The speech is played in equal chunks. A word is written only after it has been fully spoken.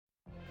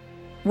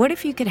What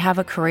if you could have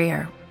a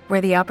career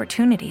where the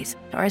opportunities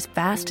are as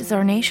vast as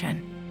our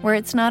nation, where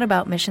it's not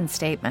about mission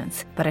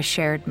statements, but a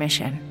shared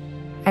mission?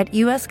 At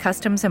U.S.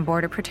 Customs and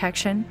Border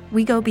Protection,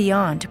 we go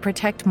beyond to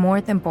protect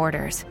more than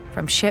borders.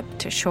 From ship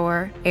to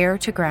shore, air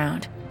to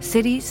ground,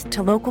 cities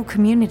to local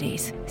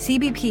communities,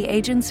 CBP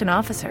agents and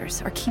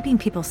officers are keeping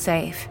people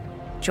safe.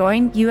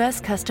 Join U.S.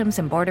 Customs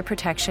and Border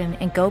Protection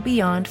and go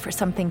beyond for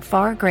something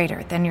far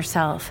greater than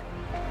yourself.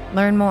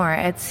 Learn more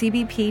at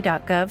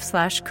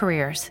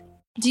cbp.gov/careers.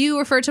 Do you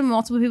refer to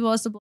multiple people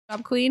as the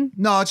blowjob queen?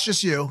 No, it's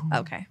just you.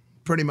 Okay.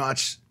 Pretty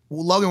much.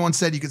 Well, Logan once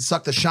said you could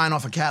suck the shine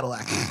off a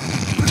Cadillac.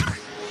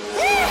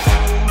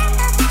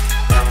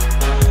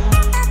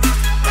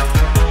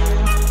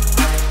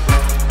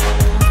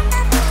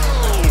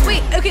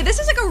 Okay, this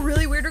is like a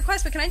really weird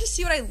request, but can I just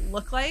see what I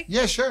look like?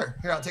 Yeah, sure.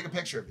 Here, I'll take a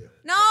picture of you.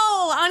 No,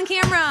 on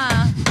camera.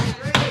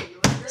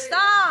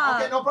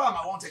 Stop. Okay, no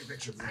problem. I won't take a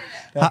picture of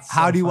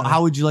you.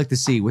 How would you like to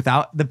see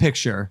without the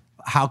picture?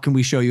 How can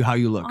we show you how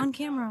you look? On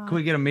camera. Can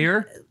we get a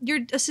mirror? Your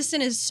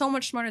assistant is so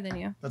much smarter than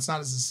you. That's not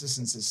his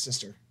assistant, it's his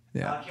sister.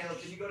 Yeah. Caleb,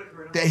 can you go to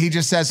Corinna? He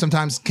just says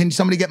sometimes, can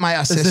somebody get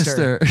my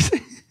sister? Okay.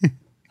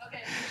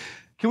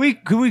 Can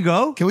we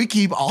go? Can we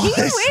keep all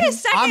this? Wait a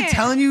second. I'm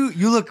telling you,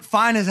 you look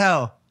fine as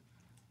hell.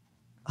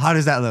 How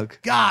does that look?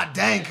 God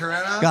dang,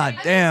 Corinna. God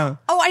damn.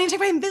 Oh, I need to take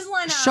my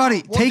Invisalign out.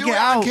 Shawty, Well, take do it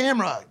on out.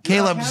 camera.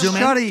 Caleb, zoom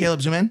in. Shawty.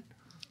 Caleb, zoom in.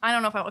 I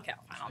don't know if I will. Okay,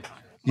 I don't know.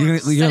 You're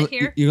Set it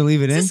here? gonna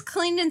leave it in? Is this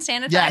cleaned and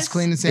sanitized? Yes,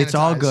 clean and sanitized. It's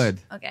all good.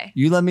 Okay.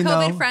 You let me know.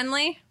 COVID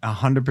friendly?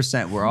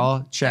 100%. We're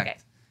all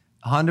checked.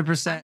 Okay.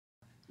 100%.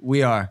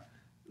 We are.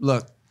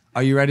 Look,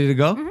 are you ready to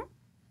go? Mm-hmm.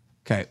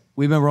 Okay.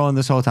 We've been rolling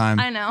this whole time.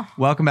 I know.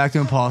 Welcome back to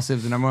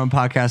Impulsive, the #1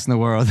 podcast in the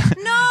world.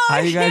 No, How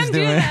you guys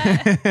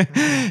can't do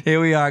doing? Here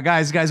we are.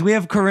 Guys, we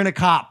have Corinna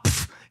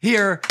Kopf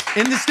here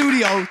in the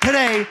studio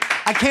today.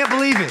 I can't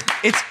believe it.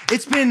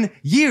 It's been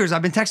years.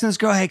 I've been texting this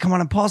girl, hey, come on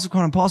Impulsive,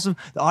 come on Impulsive.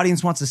 The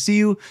audience wants to see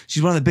you.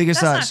 She's one of the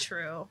biggest. That's not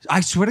true. I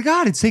swear to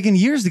God, it's taken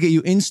years to get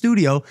you in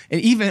studio. And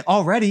even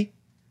already,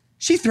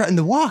 she threatened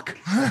to walk.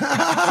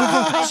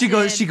 She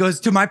goes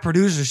to my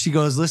producer. She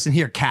goes, listen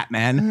here, cat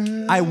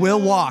man, I will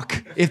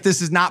walk if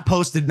this is not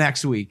posted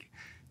next week.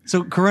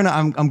 So Corinna,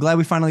 I'm glad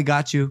we finally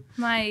got you.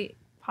 My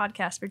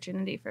podcast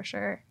virginity for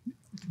sure.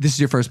 This is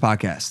your first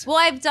podcast. Well,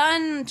 I've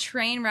done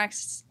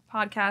Trainwreck's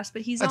podcast,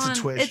 but That's on a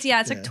Twitch.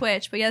 It's like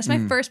Twitch, but yeah, it's my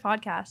first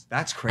podcast.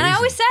 That's crazy. And I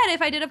always said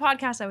if I did a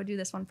podcast, I would do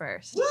this one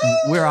first.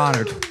 We're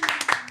honored.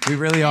 We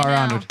really are know.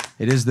 honored.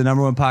 It is the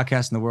 #1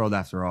 podcast in the world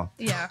after all.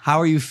 Yeah. How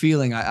are you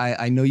feeling?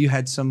 I know you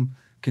had some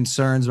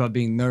concerns about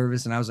being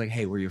nervous, and I was like,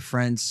 hey, we're your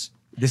friends.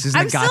 This is the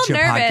I'm still Gotcha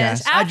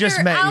nervous. podcast. I just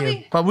After- met I'll you,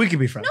 be- but we could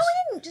be friends. No,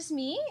 we didn't. Just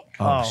me.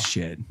 Oh, Oh.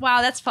 shit.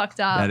 Wow, that's fucked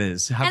up. That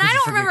is. How And could I you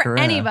don't forget remember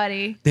Corinna?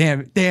 anybody.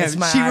 Damn. It's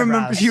my She remembered.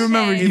 eyebrows. She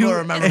remembered Hey. you. People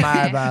remember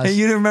my eyebrows. And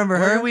you didn't remember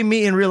Where her? did we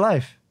meet in real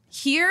life?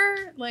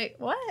 Here, like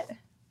what?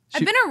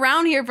 I've been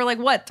around here for like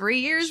what, 3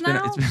 years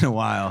now? It's been a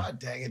while. God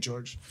dang it,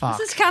 George. Fuck.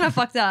 This is kind of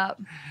fucked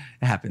up.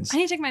 It happens. I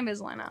need to take my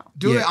Invisalign out.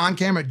 Do it Yeah. on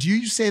camera. Do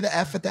you say the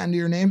F at the end of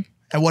your name?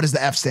 And what does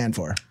the F stand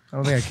for? I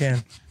don't think I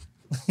can.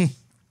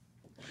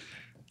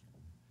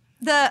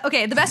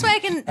 The best way I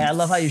can Hey, I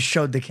love how you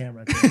showed the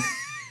camera.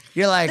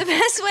 You're like, the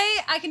best way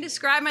I can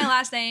describe my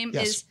last name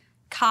Yes. is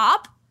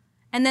Cop,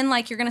 and then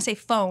like you're gonna say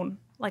phone,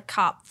 like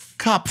Cop.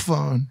 Cop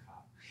phone.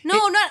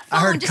 No, not phone.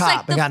 I heard just cop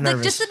like and got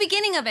nervous. just the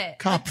beginning of it.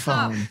 Cop Like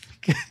phone.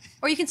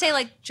 Or you can say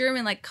like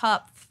German, like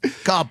Cup.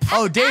 Cop.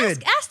 oh,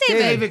 David. Ask David.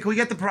 David, can we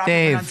get the proper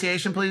Dave.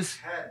 pronunciation, please?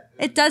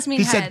 It does mean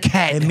He head. said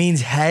cat. It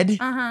means head.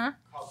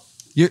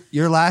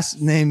 Your last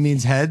name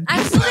means head?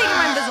 I'm still taking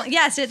my Invisalign.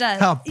 Yes, it does.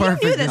 How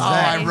perfect You knew is this Oh,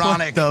 already.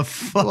 ironic. The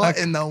fuck? What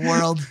in the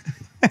world?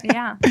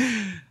 Yeah.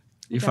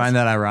 You find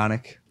that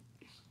ironic?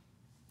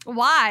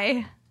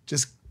 Why?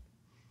 Just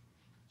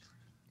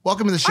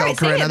welcome to the show, All right,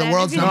 say Corinna. it The then.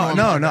 world's If you number want.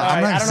 one. No, I'm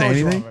I not don't know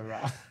saying what's anything. wrong with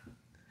Rob.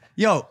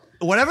 Yo,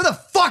 whatever the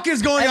fuck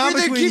is going on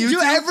Everything between keeps you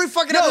you two. every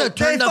fucking yo, episode.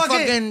 Turn they the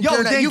fucking- Yo,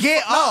 turn they you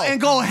get fu- up no.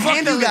 and go Fuck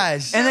handle you it,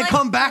 guys. and then Like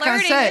come back on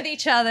flirting set. with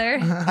each other.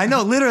 I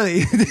know,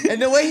 literally.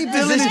 And the way he Dylan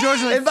positions, and George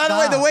are like, and by the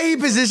way, stop. the way he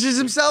positions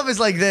himself is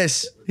like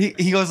this.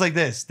 he goes like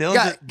this.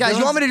 Guys,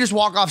 you want me to just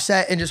walk off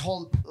set and just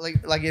hold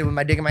like it with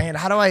my dick in my hand?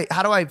 How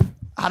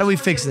do we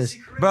fix this?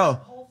 bro?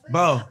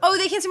 Oh,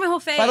 they can't see my whole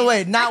face. By the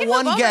way, I not can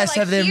one move over, guest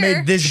like, have they here.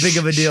 made this big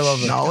of a deal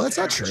of it. No, that's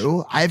not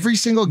true. Every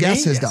single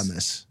guest has Yes. done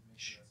this.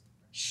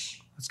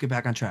 Let's get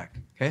back on track,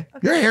 okay?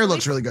 Your hair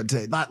looks really good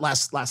today.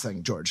 Last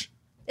thing, George.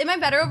 Am I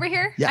better over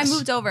here? Yes. I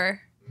moved over.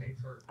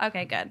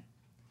 Okay, good.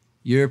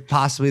 You're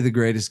possibly the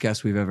greatest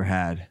guest we've ever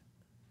had,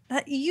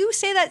 You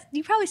say that.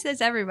 You probably say that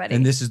to everybody.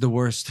 and this is the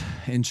worst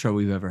intro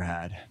we've ever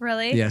had.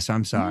 Really? Yes,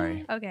 I'm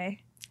sorry. Okay.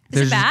 Is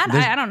There's it bad? just-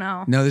 there's- I don't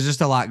know. No, there's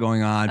just a lot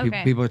going on.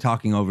 Okay. People are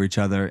talking over each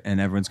other, and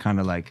everyone's kind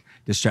of like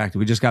distracted.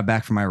 We just got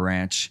back from my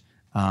ranch.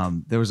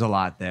 There was a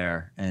lot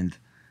there, and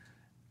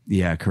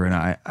yeah,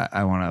 Corinna,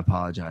 I want to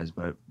apologize,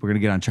 but we're gonna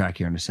get on track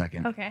here in a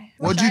second. Okay.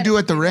 What'd Wish you I do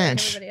had at the everybody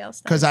ranch? else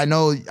does. Because I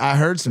know I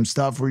heard some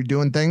stuff. Were you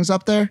doing things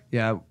up there?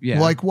 Yeah.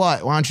 Like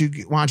what? Why don't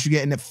you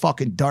get into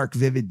fucking dark,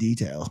 vivid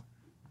detail?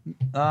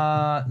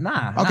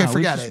 Nah. Okay, we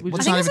forget just- it. we I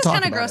Let's just- think not this even is talk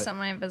kind of about gross it. that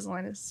my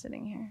Invisalign is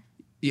sitting here.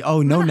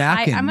 Oh, no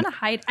napkin. I'm gonna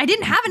hide. I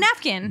didn't have a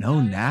napkin.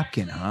 No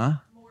napkin, huh?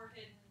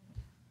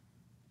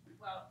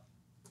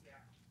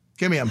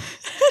 Give me him.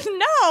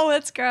 No,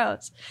 that's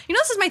gross. You know,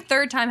 this is my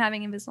third time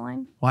having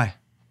Invisalign. Why?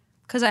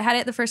 Because I had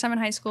it the first time in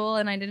high school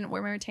and I didn't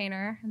wear my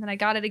retainer. And then I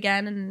got it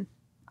again and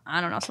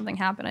I don't know, something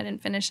happened. I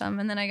didn't finish them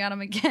and then I got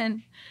them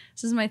again.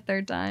 This is my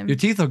third time. Your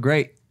teeth look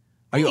great.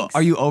 Thanks.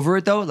 Are you over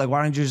it though? Like,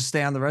 why don't you just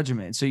stay on the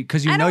regimen? So,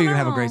 because you know you're gonna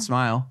have a great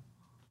smile.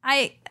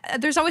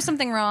 There's always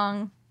something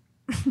wrong.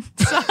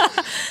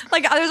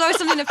 Like, there's always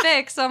something to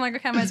fix. So I'm like,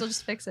 okay, I might as well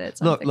just fix it.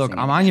 So Look,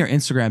 I'm on your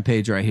Instagram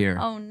page right here.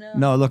 Oh no.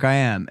 No, look, I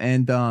am.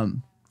 And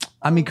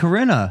I mean,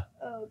 Corinna,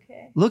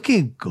 Okay.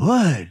 looking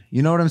good.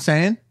 You know what I'm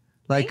saying?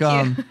 Like,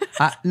 Thank you.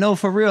 no,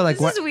 for real. Like,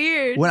 This is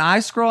weird. When I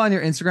scroll on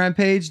your Instagram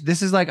page,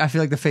 this is like, I feel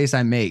like the face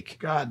I make.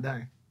 God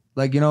dang.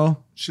 Like, you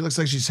know? She looks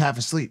like she's half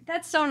asleep.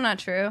 That's so not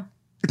true.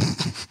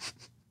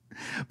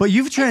 But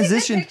you've That's a good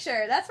transitioned.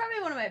 picture. That's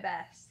probably one of my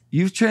best.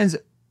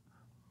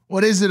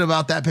 What is it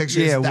about that picture?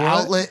 Yeah, Is it the what?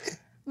 outlet?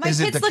 My Is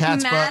it tits the look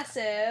cat's butt?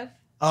 massive.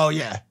 Oh,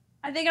 yeah.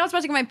 I think I was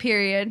about to get my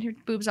period. Your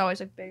boobs always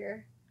look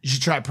bigger. You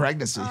should try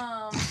pregnancy.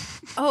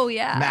 Oh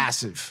yeah.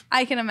 Massive.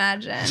 I can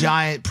imagine.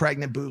 Giant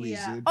pregnant boobies,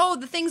 Yeah. dude. Oh,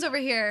 the things over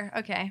here.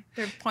 Okay,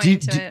 they're pointing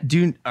to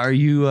it. Are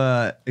you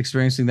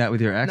experiencing that with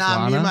your ex, Nah,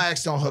 me Lana? and my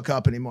ex don't hook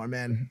up anymore,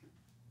 man.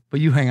 But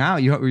you hang out.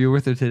 You're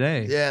with her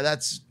today. Yeah,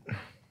 that's...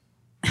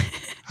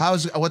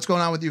 What's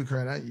going on with you,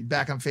 Corinna? You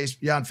back on Facebook?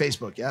 You're on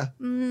Facebook, yeah?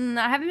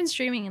 I haven't been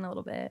streaming in a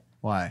little bit.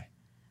 Why?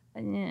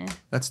 Yeah.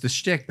 That's the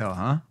shtick, though,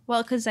 huh?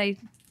 Well, because I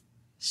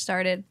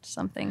started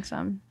something, so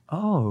I'm.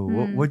 Oh,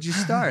 what'd you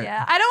start?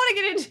 Yeah, I don't want to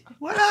get into.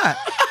 Why not?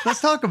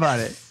 Let's talk about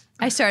it.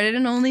 I started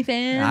an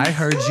OnlyFans. I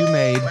heard you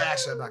made Well,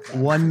 actually, I'm not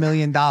gonna- $1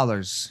 million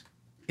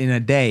in a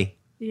day.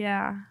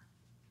 Yeah.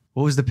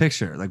 What was the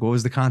picture? Like, what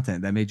was the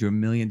content that made you $1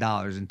 million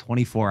in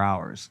 24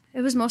 hours?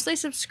 It was mostly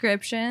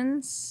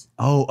subscriptions.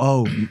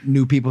 Oh,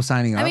 new people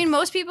signing up. I mean,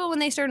 most people when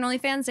they start an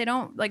OnlyFans, they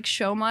don't like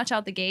show much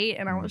out the gate,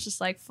 and I was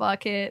just like,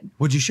 "Fuck it."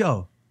 What'd you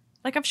show?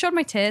 Like I've showed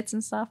my tits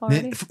and stuff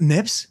already.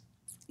 Nips?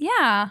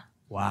 Yeah.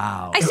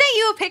 Wow. I sent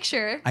you a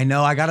picture. I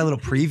know. I got a little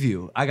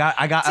preview. I got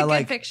It's a a,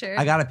 like good picture.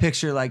 I got a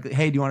picture like,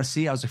 hey, do you want to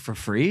see? I was like, for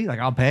free? Like,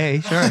 I'll pay.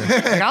 Sure.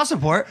 Like, I'll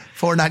support.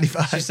 She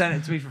 $4.95. sent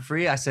it to me for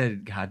free. I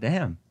said, God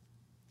damn.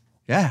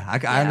 Yeah,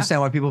 I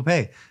understand why people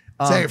pay.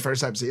 Is that your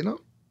first time seeing them?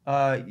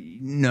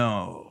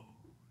 No.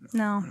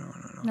 No.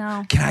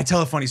 Can I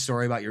tell a funny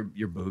story about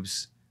your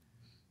boobs?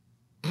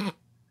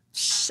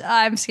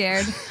 I'm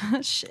scared.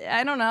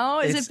 I don't know.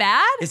 Is it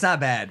bad? It's not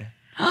bad.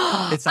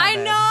 It's not I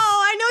bad. know.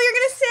 I know you're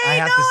gonna say I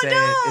have no. to say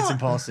don't. it. It's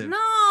impulsive. No.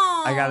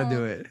 I gotta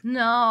do it.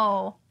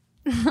 No.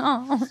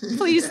 No.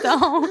 Please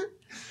don't.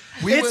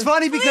 It's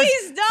funny because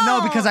Please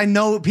don't. because I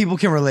know people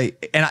can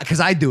relate, and because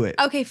I do it.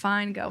 Okay,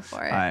 fine. Go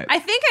for it. All right. I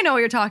think I know what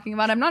you're talking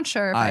about. I'm not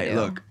sure if All I right, do.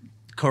 look,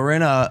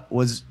 Corinna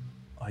was.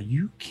 Are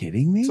you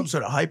kidding me? Some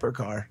sort of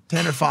hypercar.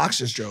 Tanner Fox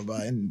just drove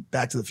by in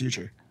Back to the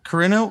Future.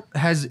 Corinna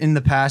has in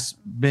the past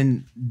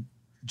been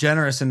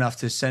generous enough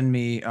to send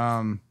me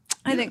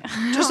I think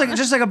just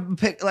like a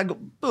pic, like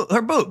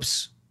her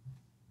boobs.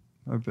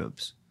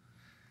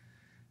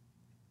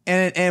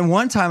 And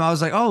one time I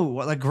was like, oh,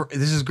 like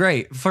this is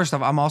great. First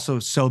off, I'm also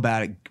so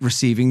bad at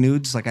receiving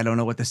nudes. Like I don't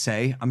know what to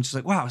say. I'm just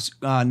like, wow,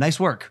 nice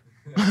work.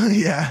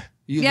 Yeah.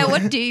 Yeah,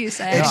 what do you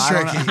say? It's I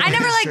don't tricky. know. I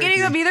never It's like getting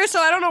tricky. them either, so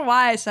I don't know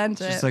why I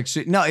sent it. Just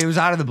like no, it was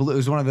out of the blue. It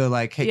was one of the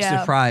like, hey, Yeah.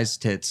 surprise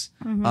tits.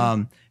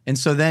 And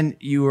so then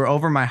you were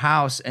over my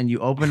house and you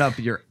opened up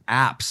your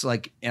apps,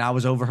 like, and I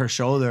was over her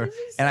shoulder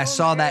and I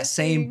saw that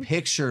same embarrassing.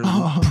 picture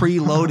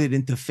preloaded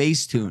into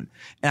Facetune,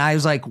 and I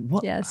was like,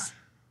 what? Yes.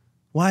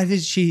 Why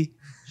did she?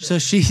 So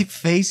she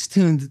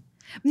Facetuned.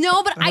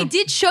 No, but I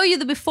did show you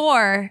the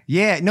before.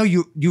 Yeah, no,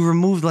 you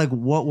removed like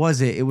what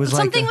was it? It was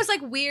Something like was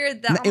like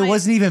weird. That it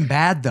wasn't even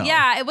bad though.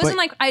 Yeah, it wasn't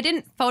But- like I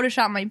didn't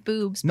Photoshop my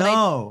boobs. But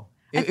no.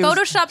 I It was-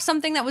 photoshopped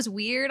something that was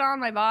weird on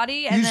my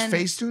body, and Use then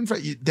Facetune for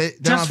you. They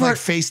don't Just have like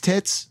for- face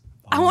tits.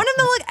 I want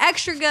them to look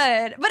extra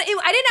good. But I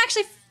didn't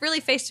actually really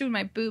Facetune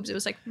my boobs. It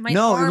was like my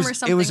No, arm it was or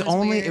something. it was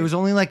only weird. it was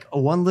only like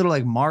one little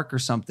like mark or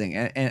something,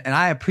 and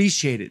I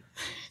appreciated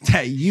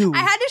that you. I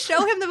had to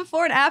show him the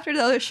before and after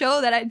the other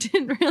show that I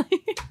didn't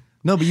really.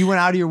 No, but you went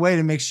out of your way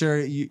to make sure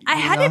you. I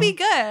you had know, to be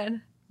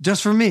good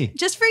just for me.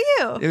 just for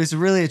you. It was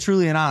really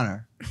truly an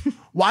honor.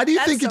 Why do you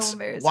That's think so it's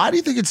embarrassing. Why do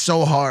you think it's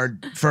so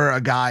hard for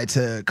a guy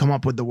to come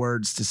up with the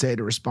words to say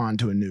to respond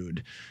to a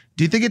nude?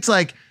 Do you think it's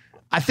like,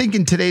 I think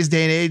in today's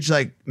day and age,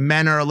 like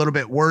men are a little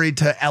bit worried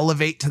to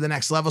elevate to the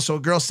next level. So a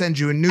girl sends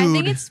you a nude.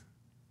 I think it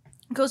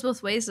goes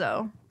both ways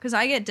though, because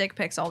I get dick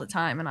pics all the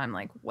time, and I'm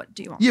like, "What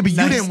do you want?" yeah, but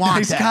you didn't want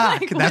nice that.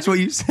 cock. That's what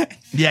you said.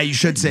 Yeah, you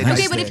should say Okay,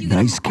 nice but if thing. you get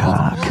Nice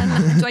multiple,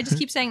 then do I just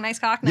keep saying nice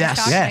cock, nice Yes.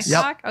 cock, Yes. nice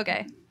Yep. cock?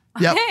 Okay.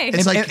 Yep. Okay.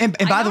 It's like- and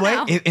by I the know way,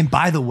 now. and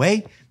by the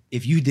way,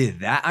 if you did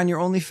that on your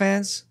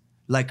OnlyFans,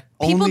 like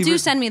People only do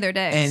send me their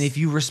dicks. and if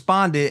you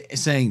responded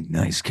saying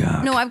nice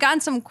cock, No, I've gotten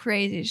some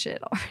crazy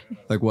shit already.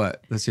 like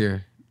what? Let's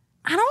hear.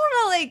 I don't want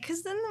to like,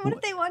 because then what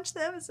if they watch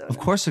the episode? Of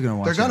course they're gonna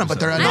watch. They're gonna, but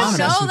they're I don't anonymous.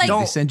 know, like-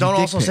 They send you Don't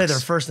dick also say pics. their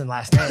first and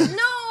last name. No,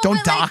 Don't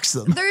but, dox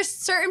like, them. There's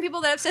certain people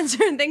that have said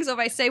certain things, so if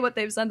I say what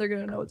they've said, they're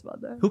gonna know it's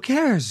about that. Who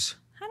cares?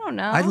 I don't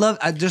know.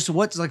 I just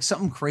what's like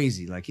something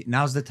crazy. Like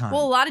now's the time.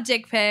 Well, a lot of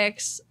dick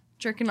pics,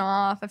 jerking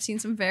off. I've seen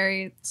some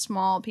very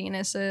small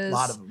penises. A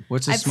lot of them.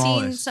 What's the I've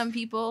smallest? seen some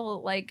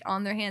people like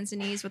on their hands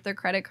and knees with their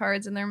credit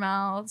cards in their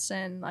mouths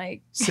and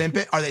like.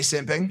 Simping? Are they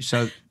simping?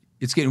 So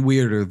it's getting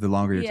weirder the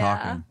longer you're Yeah.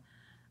 talking.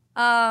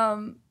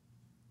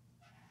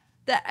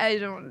 That I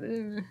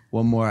don't.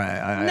 One more. No,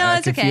 I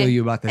it's can okay. feel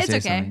you about to It's say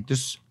okay. something.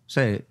 Just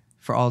say it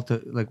for all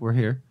to like. We're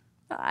here.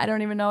 I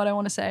don't even know what I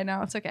want to say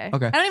now. It's okay.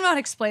 Okay. I don't even know how to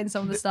explain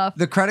some of the stuff.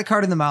 The credit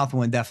card in the mouth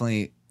one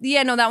definitely.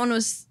 Yeah, no, that one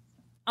was.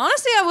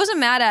 Honestly, I wasn't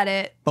mad at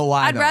it. But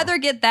why? I'd though? rather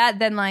get that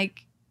than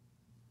like.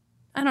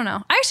 I don't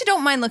know. I actually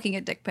don't mind looking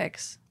at dick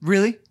pics.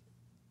 Really.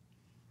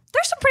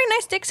 There's some pretty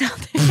nice dicks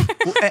out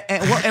there.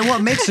 and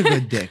what makes a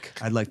good dick?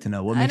 I'd like to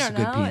know. What I makes don't a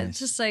good know. penis? It's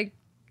just like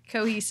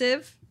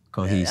cohesive.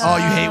 Cohesive. Oh,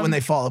 you hate when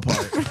they fall apart.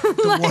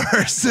 The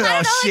worst. I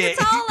don't know. Oh, Like, shit.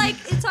 it's all like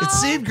it's all. It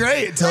seemed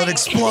great until it like-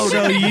 exploded.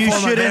 So you before my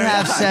shouldn't very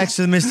have eyes. sex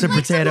with Mr.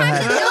 Potato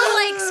Sometimes it Head.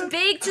 goes like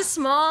big to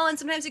small, and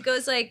sometimes it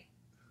goes like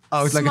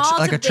Oh, it's small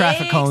like to a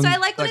traffic big. cone. So I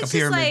like when like it's a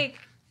just pyramid.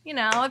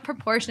 like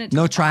proportionate. To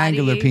No the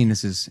triangular body.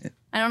 penises.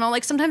 I don't know.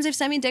 Like sometimes they've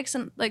sent me dicks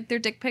and like their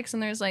dick pics,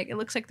 and there's like it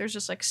looks like there's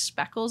just like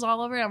speckles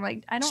all over it. I'm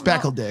like I don't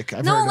Speckled know. dick.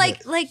 I've No, heard of like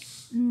it. like.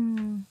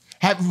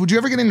 Would you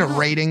ever get into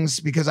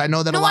ratings? Because I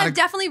know that a No, lot I've of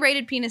definitely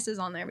rated penises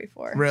on there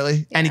before.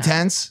 really any Yeah.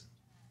 tens.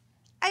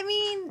 I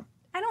mean,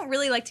 I don't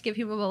really like to give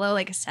people below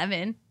like a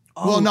 7.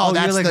 Well, no,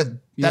 that's you're like the-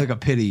 you're that- like a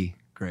pity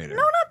grader.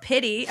 No, not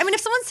pity. I mean,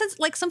 if someone says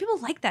like some people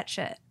like that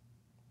shit.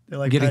 They're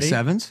like Getting petty.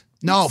 sevens.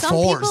 No, Some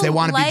fours. people They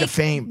want to be like-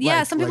 defamed. Yeah,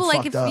 like- some people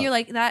like if fucked up. you're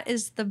like that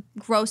is the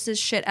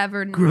grossest shit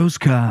ever.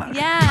 cock.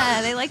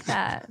 Yeah, they like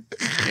that.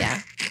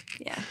 Yeah,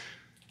 yeah.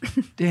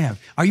 Damn.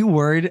 Are you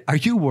worried? Are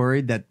you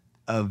worried that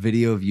a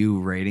video of you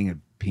rating a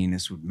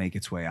penis would make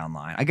its way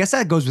online? I guess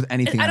that goes with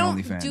anything I on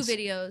don't OnlyFans. do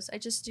videos. I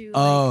just do.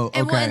 Oh,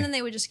 and, okay. and then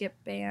they would just get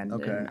banned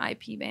Okay. and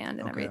IP banned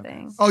and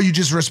everything. Oh, you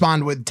just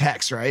respond with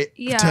text, right?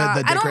 Yeah, To the I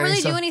dick don't rating really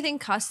stuff? do anything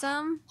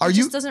custom. Are It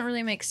you- just doesn't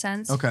really make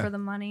sense Okay. for the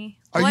money.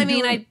 Are Well, you I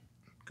mean, doing-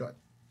 Go ahead.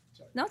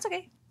 no, it's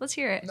okay. Let's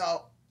hear it.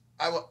 No,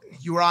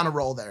 you were on a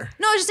roll there.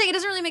 No, I was just saying it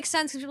doesn't really make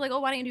sense because people are like, oh,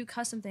 why don't you do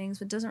custom things?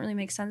 But it doesn't really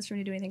make sense for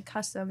me to do anything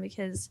custom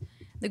because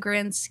the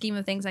grand scheme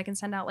of things, I can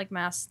send out like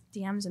mass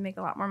DMs and make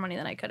a lot more money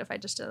than I could if I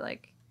just did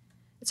like.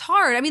 It's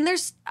hard. I mean,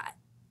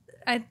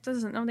 I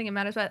don't think it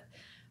matters, but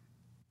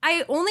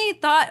I only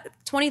thought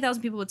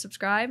 20,000 people would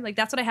subscribe. Like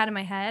that's what I had in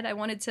my head. I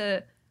wanted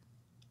to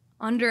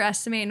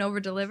underestimate and over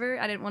deliver.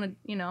 I didn't want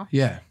to,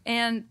 Yeah.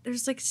 and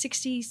there's like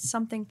 60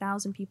 something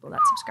thousand people that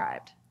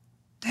subscribed.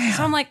 Damn.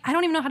 So I'm like, I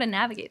don't even know how to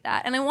navigate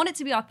that. And I want it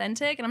to be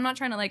authentic. And I'm not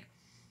trying to like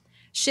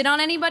shit on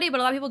anybody, but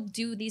a lot of people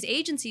do these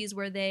agencies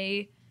where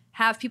they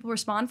have people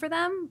respond for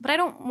them. But I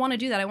don't want to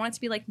do that. I want it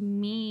to be like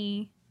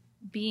me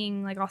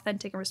being like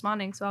authentic and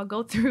responding. So I'll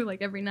go through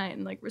like every night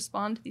and like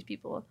respond to these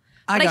people.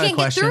 But I got a can't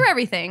get question. through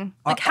everything.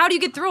 Like, how do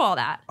you get through all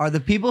that? Are the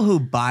people who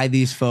buy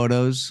these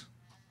photos,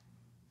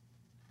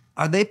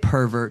 are they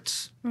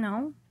perverts?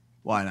 No,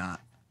 Why not?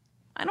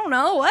 I don't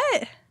know.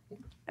 What?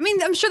 I mean,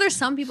 I'm sure there's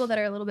some people that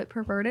are a little bit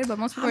perverted, but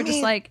most people are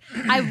just like,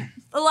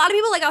 a lot of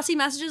people, like, I'll see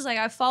messages like,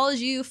 I've followed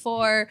you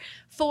for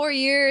 4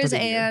 years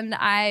and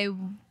I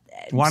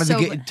Wanted so-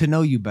 to get to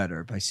know you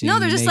better by seeing No,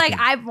 they're you just naked. like,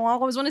 I've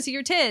always want to see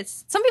your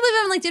tits. Some people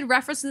even like did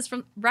references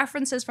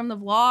from the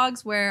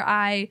vlogs where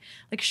I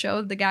like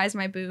showed the guys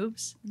my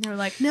boobs. And they were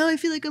like, no, I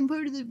feel like I'm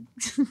part of the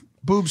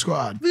Boob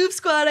squad. boob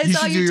squad. I You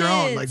saw should do your your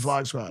tits. own like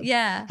vlog squad.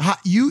 Yeah.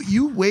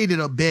 You waited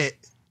a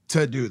bit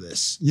to do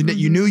this. You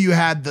knew you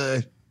had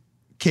the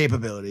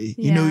capability.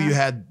 You knew Yeah. you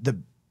had the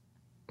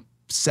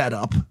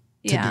setup to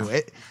Yeah. do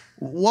it.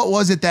 What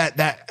was it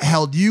that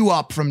held you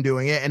up from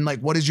doing it? And like,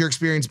 what has your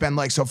experience been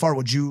like so far?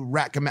 Would you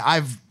recommend?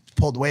 I've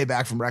pulled way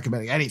back from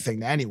recommending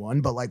anything to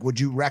anyone, but like, would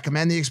you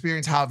recommend the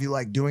experience? How have you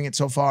like doing it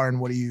so far? And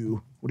what do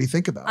you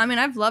think about I it? mean,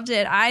 I've loved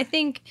it. I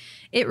think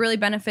it really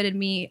benefited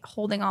me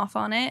holding off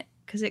on it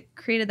because it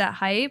created that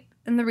hype.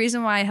 And the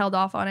reason why I held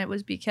off on it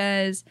was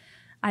because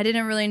I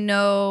didn't really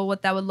know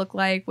what that would look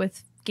like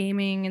with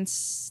gaming and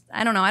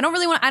I don't know. I don't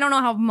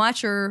know how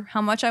much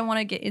I want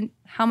to get in,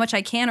 how much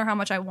I can or how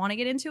much I want to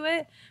get into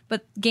it.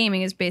 But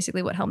gaming is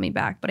basically what held me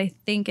back. But I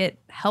think it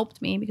helped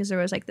me because there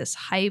was like this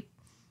hype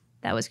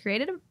that was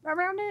created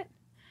around it.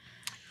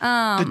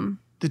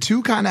 The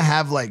two kind of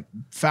have like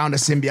found a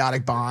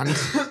symbiotic bond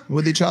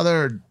with each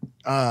other.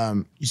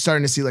 You're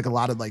starting to see like a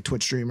lot of like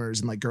Twitch streamers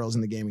and like girls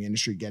in the gaming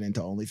industry get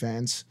into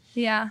OnlyFans.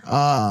 Yeah.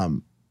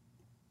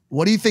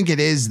 What do you think it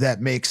is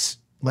that makes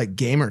like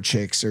gamer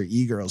chicks or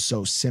e-girls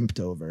so simped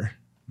over?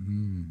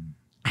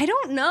 I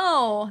don't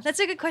know. That's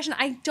a good question.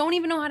 I don't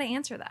even know how to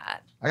answer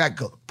that. I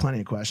got plenty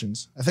of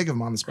questions. I think of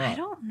them on the spot. I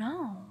don't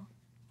know.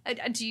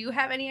 Do you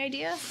have any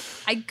idea?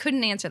 I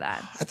couldn't answer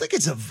that. I think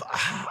it's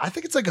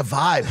like a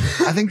vibe.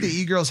 I think the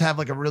e-girls have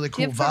like a really Do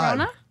cool you have vibe.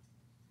 Corona?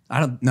 I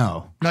don't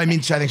know. No, I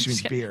think she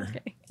means beer.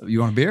 Okay.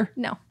 You want a beer?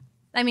 No.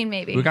 I mean,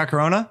 maybe. We got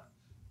Corona?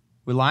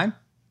 With lime?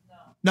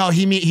 No,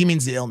 he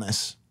means the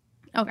illness.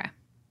 Okay.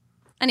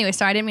 Anyway,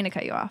 sorry, I didn't mean to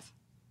cut you off.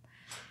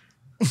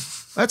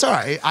 That's all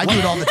right. I do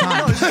it all the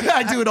time.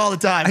 I do it all the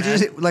time. I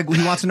just like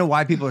he wants to know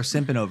why people are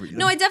simping over you.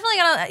 No, I definitely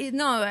got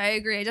I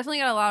agree. I definitely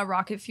got a lot of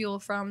rocket fuel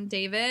from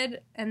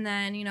David. And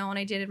then, when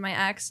I dated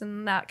my ex,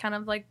 and that kind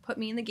of like put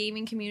me in the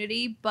gaming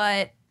community.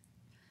 But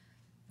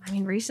I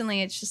mean,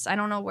 recently it's just, I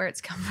don't know where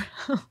it's come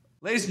from.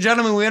 Ladies and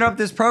gentlemen, we interrupt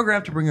this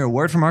program to bring you a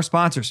word from our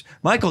sponsors.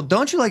 Michael,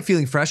 don't you like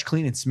feeling fresh,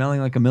 clean, and smelling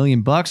like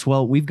 $1,000,000?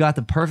 Well, we've got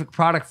the perfect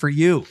product for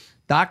you.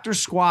 Dr.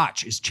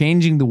 Squatch is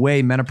changing the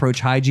way men approach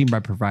hygiene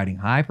by providing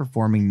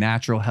high-performing,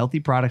 natural, healthy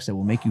products that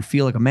will make you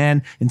feel like a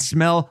man and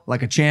smell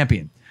like a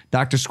champion.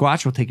 Dr.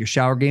 Squatch will take your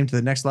shower game to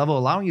the next level,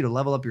 allowing you to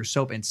level up your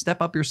soap and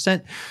step up your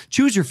scent.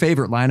 Choose your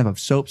favorite lineup of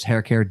soaps,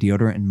 hair care,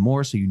 deodorant, and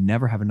more so you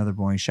never have another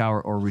boring shower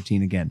or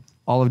routine again.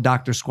 All of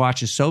Dr.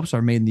 Squatch's soaps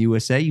are made in the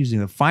USA using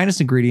the finest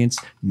ingredients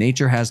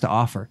nature has to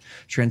offer.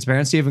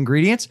 Transparency of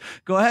ingredients?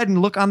 Go ahead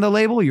and look on the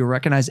label. You'll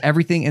recognize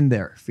everything in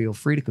there. Feel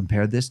free to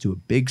compare this to a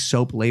big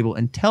soap label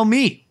and tell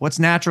me what's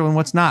natural and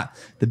what's not.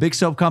 The big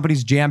soap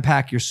companies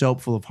jam-pack your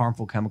soap full of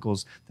harmful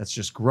chemicals that's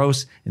just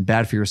gross and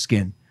bad for your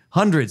skin.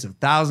 Hundreds of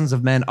thousands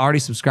of men already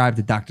subscribe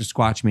to Dr.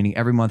 Squatch, meaning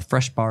every month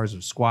fresh bars of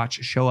Squatch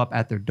show up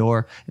at their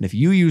door. And if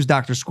you use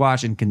Dr.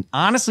 Squatch and can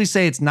honestly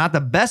say it's not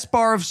the best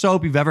bar of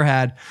soap you've ever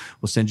had,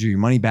 we'll send you your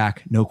money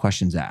back, no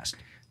questions asked.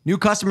 New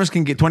customers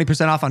can get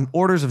 20% off on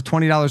orders of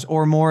 $20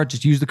 or more.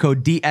 Just use the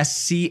code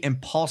DSC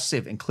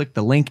Impulsive and click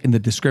the link in the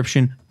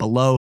description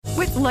below.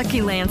 With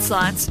Lucky Land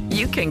Slots,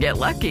 you can get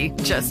lucky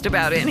just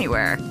about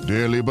anywhere.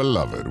 Dearly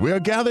beloved, we are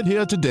gathered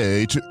here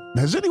today to...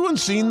 Has anyone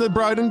seen the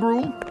bride and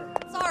groom?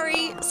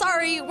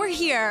 Sorry, we're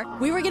here.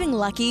 We were getting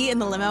lucky in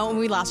the limo and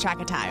we lost track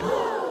of time.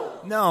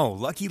 No,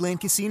 Lucky Land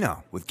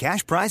Casino, with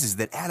cash prizes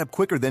that add up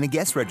quicker than a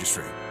guest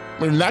registry.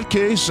 In that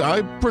case,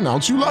 I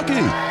pronounce you lucky.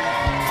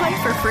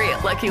 Play for free at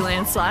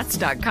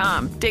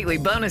LuckyLandSlots.com. Daily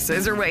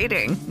bonuses are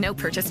waiting. No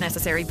purchase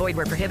necessary. Void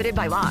where prohibited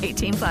by law.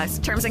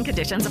 18+. Terms and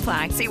conditions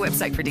apply. See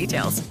website for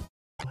details.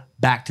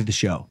 Back to the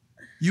show.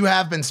 You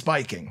have been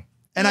spiking.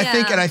 And Yeah.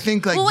 I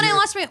think like well, when I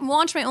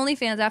launched my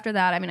OnlyFans after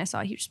that, I mean, I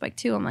saw a huge spike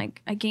too. I'm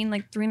like, I gained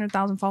like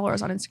 300,000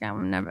 followers on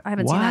Instagram. I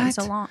haven't seen that in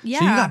so long. Yeah.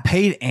 So you got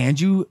paid and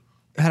you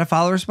had a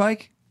follower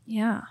spike?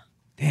 Yeah.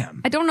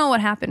 Damn. I don't know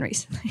what happened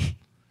recently.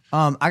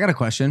 I got a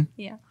question.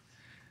 Yeah.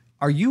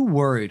 Are you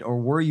worried or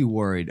were you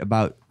worried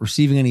about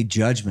receiving any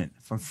judgment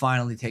from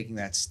finally taking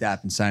that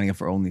step and signing up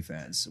for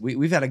OnlyFans?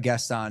 We've had a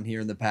guest on here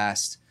in the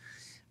past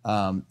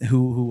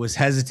who was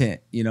hesitant,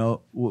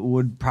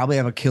 would probably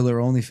have a killer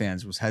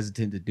OnlyFans, was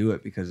hesitant to do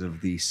it because of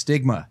the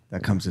stigma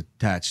that comes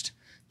attached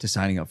to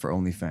signing up for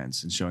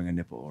OnlyFans and showing a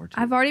nipple or two.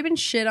 I've already been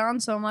shit on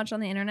so much on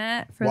the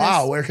internet for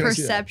where this can I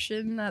see that?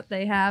 perception that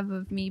they have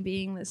of me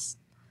being this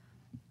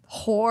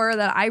whore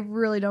that I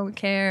really don't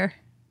care.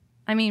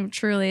 I mean,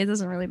 truly, it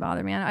doesn't really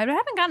bother me. I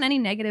haven't gotten any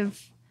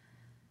negative,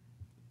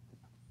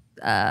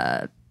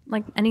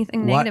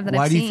 anything negative that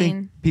why I've do seen. you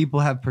think people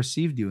have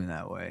perceived you in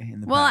that way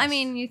in the Well, past? I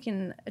mean, you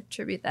can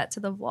attribute that to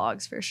the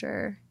vlogs for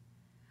sure.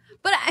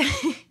 But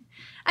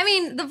I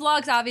mean, the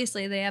vlogs,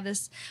 obviously, they have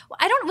this.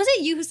 Was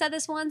it you who said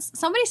this once?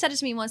 Somebody said it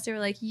to me once. They were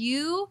like,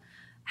 you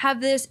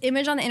have this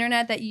image on the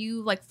internet that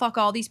you like fuck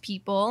all these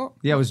people.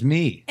 Yeah, it was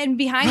me. And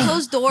behind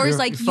closed doors,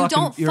 you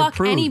don't fuck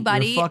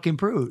anybody. You're fucking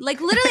prude. Like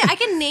literally, I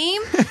can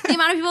name the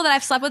amount of people that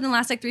I've slept with in the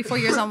last like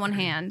 3-4 years on one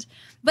hand.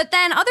 But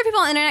then other people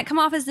on the internet come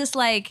off as this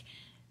like,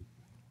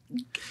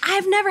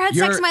 I've never had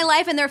sex in my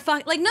life, and they're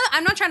no,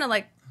 I'm not trying to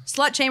like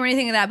slut shame or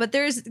anything like that. But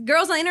there's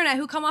girls on the internet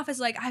who come off as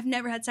like, I've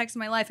never had sex in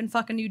my life and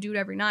fuck a new dude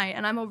every night,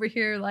 and I'm over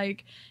here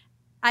like,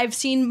 I've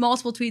seen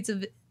multiple tweets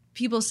of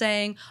people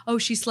saying, "Oh,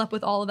 she slept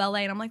with all of LA,"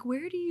 and I'm like,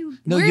 where's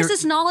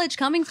this knowledge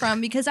coming from?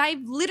 Because I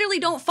literally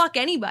don't fuck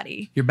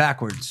anybody. You're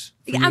backwards.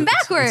 I'm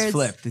backwards. It's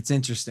flipped. It's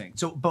interesting.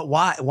 So, but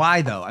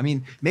why though? I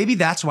mean, maybe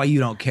that's why you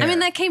don't care. I mean,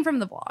 that came from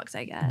the vlogs,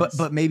 I guess.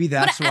 But maybe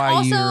that's why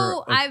also,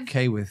 you're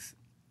okay with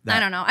that. I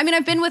don't know. I mean,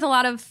 I've been with a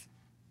lot of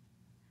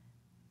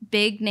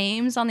big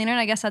names on the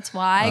internet. I guess that's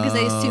why, because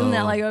they assume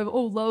that like,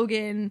 oh,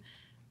 Logan,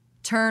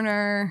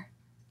 Turner,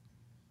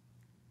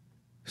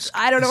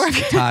 I don't know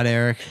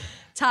where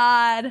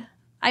Todd.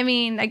 I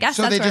mean, I guess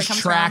so that's they where just it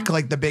comes track from.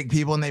 like the big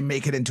people and they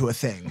make it into a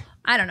thing.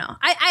 I don't know.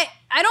 I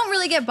don't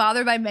really get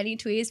bothered by many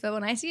tweets, but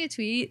when I see a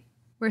tweet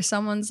where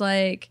someone's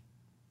like,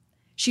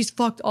 she's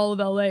fucked all of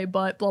LA,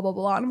 but blah, blah,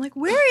 blah. And I'm like,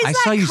 where is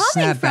that coming from? I saw you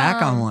snap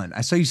back on one.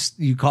 I saw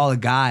you call a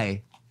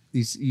guy.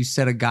 You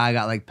said a guy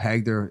got like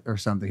pegged or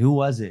something. Who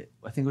was it?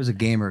 I think it was a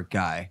gamer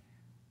guy.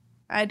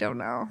 I don't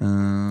know.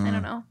 I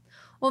don't know.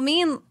 Well,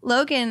 me and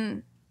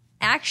Logan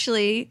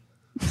actually,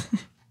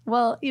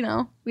 well,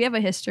 we have a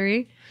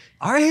history.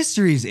 Our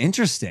history is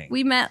interesting.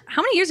 We met,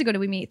 how many years ago did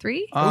we meet? 3?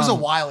 It was a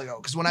while ago,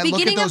 because when I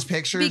look at those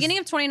pictures. Beginning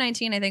of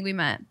 2019, I think we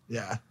met.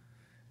 Yeah.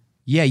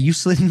 Yeah, you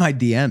slid in my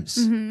DMs.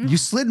 You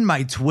slid in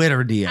my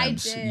Twitter DMs. I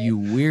did. You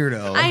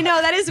weirdo. I know,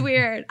 that is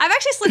weird. I've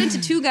actually slid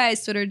into 2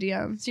 guys' Twitter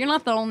DMs. You're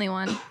not the only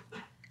one.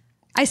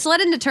 I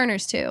slid into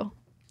Turner's too.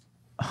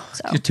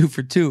 So You're 2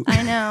 for 2.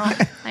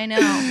 I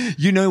know.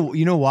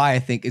 You know why I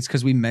think it's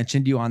because we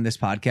mentioned you on this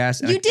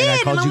podcast. You did, And I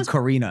and called I you was-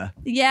 Corinna.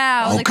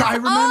 Yeah. I was I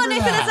remember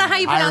Nathan, that's not how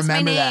you pronounce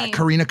my name. that.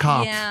 Corinna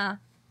Kopf. Yeah.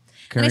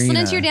 And I slid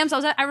into your DMs.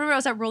 I remember I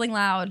was at Rolling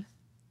Loud.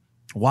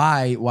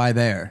 Why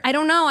there? I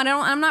don't know.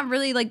 I'm not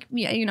really like,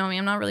 you know me,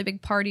 I'm not really a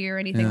big party or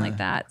anything like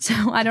that. So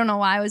I don't know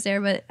why I was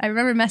there, but I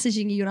remember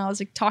messaging you and I was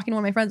like talking to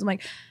one of my friends. I'm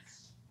like,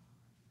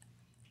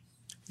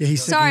 Yeah,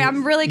 he's sick sorry, of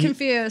I'm really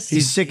confused.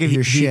 He's sick of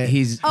your shit.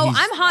 I'm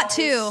hot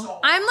too.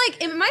 I'm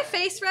like, in my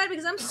face red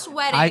because I'm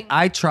sweating.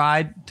 I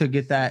tried to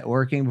get that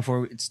working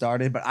before it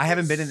started, but I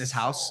haven't been in this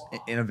house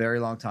in a very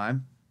long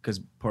time because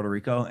Puerto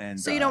Rico. And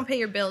so you don't pay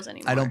your bills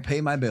anymore. I don't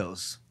pay my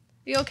bills.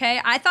 You okay?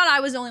 I thought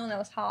I was the only one that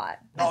was hot.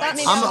 I thought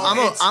maybe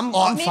I'm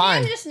maybe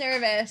fine. I'm just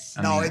nervous.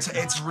 No,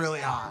 it's really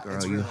hot.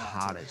 Girl, you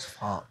hot as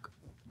fuck.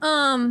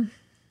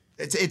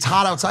 It's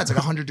hot outside. It's like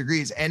 100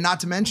 degrees, and not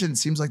to mention, it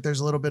seems like there's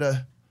a little bit of.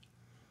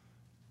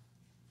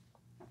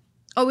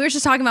 Oh, we were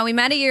just talking about, we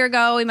met a year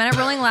ago. We met at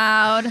Rolling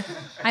Loud.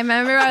 I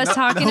remember I was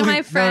talking to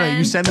my friend. No,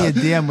 you sent me a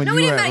DM when you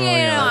were at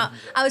Rolling Loud.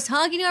 I was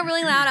talking to her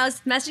Rolling Loud. I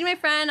was messaging my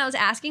friend. I was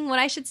asking what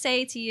I should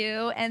say to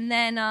you. And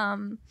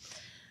then,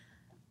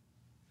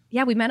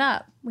 yeah, we met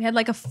up. We had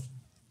like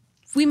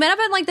we met up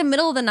at like the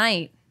middle of the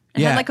night.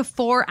 And had like a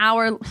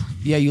 4-hour.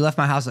 Yeah, you left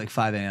my house at like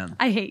 5 a.m.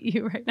 I hate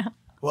you right now.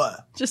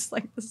 What? Just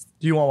like this.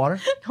 Do you want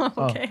water? No, I'm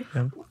okay.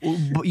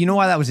 But you know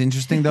why that was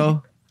interesting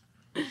though,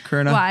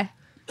 Corinna? Why?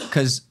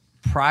 Because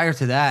prior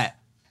to that,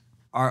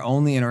 our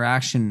only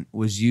interaction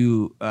was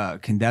you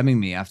condemning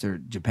me after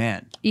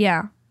Japan.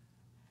 Yeah.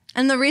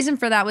 And the reason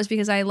for that was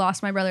because I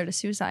lost my brother to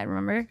suicide,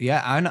 remember?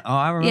 Yeah, I know. Oh,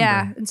 I remember.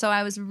 Yeah. And so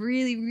I was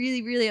really,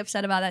 really, really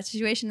upset about that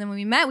situation. Then when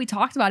we met, we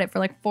talked about it for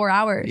like 4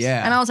 hours.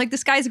 Yeah. And I was like,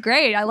 this guy's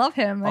great. I love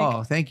him. Like,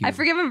 Oh, thank you. I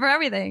forgive him for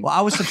everything. Well,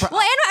 I was surprised.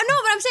 Well, and no,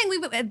 but I'm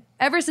saying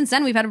ever since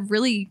then, we've had a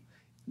really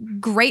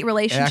great It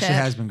relationship. actually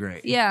has been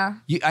great. Yeah.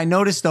 I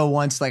noticed though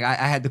once, like I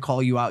had to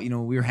call you out. You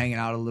know, we were hanging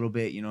out a little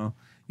bit. You know,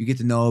 you get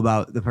to know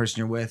about the person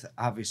you're with,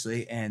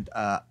 obviously, and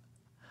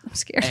I'm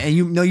scared. And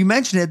you know, you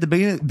mentioned it at the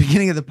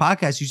beginning of the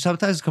podcast. You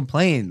sometimes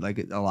complain like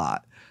a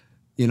lot.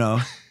 You know,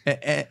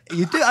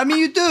 you do. I mean,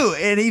 you do.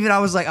 And even I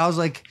was like,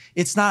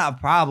 it's not a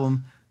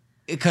problem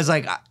because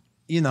like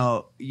you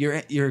know,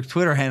 your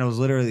Twitter handle is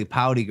literally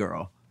Pouty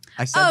Girl.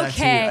 I said that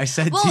to you. I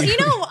said well, to you. you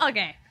know,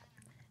 okay.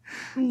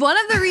 One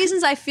of the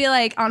reasons I feel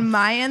like on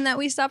my end that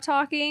we stopped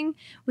talking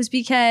was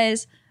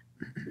because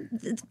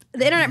the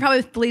internet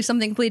probably believes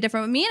something completely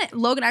different. But me and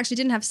Logan actually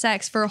didn't have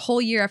sex for a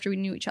whole year after we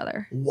knew each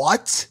other.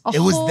 What? It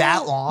was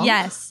that long?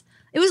 Yes.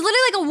 It was literally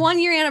like a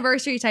 1-year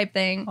anniversary type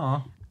thing.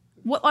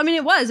 Well, I mean,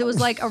 it was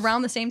like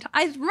around the same time.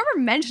 I remember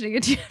mentioning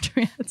it to you after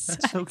we had sex.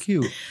 That's so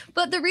cute.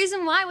 But the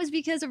reason why was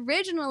because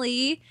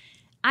originally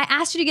I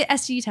asked you to get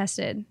STD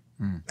tested.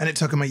 And it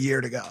took him a year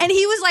to go. And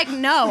he was like,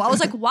 no. I was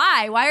like,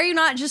 why? Why are you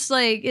not just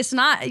like, it's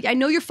not, I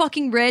know you're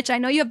fucking rich. I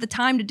know you have the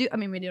time to do, I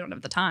mean, maybe you don't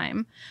have the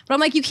time. But I'm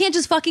like, you can't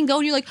just fucking go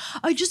and you're like,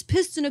 I just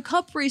pissed in a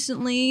cup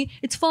recently.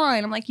 It's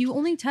fine. I'm like, you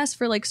only test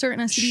for like certain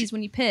STDs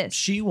when you piss.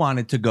 She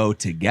wanted to go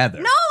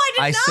together. No,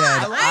 I did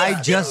not. Said,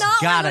 I just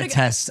got a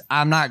test.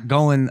 I'm not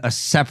going a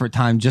separate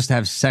time just to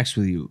have sex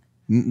with you.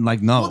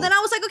 Like, no. Well, then I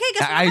was like, okay,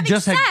 guess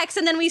we're having sex.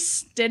 And then we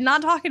did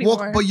not talk anymore.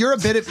 Well, but you're a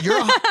bit of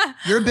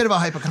a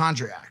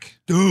hypochondriac.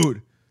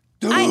 Dude.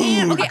 I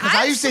am. Okay,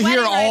 I used to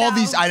hear all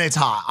these. It's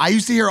hot. I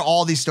used to hear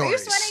all these stories. Are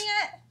you sweating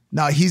yet?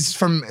 No, he's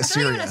from It's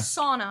Syria. not even a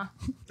sauna.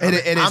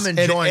 I'm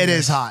enjoying it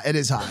this. is hot. It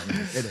is hot.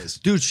 It is.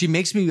 Dude, she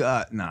makes me,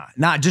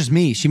 not just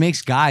me. She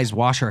makes guys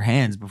wash her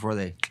hands before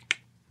they.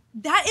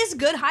 That is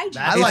good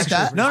hygiene. I like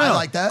that. No, I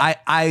like that.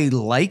 I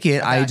like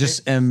it. I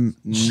just am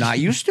not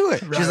used to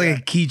it. She has like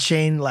a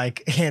keychain,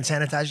 like hand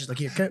sanitizer. She's like,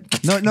 here.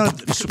 No,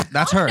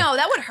 that's her. No,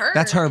 that would hurt.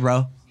 That's her,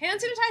 bro. Hand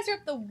sanitizer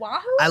up the wahoo?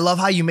 I love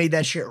how you made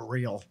that shit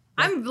real.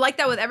 I'm like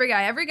that with every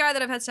guy. Every guy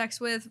that I've had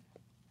sex with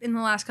in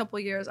the last couple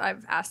of years,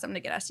 I've asked them to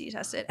get STD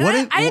tested.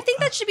 And I think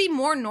that should be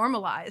more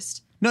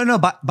normalized. No,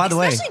 by the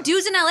way. Especially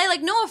dudes in LA,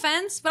 like no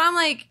offense, but I'm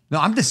like. No,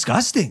 I'm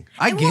disgusting.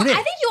 I get it.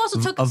 I think you also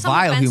took A some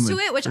vile offense human.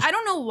 to it, which I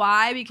don't know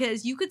why,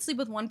 because you could sleep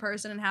with one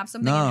person and have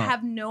something and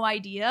have no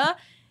idea.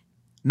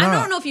 No.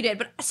 I don't know if you did,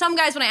 but some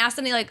guys, when I ask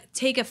them, they like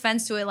take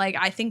offense to it. Like,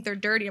 I think they're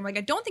dirty. I'm like,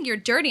 I don't think you're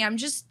dirty. I'm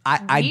just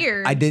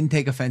weird. I didn't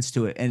take offense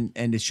to it, and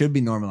it should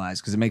be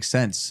normalized because it makes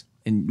sense,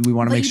 and we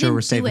want to But make you sure didn't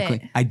we're safe do and clean.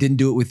 it. I didn't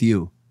do it with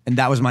you, and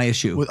that was my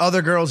issue. With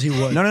other girls, he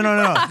would. No.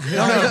 I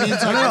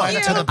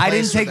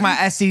didn't take my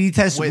STD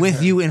test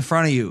with you in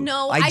front of you.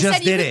 No, I just said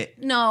you did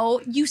could- it.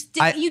 No, you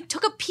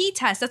took a pee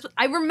test. That's what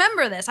I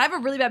remember. This I have a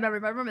really bad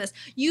memory, but I remember this.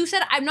 You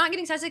said I'm not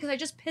getting tested because I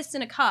just pissed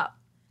in a cup,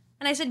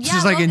 and I said, yeah.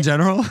 Just like in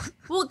general.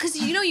 Well, because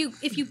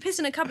if you piss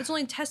in a cup, it's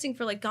only testing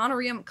for like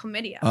gonorrhea and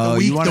chlamydia. Oh,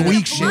 you want to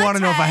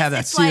know if I have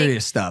that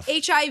serious stuff.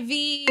 HIV,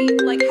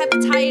 like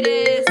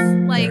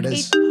hepatitis, like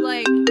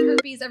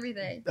herpes,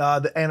 everything.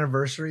 The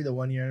anniversary, the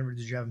 1-year anniversary,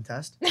 did you have him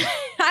test?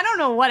 I don't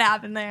know what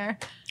happened there.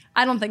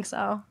 I don't think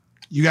so.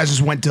 You guys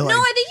just went to like.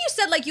 No, I think you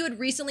said like you had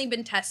recently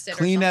been tested.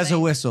 Clean or as a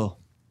something. whistle.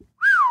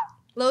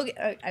 Logan,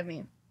 I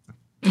mean,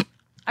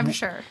 I'm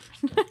sure.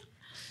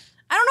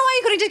 I don't know why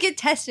you couldn't just get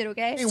tested,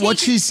 okay? What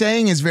she's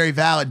saying is very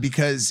valid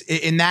because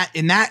in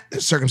that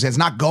circumstance,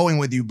 not going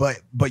with you,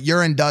 but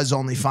urine does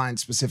only find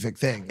specific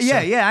things.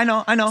 Yeah, I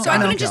know. So I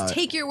couldn't just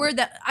take your word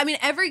that, I mean,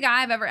 every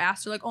guy I've ever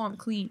asked are like, oh, I'm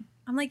clean.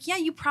 I'm like, yeah,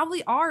 you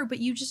probably are, but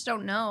you just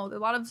don't know. A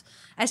lot of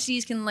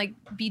STDs can like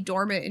be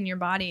dormant in your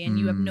body and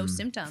you have no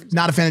symptoms.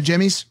 Not a fan of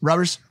jimmies,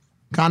 rubbers,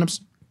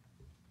 condoms?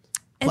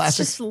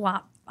 Plastic? It's just a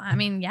lot. I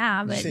mean,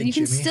 yeah, but you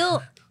can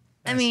still...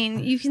 I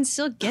mean, you can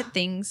still get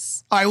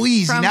things. All right, well,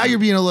 easy. Now you're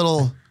being a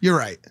little... You're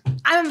right.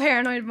 I'm a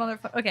paranoid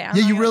motherfucker. Okay. Yeah,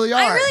 you really are.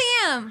 I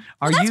really am.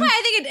 Well, that's why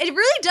I think it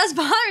really does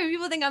bother me.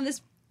 People think I'm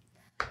this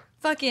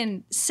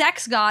fucking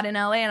sex god in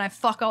LA and I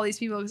fuck all these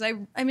people because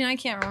I mean, I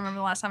can't remember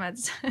the last time I had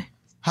sex.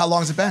 How long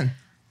has it been?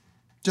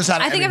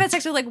 I think I've had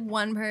sex with like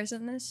one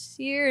person this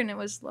year and it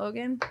was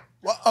Logan.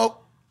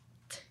 Well,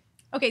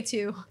 Okay,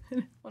 2.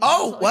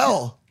 Oh,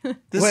 well.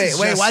 Wait,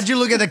 why'd you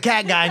look at the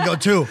cat guy and go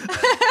 2?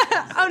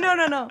 Oh,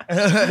 no.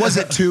 Was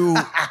it 2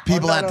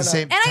 people at the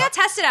same time? And I got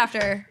tested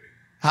after.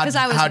 Because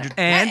I was...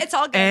 it's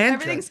all good.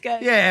 Everything's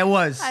good. Yeah, it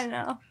was. I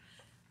know.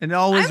 And it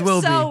always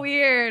will be. I'm so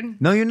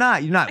weird. No, you're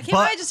not. You're not. I can't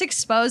believe I just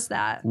exposed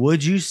that.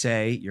 Would you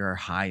say you're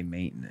high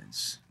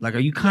maintenance? Like, are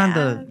you kind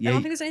of... I don't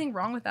think there's anything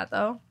wrong with that,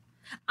 though.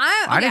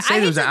 I didn't say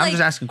there was... I'm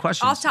just asking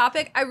questions. Off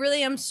topic, I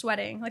really am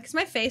sweating. Like, is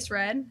my face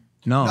red?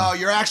 No,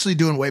 you're actually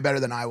doing way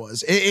better than I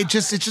was. It's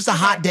just a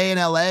hot day in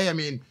LA. I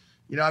mean,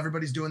 you know,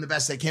 everybody's doing the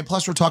best they can.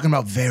 Plus, we're talking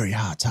about very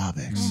hot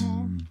topics.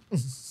 All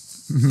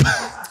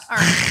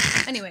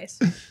right. Anyways,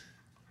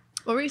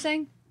 what were you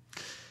saying?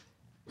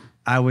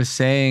 I was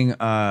saying,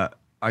 are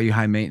you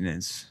high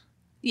maintenance?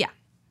 Yeah.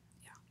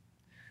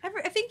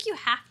 I think you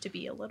have to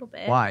be a little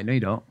bit. Why? No, you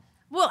don't.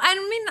 Well,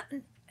 I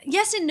mean,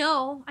 yes and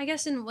no. I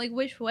guess in like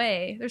which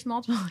way? There's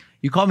multiple.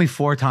 You called me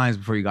 4 times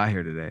before you got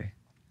here today.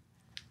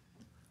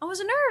 I was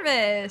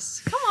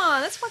nervous. Come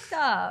on, that's fucked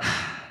up.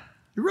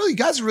 You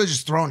guys are really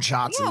just throwing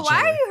shots at each why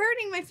other. are you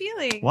hurting my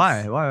feelings?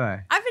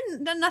 Why? I've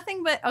been done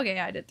nothing but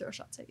I did throw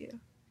shots at you.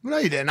 No,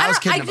 you didn't. I was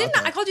kidding about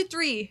that. I called you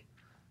 3.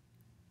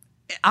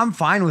 I'm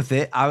fine with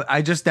it.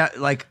 I just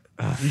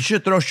you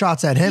should throw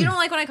shots at him. You don't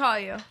like when I call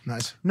you.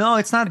 Nice. No,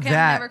 it's not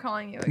that. I'm never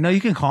calling you again. No, you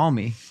can call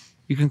me.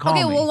 You can call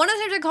me. Okay, well, one of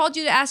the times I called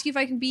you to ask you if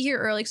I can be here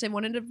early because I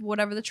wanted to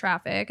whatever the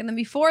traffic. And then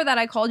before that,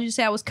 I called you to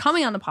say I was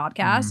coming on the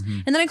podcast. Mm-hmm.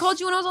 And then I called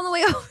you when I was on the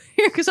way over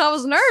here because I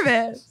was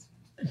nervous.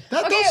 It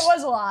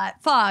was a lot.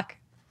 Fuck.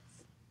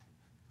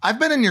 I've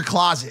been in your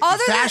closet.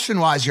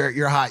 Fashion-wise,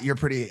 you're hot. You're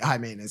pretty high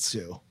maintenance,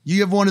 too.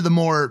 You have one of the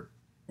more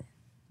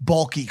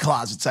bulky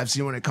closets I've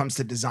seen when it comes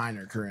to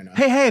designer, Corinna.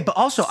 Hey, but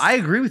also I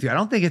agree with you. I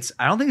don't think it's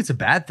a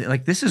bad thing.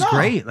 Like, this is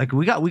great. Like,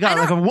 we got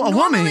like a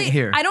woman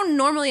here. I don't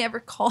normally ever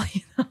call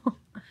you, though.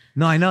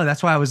 No, I know.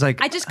 That's why I was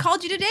like... I just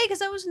called you today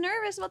because I was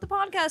nervous about the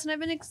podcast, and I've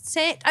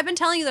been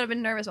telling you that I've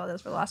been nervous about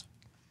this for the last...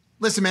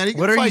 Listen, man, you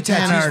can fight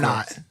Tana or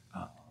not.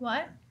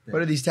 What?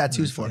 What are these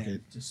tattoos for?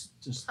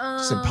 It's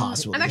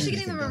impossible. I'm actually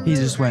getting them removed. He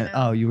just went,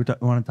 you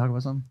want to talk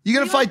about something? You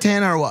gonna fight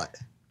Tana or what?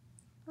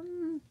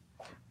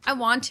 I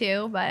want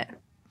to, but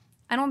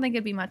I don't think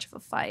it'd be much of a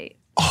fight.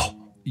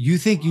 Oh, you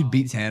think you'd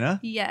beat Tana?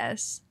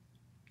 Yes.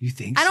 You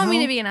think so? I don't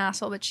mean to be an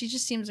asshole, but she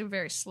just seems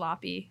very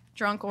sloppy,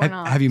 drunk or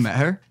not. Have you met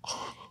her?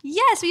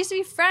 Yes, we used to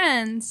be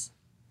friends.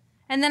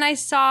 And then I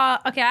saw,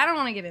 I don't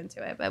want to get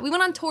into it, but we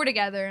went on tour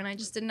together and I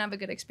just didn't have a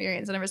good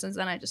experience. And ever since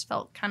then, I just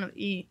felt kind of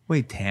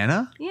Wait,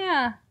 Tana?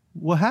 Yeah.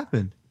 What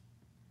happened?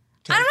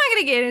 I'm not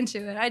going to get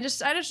into it. I just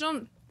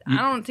don't, I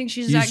don't think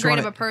she's that great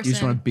of a person. You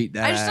just want to beat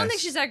that I just don't ass.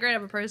 think she's that great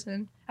of a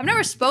person. I've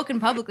never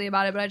spoken publicly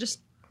about it, but I just.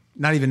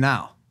 Not even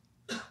now.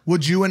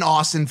 Would you and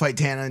Austin fight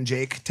Tana and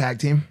Jake tag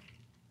team?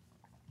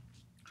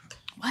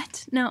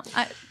 What? No.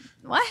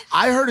 What?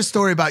 I heard a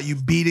story about you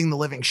beating the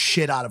living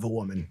shit out of a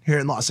woman here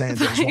in Los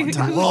Angeles one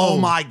time. Oh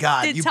my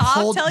God. Did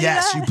Tom tell you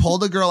that? You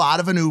pulled a girl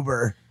out of an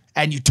Uber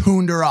and you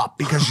tuned her up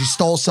because she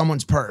stole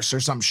someone's purse or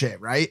some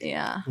shit, right?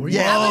 Yeah.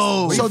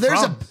 Yeah. So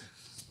there's a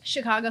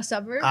Chicago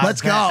suburb.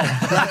 Let's go.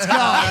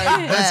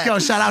 Let's go.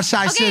 Shout out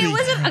Shy City. It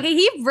wasn't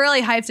he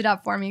really hyped it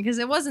up for me because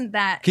it wasn't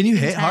that. Can you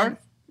hit hard?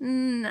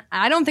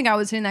 I don't think I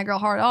was hitting that girl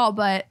hard at all,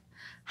 but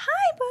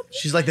hi, puppy.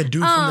 She's like the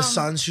dude from the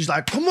Suns. She's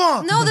like, come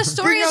on. No, the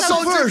story is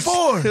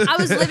I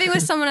was I living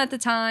with someone at the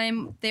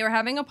time. They were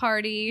having a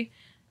party.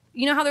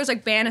 You know how there's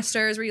like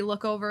banisters where you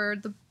look over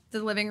the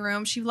living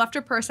room? She left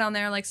her purse down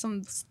there, like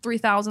some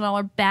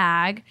 $3,000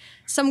 bag.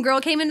 Some girl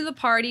came into the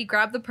party,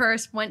 grabbed the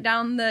purse, went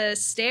down the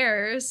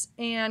stairs,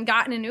 and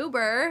got in an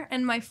Uber.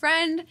 And my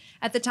friend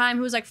at the time,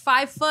 who was like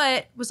 5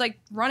 foot, was like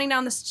running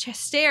down the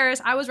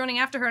stairs. I was running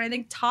after her, and I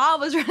think Tav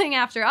was running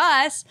after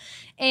us.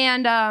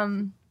 And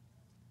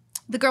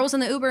the girl was in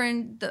the Uber,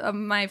 and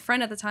my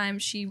friend at the time,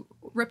 she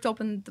ripped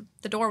open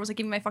the door, was like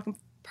giving my fucking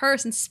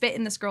purse and spit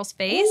in this girl's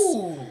face.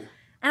 Ooh.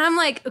 And I'm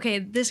like, okay,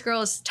 this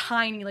girl is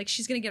tiny. Like,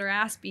 she's going to get her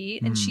ass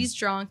beat, and she's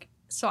drunk.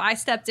 So I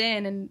stepped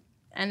in and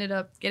ended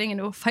up getting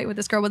into a fight with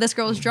this girl. But this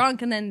girl was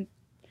drunk, and then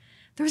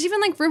there was even,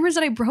 like, rumors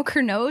that I broke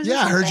her nose.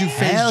 Yeah, I heard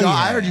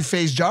you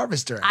phase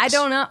Jarvis during I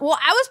don't know. Well,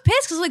 I was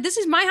pissed because, like, this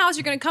is my house.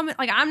 You're going to come in.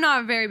 Like, I'm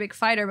not a very big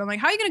fighter, but I'm like,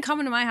 how are you going to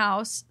come into my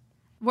house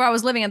where I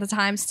was living at the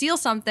time, steal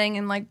something,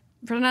 and, like,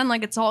 pretend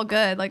like it's all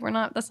good. Like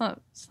it's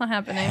not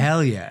happening.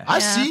 Hell yeah.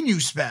 I've seen you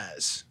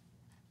spaz.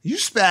 You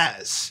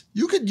spaz.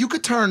 You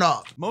could turn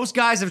up. Most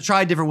guys have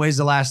tried different ways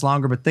to last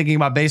longer, but thinking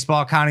about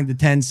baseball, counting to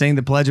 10, saying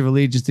the Pledge of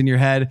Allegiance in your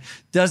head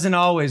doesn't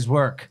always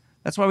work.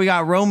 That's why we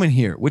got Roman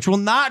here, which will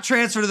not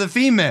transfer to the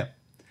female.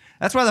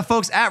 That's why the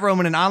folks at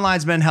Roman, an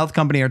online men's health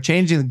company, are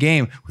changing the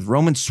game with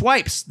Roman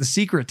Swipes, the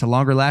secret to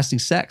longer lasting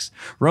sex.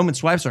 Roman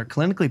Swipes are a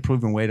clinically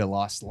proven way to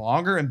last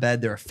longer in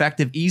bed. They're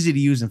effective, easy to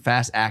use, and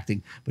fast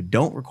acting, but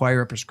don't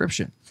require a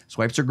prescription.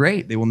 Swipes are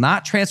great. They will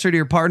not transfer to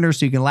your partner,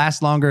 so you can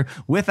last longer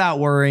without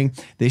worrying.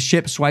 They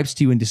ship swipes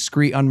to you in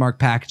discreet, unmarked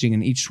packaging,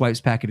 and each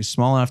swipes packet is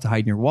small enough to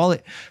hide in your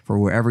wallet for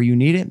wherever you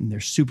need it, and they're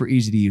super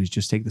easy to use.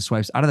 Just take the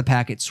swipes out of the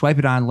packet, swipe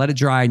it on, let it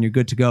dry, and you're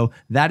good to go.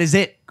 That is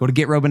it. Go to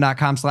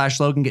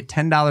GetRoman.com/Logan. Get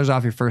 $10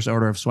 off your first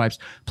order of swipes,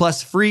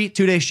 plus free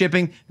 2-day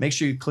shipping. Make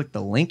sure you click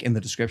the link in the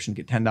description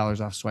to get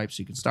 $10 off swipes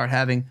so you can start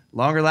having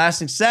longer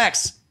lasting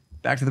sex.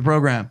 Back to the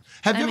program.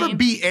 Have you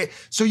ever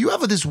so you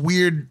have this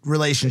weird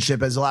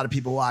relationship, as a lot of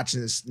people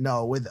watching this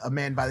know, with a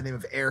man by the name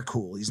of Air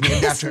Cool. He's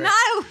named after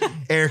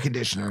air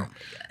conditioner.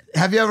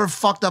 Have you ever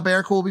fucked up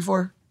Air Cool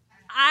before?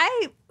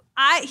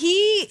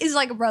 He is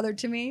like a brother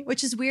to me,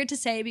 which is weird to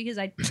say because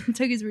I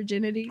took his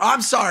virginity.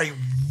 I'm sorry.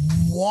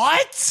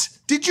 What?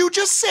 Did you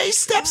just say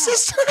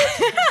stepsister?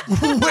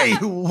 Wait,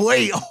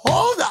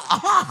 hold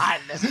on.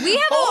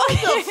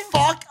 Hold the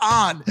fuck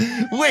on.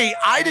 Wait,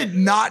 I did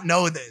not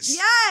know this.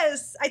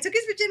 Yes, I took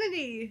his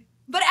virginity.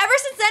 But ever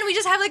since then, we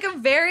just have like a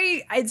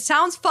very, it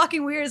sounds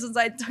fucking weird since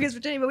I took his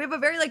virginity, but we have a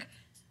very like,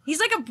 he's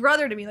like a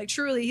brother to me, like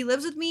truly. He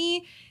lives with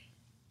me.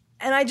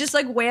 And I just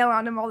like wail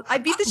on him I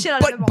beat the shit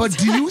out of him all the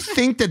time. But do you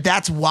think that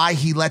that's why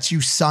he lets you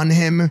son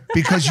him?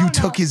 Because you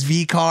took his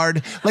V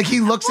card? Like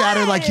he looks at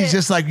her like he's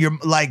just like, you're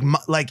like,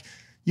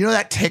 you know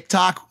that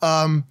TikTok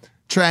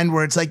trend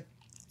where it's like,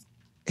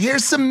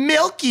 here's some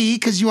Milky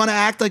because you want to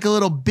act like a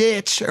little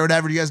bitch or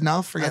whatever. Do you guys know?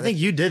 I think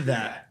you did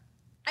that.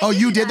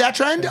 You did that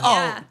trend?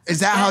 Yeah. Oh,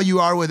 is that how you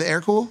are with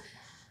Air Cool?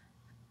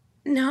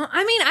 No,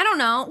 I mean, I don't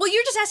know. Well,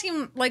 you're just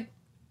asking like,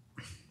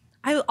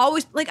 I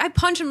always, like, I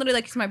punch him literally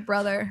like he's my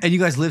brother. And you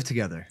guys live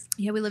together.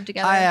 Yeah, we live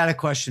together. I had a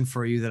question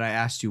for you that I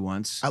asked you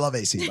once. I love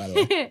AC, by the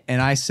way.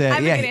 And I said, I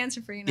have a good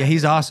answer for you now. Yeah,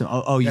 he's awesome.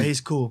 Yeah,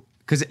 he's cool.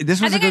 Because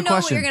this was a good question. I know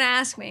what you're going to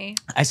ask me.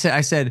 I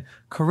said,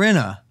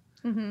 Corinna,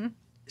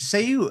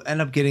 say you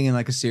end up getting in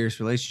like a serious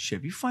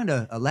relationship. You find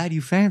a lad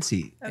you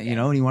fancy, you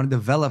know, and you want to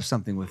develop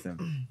something with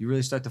him. You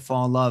really start to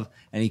fall in love,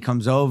 and he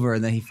comes over,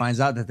 and then he finds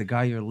out that the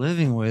guy you're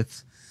living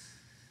with,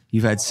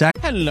 you've had sex.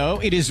 Hello,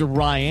 it is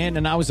Ryan,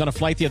 and I was on a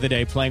flight the other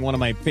day playing one of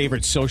my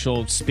favorite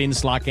social spin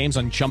slot games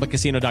on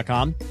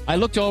ChumbaCasino.com. I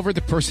looked over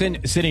the person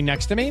sitting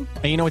next to me,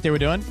 and you know what they were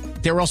doing?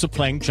 They were also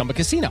playing Chumba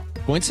Casino.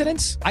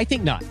 Coincidence? I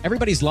think not.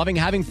 Everybody's loving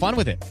having fun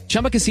with it.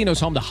 Chumba Casino is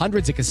home to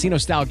hundreds of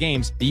casino-style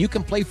games that you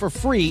can play for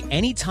free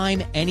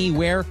anytime,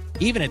 anywhere,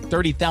 even at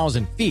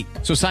 30,000 feet.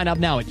 So sign up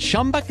now at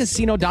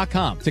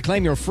ChumbaCasino.com to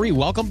claim your free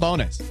welcome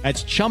bonus.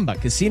 That's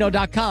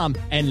ChumbaCasino.com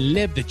and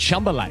live the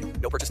Chumba life.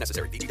 No purchase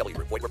necessary. VGW.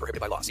 Void where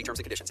prohibited by law. See terms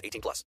and conditions.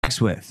 18+.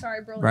 Sex with.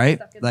 Sorry, bro. Right?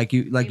 Like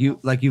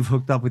you've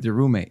hooked up with your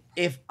roommate.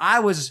 If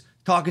I was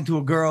talking to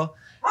a girl,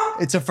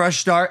 it's a fresh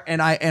start,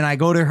 and I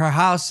go to her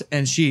house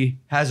and she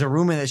has a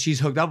roommate that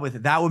she's hooked up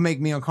with, that would make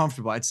me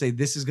uncomfortable. I'd say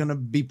this is going to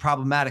be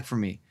problematic for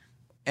me.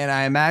 And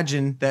I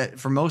imagine that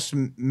for most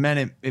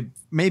men, it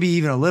maybe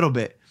even a little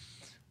bit.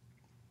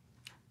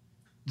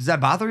 Does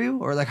that bother you?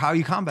 Or like how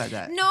you combat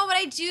that? No, but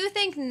I do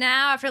think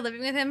now after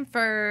living with him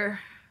for,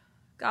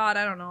 God,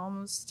 I don't know,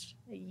 almost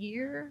a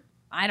year.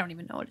 I don't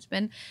even know what it's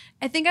been.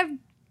 I think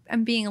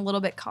I'm being a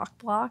little bit cock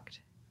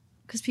blocked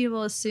because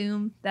people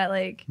assume that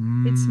like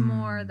it's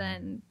more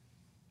than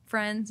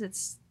friends.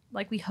 It's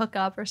like we hook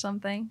up or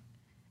something.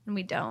 And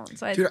we don't.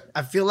 So Dude,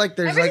 I feel like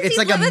there's ever like since it's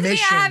like he's a lived with me,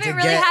 mission I haven't to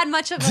really get had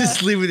much of a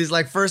just leave with these.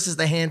 Like first is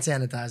the hand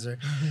sanitizer,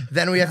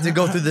 then we have to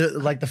go through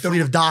the fleet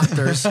of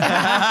doctors, and then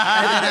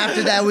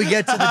after that we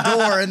get to the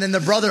door, and then the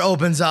brother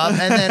opens up,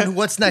 and then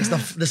what's next?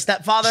 The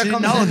stepfather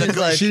comes in.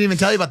 She didn't even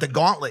tell you about the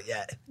gauntlet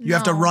yet. You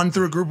have to run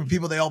through a group of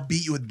people. They all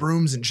beat you with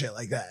brooms and shit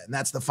like that, and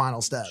that's the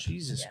final step.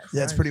 Jesus, Christ.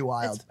 Yeah, it's pretty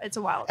wild. It's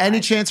a wild. Any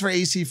ride. chance for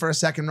AC for a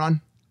second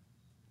run?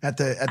 At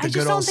the I good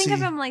just old don't think C? of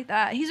him like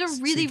that. He's a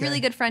really, CK.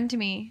 really good friend to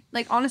me.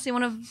 Like honestly,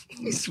 one of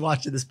He's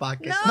watching this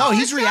podcast. No,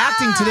 he's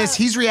reacting to this.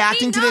 He's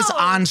reacting to this knows.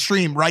 on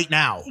stream right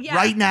now. Yeah.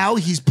 Right now,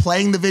 he's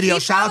playing the video. He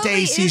Shout out to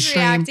probably AC is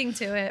stream. reacting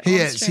to it. He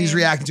on is. stream. He's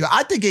reacting to it.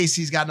 I think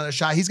AC's got another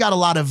shot. He's got a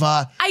lot of.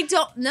 I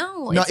don't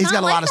know. No, It's he's not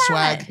got a like lot of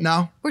that. swag.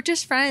 No, We're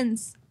just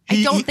friends.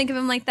 He- I don't he- think of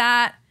him like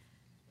that.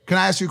 can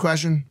I ask you a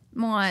question?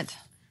 What?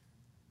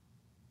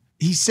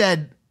 He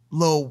said,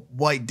 "Lil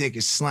white dick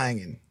is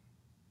slanging."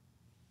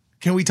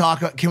 Can we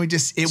talk? Can we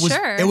just?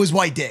 Sure. It was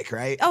white dick,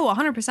 right? Oh,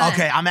 100%.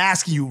 Okay, I'm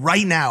asking you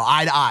right now,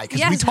 eye to eye,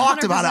 because we Yes,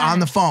 talked about it on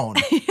the phone.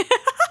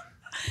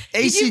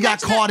 AC you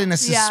got mention caught that? in a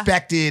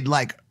suspected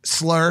like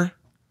slur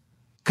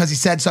because he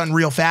said something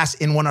real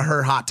fast in one of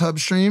her hot tub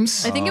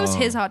streams. I think it was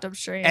his hot tub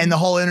stream. And the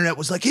whole internet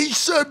was like, he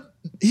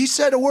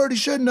said a word he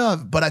shouldn't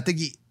have. But I think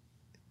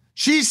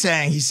she's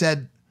saying he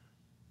said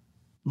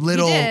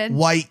little did.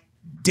 white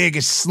dig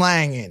is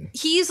slanging.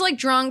 He's like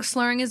drunk,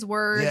 slurring his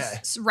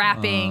words,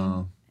 rapping,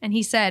 Oh. and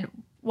he said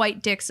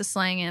white dicks is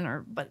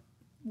slanging, but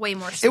way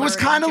more. It was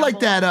kind of like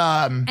that.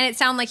 And it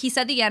sounded like he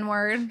said the N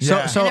word.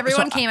 Yeah. And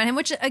everyone came at him,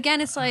 which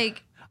again, it's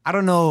like I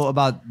don't know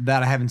about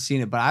that. I haven't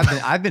seen it, but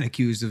I've been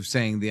accused of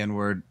saying the N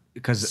word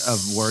because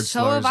of word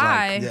So slurs. have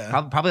I.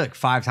 Like, probably like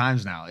 5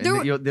 times now.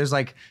 And there's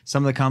like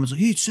some of the comments.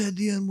 He said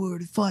the N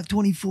word at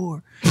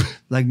 5:24.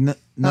 Like no,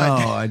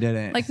 I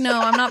didn't. Like, no,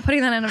 I'm not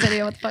putting that in a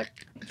video. What the fuck?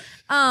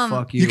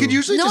 Fuck you. You could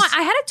usually No, just.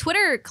 I had a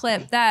Twitter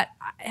clip that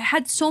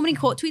had so many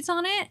quote tweets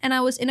on it, and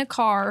I was in a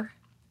car,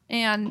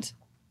 and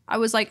I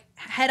was like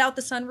head out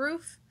the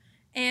sunroof,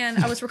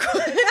 and I was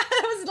recording.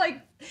 I was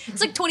like,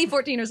 it's like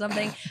 2014 or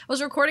something. I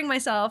was recording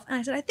myself, and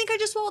I said, I think I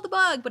just swallowed the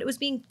bug, but it was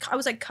I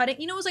was like cutting.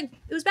 You know, it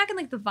was back in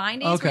like the Vine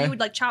days where you would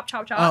like chop.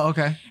 Oh,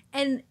 okay.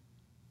 And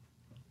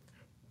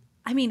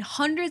I mean,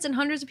 hundreds and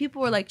hundreds of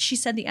people were like, she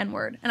said the N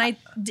word, and I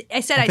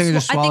said I think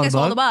I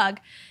swallowed the bug.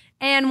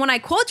 And when I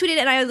quote tweeted it,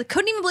 and I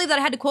couldn't even believe that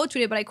I had to quote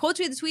tweet it, but I quote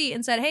tweeted the tweet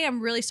and said, hey,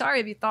 I'm really sorry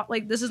if you thought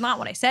like this is not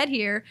what I said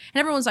here. And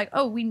everyone's like,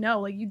 oh, we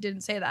know, like you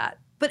didn't say that.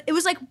 But it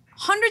was like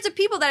hundreds of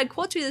people that had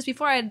quote tweeted this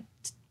before I had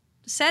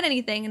said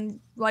anything and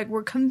like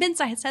were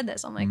convinced I had said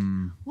this. I'm like,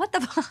 what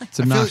the fuck? It's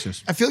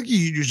obnoxious. I feel like you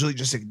usually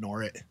just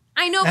ignore it.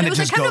 I know, And but it was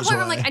like just kind of goes the point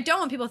where I'm away. like, I don't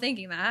want people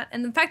thinking that.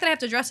 And the fact that I have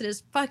to address it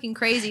is fucking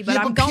crazy, but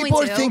Yeah, I'm going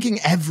people to. are thinking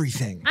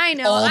everything. I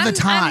know. all the I'm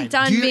time.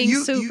 done being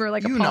super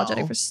like you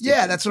apologetic know. for stupid.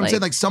 Yeah, that's what I'm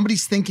saying. Like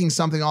somebody's thinking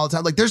something all the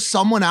time. Like there's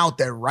someone out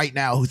there right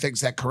now who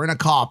thinks that Corinna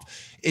Kopf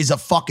is a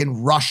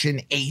fucking Russian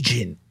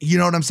agent. You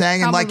know what I'm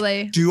saying? Probably.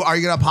 And like, are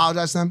you gonna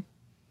apologize to them?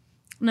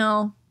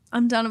 No,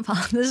 I'm done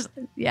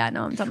apologizing. Yeah,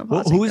 no, I'm done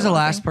apologizing. Who was the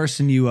last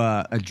person you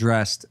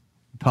addressed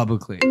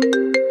publicly?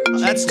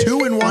 That's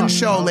 2 in one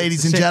show,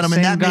 ladies and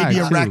gentlemen. That may be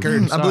a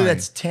record. I believe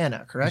that's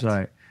Tana, correct?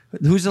 Sorry.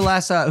 Who's the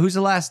last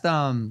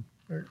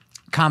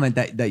comment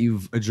that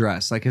you've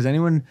addressed? Like, has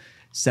anyone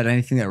said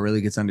anything that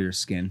really gets under your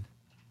skin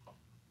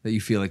that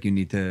you feel like you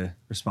need to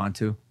respond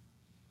to?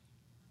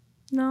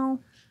 No.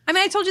 I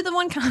mean, I told you the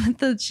one comment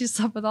that she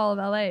slept with all of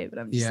LA, but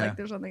I'm just like,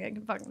 there's nothing I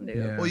can fucking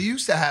do. Well, you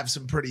used to have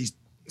some pretty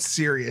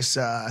serious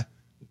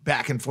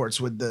back and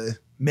forths with the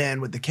man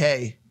with the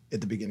K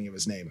at the beginning of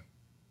his name.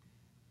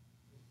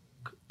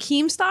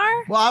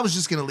 Keemstar? Well, I was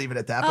just gonna leave it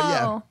at that, but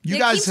yeah, you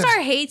guys.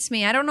 Keemstar hates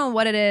me. I don't know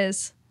what it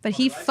is, but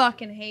he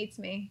fucking hates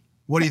me.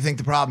 What do you think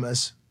the problem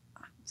is?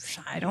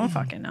 I don't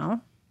fucking know.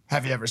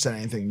 Have you ever said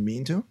anything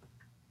mean to him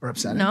or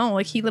upsetting? No,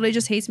 like he literally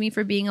just hates me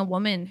for being a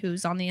woman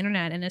who's on the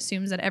internet and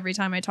assumes that every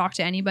time I talk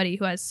to anybody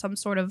who has some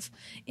sort of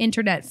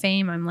internet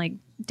fame, I'm like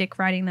dick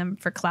riding them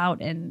for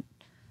clout, and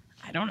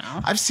I don't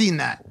know. I've seen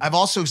that. I've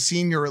also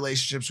seen your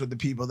relationships with the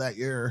people that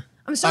you're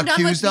I'm so done with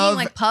accused being of.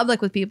 like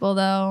public with people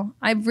though.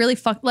 I really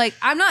fucked like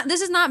I'm not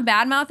this is not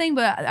bad mouthing,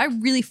 but I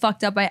really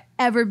fucked up by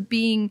ever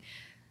being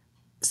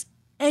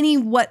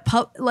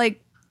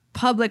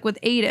public with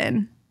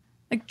Aiden.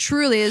 Like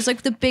truly, it's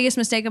like the biggest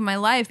mistake of my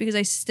life because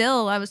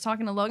I was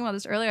talking to Logan about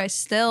this earlier. I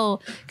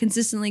still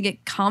consistently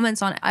get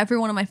comments on every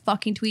one of my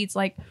fucking tweets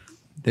like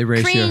They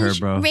ratio cringe, her,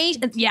 bro.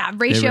 Ratio with me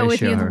ratio with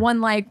her. one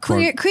like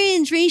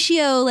cringe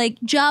ratio, like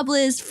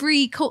jobless,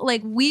 free,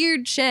 like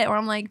weird shit. Or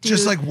I'm like, dude,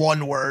 just like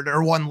one word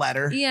or one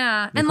letter.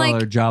 yeah, They and call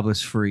like her jobless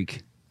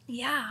freak.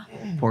 yeah.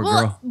 Poor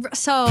girl.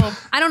 So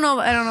I don't know.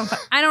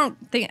 I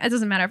don't think it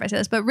doesn't matter if I say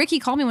this, but Ricky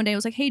called me one day and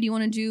was like, hey, do you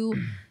want to do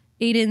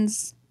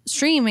Aiden's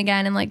stream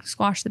again and like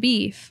squash the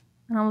beef?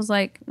 And I was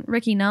like,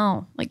 Ricky,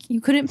 no, like you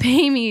couldn't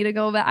pay me to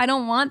go back. I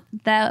don't want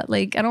that.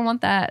 Like, I don't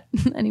want that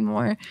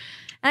anymore.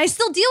 And I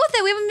still deal with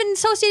it. We haven't been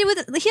associated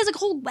with it. He has a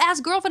whole ass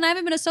girlfriend. I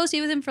haven't been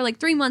associated with him for like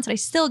 3 months. And I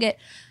still get,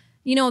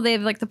 they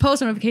have like the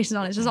post notifications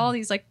on it. It's just all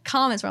these like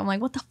comments where I'm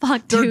like, what the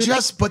fuck, dude? They're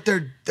just, but they're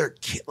kids. They're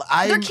kids,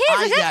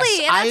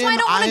 exactly. And that's why I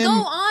don't want to go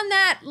on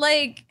that.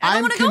 Like, I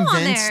don't want to go on there. I'm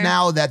convinced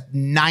now that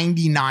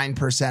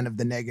 99% of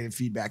the negative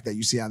feedback that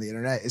you see on the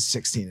internet is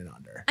 16 and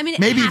under. I mean, it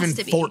maybe has even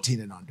to be. 14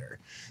 and under.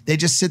 They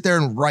just sit there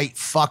and write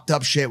fucked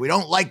up shit. We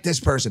don't like this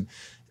person.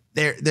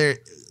 They're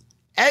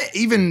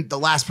even the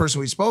last person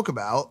we spoke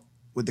about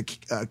with the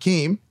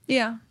Keem.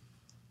 Yeah.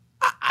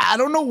 I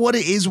don't know what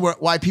it is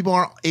why people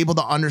aren't able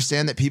to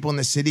understand that people in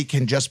the city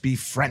can just be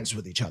friends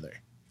with each other.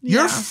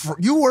 Yeah.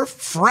 You were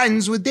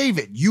friends with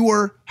David.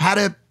 You had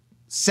a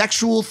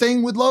sexual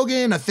thing with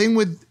Logan, a thing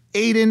with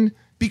Aiden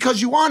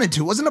because you wanted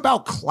to. It wasn't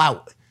about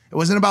clout. It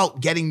wasn't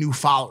about getting new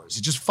followers.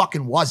 It just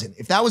fucking wasn't.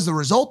 If that was the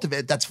result of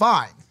it, that's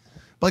fine.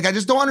 But like, I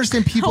just don't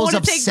understand people's I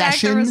want to take back the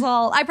obsession.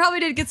 result. I probably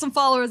did get some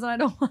followers, and I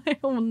don't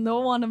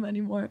want them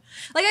anymore.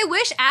 Like, I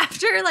wish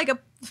after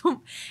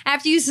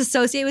you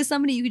associate with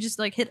somebody, you could just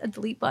like hit a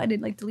delete button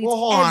and like delete. Well,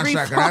 hold on a every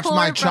second. That's follower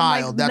my from,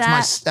 child. like,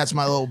 That's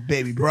my little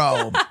baby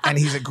bro, and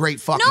he's a great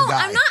fucking No,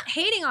 guy. I'm not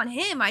hating on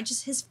him. I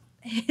just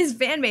his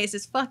fan base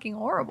is fucking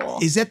horrible.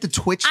 Is that the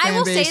Twitch fan I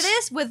will base? say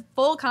this with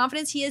full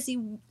confidence. He is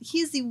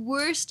the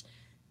worst,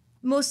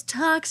 most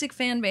toxic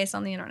fan base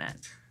on the internet.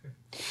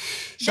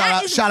 Shout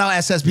out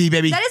SSB,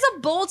 baby. That is a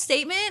bold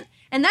statement,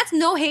 and that's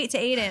no hate to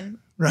Aiden.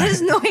 Right.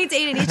 There's no way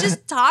dating. He's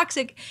just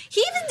toxic.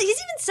 He's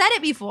even said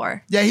it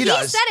before. Yeah, he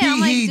does. Said it. I'm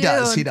like, He dude,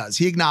 does. He does.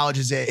 He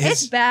acknowledges it.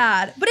 It's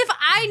bad. But if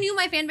I knew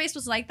my fan base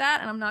was like that,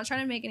 and I'm not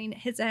trying to make any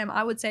hits at him,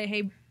 I would say,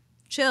 hey,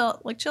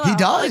 chill out. He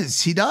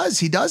does. He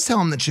does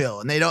tell him to chill.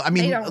 And they don't, I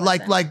mean, They don't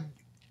like listen.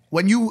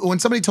 when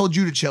somebody told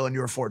you to chill and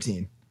you were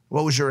 14,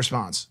 what was your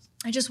response?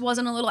 I just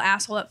wasn't a little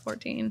asshole at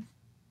 14.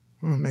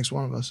 Well, it makes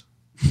one of us.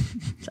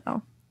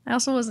 So I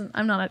also wasn't,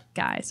 I'm not a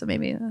guy, so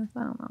maybe, I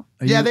don't know.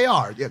 Yeah, they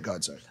are. Yeah, go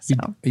ahead, sorry. So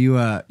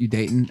Are you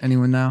dating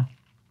anyone now?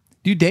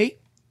 Do you date?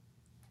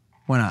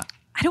 Why not?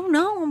 I don't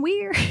know. I'm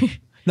weird.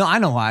 No, I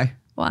know why.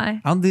 Why?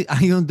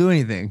 You don't do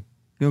anything.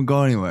 You don't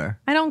go anywhere.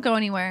 I don't go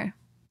anywhere.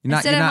 You're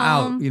I sit not at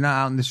out. home. You're not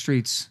out in the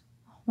streets.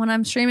 When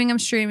I'm streaming, I'm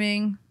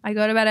streaming. I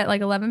go to bed at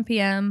like 11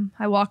 p.m.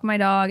 I walk my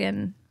dog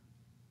and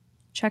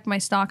check my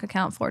stock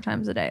account 4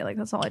 times a day. Like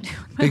that's all I do.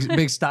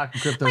 Big stock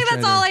and crypto. Like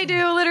that's all I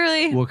do,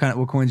 literally.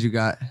 What coins you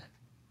got?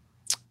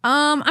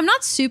 I'm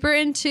not super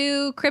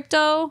into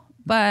crypto,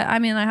 but I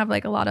mean I have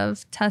like a lot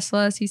of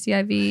Tesla,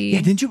 CCIV.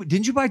 Yeah,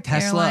 didn't you buy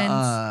Tesla?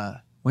 Airlines.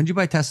 When did you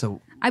buy Tesla?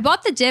 I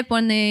bought the dip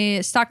when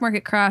the stock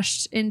market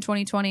crashed in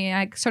 2020.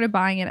 I started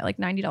buying it at like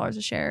 $90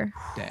 a share.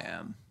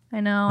 Damn. I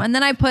know. And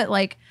then I put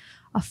like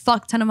a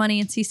fuck ton of money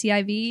in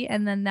CCIV,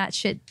 and then that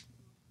shit,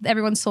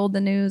 everyone sold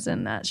the news,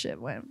 and that shit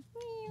went.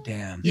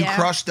 Damn. You Yeah.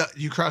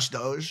 crushed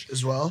Doge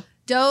as well?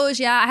 Doge,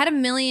 yeah. I had a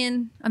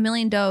million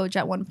Doge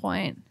at one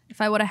point.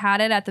 If I would have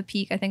had it at the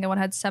peak, I think I would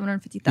have had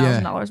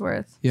 $750,000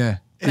 worth. Yeah.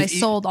 But I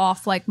sold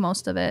off like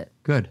most of it.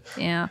 Good.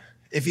 Yeah.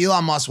 If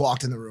Elon Musk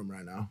walked in the room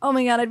right now. Oh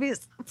my God, I'd be,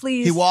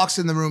 please. He walks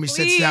in the room, he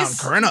sits down. Please.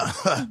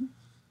 Corinna,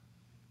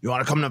 you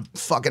want to come to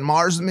fucking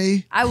Mars with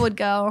me? I would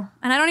go.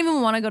 And I don't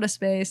even want to go to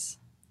space.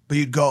 But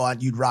you'd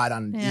ride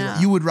on, Yeah.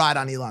 you would ride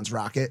on Elon's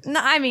rocket.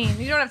 No, I mean,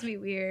 you don't have to be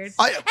weird. And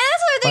that's the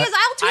other thing is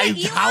I'll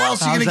tweet at Elon. How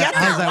else are you going to get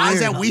there? Why is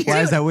that weird? Why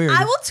is that weird?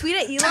 I will tweet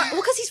at Elon.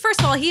 Well, because he's, first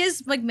of all, he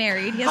is like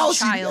married. He How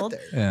has else a do you get child.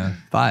 there? Yeah.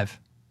 5.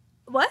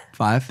 What?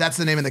 5. That's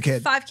the name of the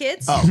kid. 5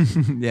 kids? Oh.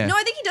 Yeah. No,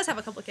 I think he does have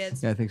a couple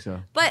kids. Yeah, I think so.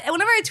 But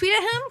whenever I tweet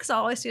at him, because I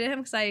always tweet at him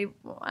because I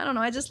don't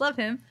know, I just love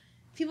him.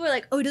 People are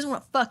like, oh, he doesn't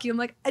want to fuck you. I'm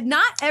like,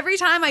 not every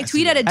time I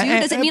tweet at a dude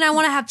doesn't mean I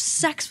want to have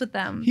sex with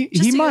them.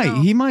 He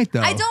might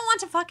though. I don't want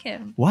to fuck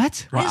him.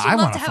 What? I just I would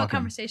love wanna to have a fuck him.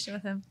 conversation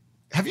with him.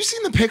 Have you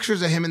seen the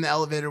pictures of him in the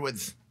elevator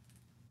with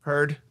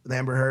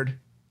Amber Heard?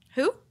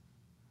 Who?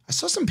 I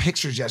saw some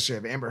pictures yesterday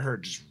of Amber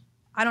Heard just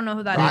I don't know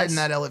who that riding is.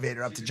 that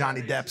elevator up to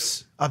Johnny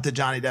Depp's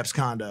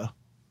condo.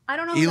 I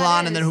don't know who that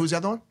Elon, is. and then who's the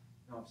other one?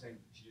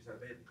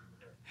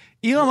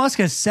 Elon Musk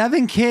has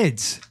 7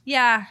 kids.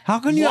 Yeah. How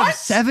can you have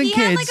 7 he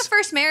kids? had like a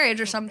first marriage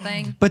or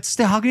something. But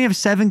still, how can you have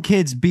 7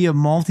 kids, be a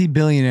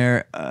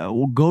multi-billionaire,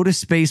 go to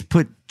space,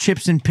 put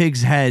chips in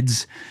pigs'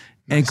 heads,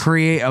 and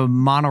create a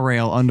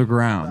monorail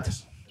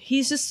underground?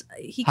 He's just,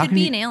 he How could can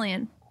be you- an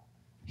alien.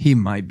 He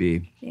might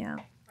be. Yeah.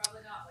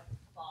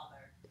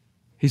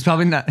 He's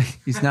probably not.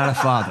 He's not a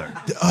father.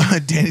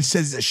 Danny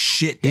says he's a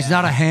shit dad. He's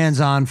not a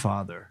hands-on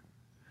father.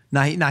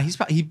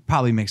 He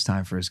probably makes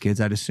time for his kids,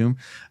 I'd assume.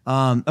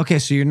 Okay,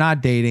 so you're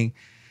not dating.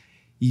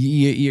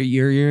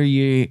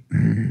 You're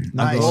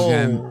Nice.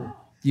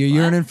 You're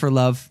yearning for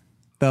love,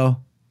 though.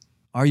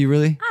 Are you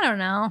really? I don't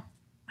know.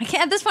 I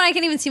can't, at this point, I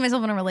can't even see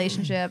myself in a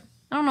relationship.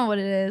 I don't know what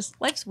it is.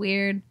 Life's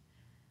weird.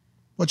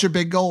 What's your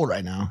big goal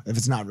right now? If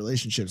it's not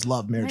relationships,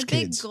 love, marriage, My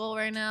kids. big goal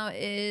right now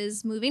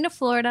is moving to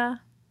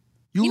Florida.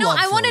 You know, love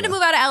I wanted to Florida.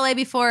 move out of LA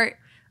before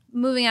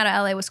moving out of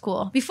LA was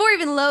cool. Before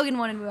even Logan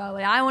wanted to move out of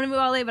LA. I wanted to move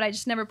out of LA, but I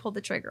just never pulled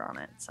the trigger on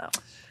it. So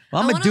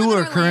Well, I'm I a wanna live in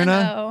doer, Corinna.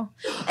 Orlando.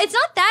 It's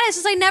not that. It's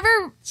just I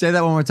never. Say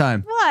that one more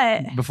time.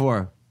 What?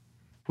 Before.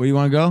 Where do you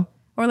want to go?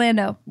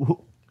 Orlando.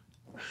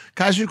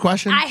 Can I ask you a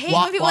question? I hate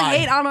when people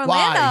hate on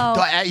Orlando.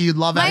 Why? You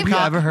love My- Epcot? Have you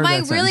ever heard My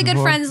that really sentence good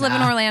before? friends live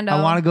in Orlando.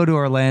 I want to go to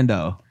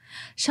Orlando.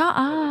 Shut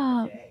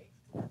up.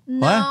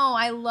 No,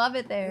 I love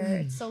it there.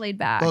 It's so laid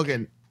back.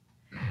 Logan,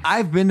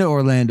 I've been to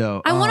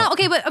Orlando. I want to.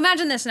 Okay, but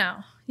imagine this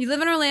now. You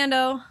live in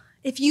Orlando.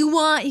 If you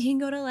want, you can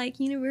go to like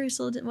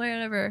Universal,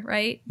 whatever,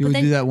 right? You would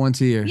do that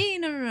once a year. Yeah,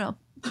 no.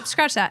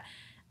 Scratch that.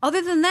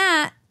 Other than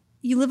that,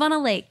 you live on a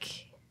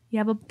lake. You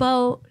have a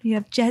boat. You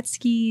have jet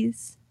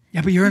skis.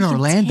 Yeah, but you're in you can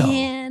Orlando.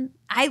 tan.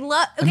 I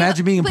love. Okay,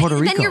 Imagine being in Puerto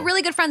Then Rico. your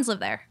really good friends live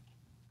there.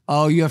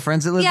 Oh, you have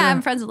friends that live Yeah, I there?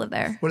 have friends that live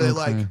there. what are they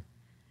like?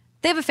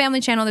 They have a family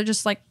channel. They're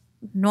just like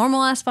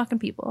normal ass fucking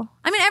people.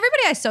 I mean,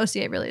 everybody I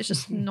associate really is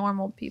just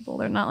normal people.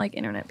 They're not like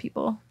internet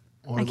people.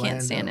 I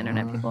can't stand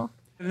internet people.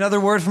 Another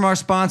word from our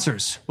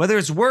sponsors. Whether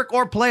it's work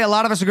or play, a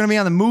lot of us are going to be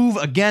on the move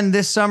again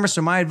this summer.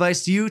 So my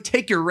advice to you,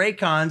 take your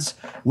Raycons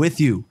with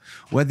you.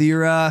 Whether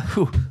you're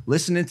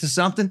listening to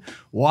something,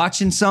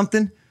 watching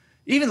something,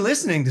 even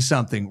listening to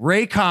something,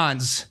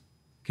 Raycons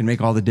can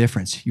make all the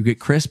difference. You get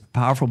crisp,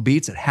 powerful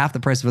beats at half the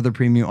price of other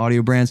premium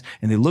audio brands,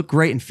 and they look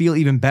great and feel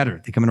even better.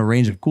 They come in a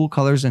range of cool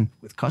colors and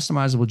with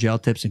customizable gel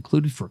tips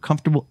included for a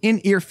comfortable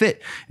in-ear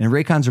fit. And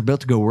Raycons are built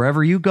to go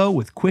wherever you go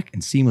with quick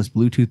and seamless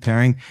Bluetooth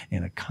pairing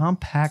and a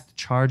compact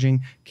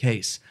charging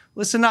case.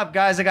 Listen up,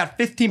 guys. I got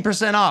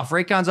 15% off.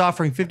 Raycon's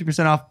offering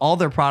 50% off all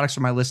their products for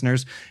my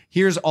listeners.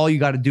 Here's all you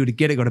got to do to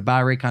get it. Go to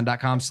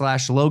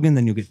buyraycon.com/Logan.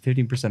 Then you'll get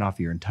 15%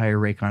 off your entire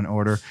Raycon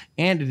order.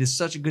 And it is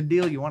such a good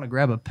deal. You want to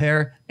grab a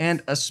pair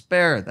and a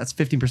spare. That's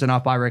 15%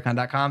 off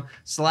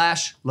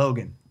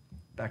buyraycon.com/Logan.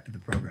 Back to the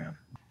program.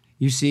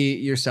 You see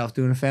yourself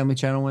doing a family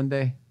channel one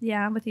day?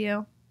 Yeah, I'm with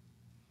you.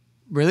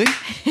 Really?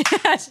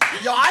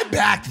 Yo, I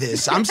back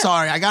this. I'm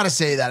sorry. I got to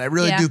say that. I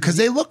really do because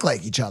they look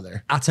like each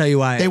other. I'll tell you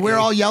why. They wear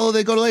all yellow.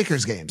 They go to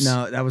Lakers games.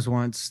 No, that was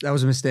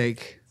a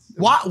mistake.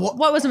 What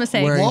was a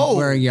mistake?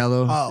 Wearing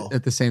yellow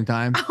at the same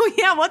time. Oh,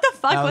 yeah. What the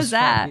fuck was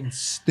that? Fucking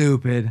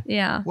stupid.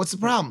 Yeah. What's the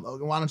problem?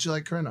 Why don't you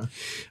like Corinna?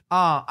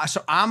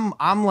 So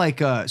I'm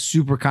like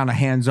super kind of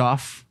hands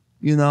off,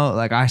 you know,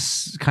 like I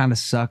kind of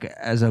suck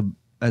as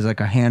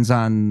like a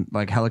hands-on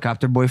like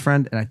helicopter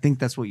boyfriend, and I think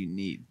that's what you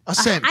need. A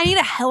simp. I need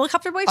a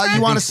helicopter boyfriend?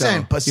 You want a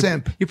simp, a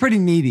simp. You're pretty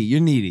needy. You're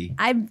needy.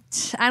 I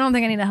don't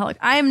think I need a helicopter.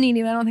 I am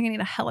needy, but I don't think I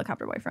need a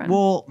helicopter boyfriend.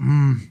 Well,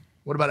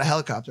 what about a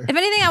helicopter? If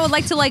anything, I would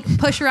like to like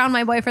push around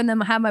my boyfriend than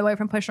have my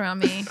boyfriend push around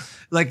me.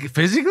 Like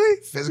physically?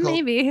 Physical?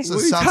 Maybe. So it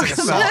sounds like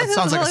assault. It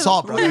sounds like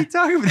assault, What are you brother.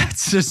 talking about?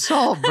 That's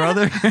assault,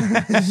 brother.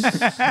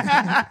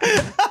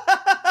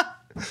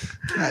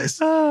 Nice.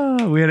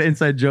 Oh, we had an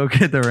inside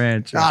joke at the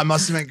ranch. It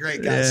must have been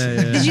great, guys.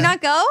 Did you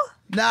not go?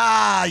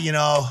 Nah, you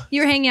know.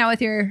 You were hanging out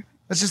with your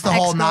That's just the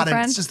whole not.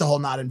 ex-girlfriend? It's just the whole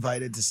not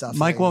invited to stuff.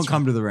 Mike won't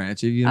come to the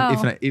ranch, even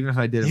if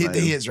I did.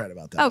 He is right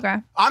about that. Okay.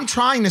 I'm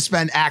trying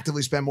to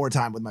actively spend more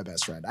time with my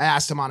best friend. I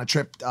asked him on a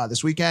trip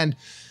this weekend.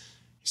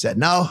 He said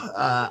no.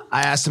 I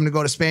asked him to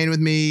go to Spain with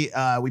me.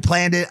 We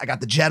planned it. I got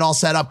the jet all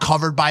set up,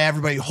 covered by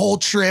everybody. Whole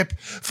trip,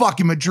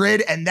 fucking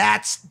Madrid, and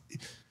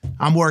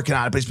I'm working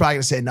on it. But he's probably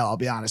gonna say no. I'll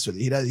be honest with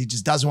you. He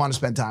just doesn't want to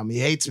spend time with me.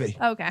 He hates me.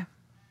 Okay.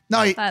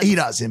 No, he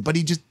doesn't. But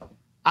he just,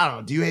 I don't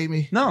know. Do you hate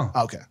me? No.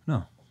 Okay.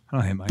 No, I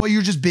don't hate Mike. But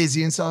you're just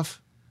busy and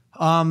stuff.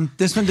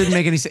 This one didn't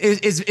make any sense.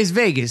 It's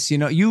Vegas. You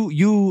know,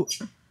 you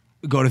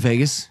go to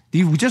Vegas.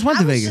 You just went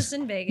to Vegas. I was just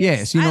in Vegas.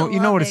 Yes, you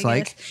know what it's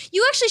like.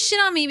 You actually shit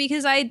on me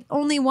because I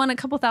only won a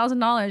couple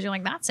 $1,000s. You're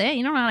like, that's it.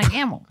 You don't know how to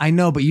gamble. I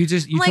know, but you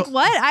I'm like,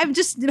 what? I'm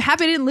just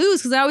happy I didn't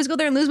lose because I always go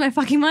there and lose my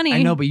fucking money.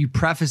 I know, but you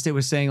prefaced it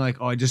with saying like,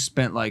 oh, I just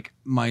spent like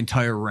my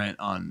entire rent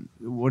on.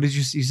 What did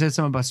you said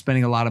something about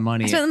spending a lot of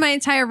money. I spent my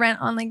entire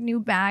rent on like new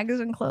bags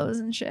and clothes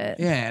and shit.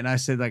 Yeah, and I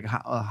said like,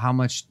 how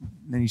much?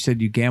 Then you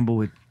said you gamble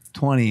with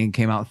 20 and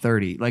came out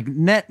 30. Like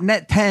net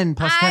 10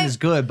 plus 10 is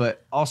good,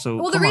 but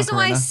also the reason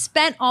why I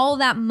spent all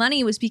that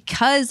money was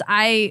because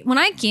when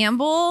I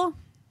gamble,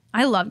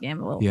 I love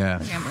gambling.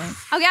 Yeah. Gambling.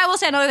 Okay, I will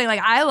say another thing.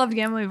 Like I loved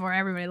gambling before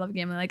everybody loved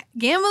gambling. Like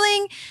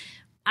gambling,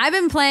 I've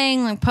been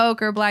playing like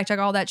poker, blackjack,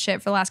 all that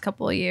shit for the last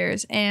couple of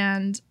years.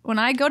 And when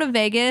I go to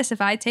Vegas, if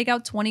I take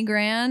out 20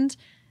 grand,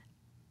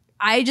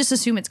 I just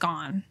assume it's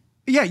gone.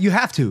 Yeah, you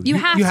have to. You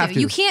have to.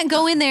 You can't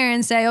go in there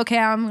and say, okay,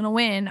 I'm going to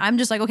win. I'm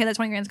just like, okay, that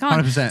 20 grand's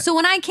gone. 100%. So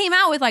when I came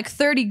out with like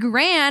 30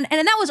 grand, and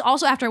then that was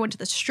also after I went to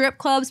the strip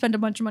club, spent a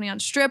bunch of money on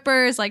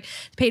strippers, like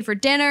paid for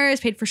dinners,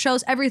 paid for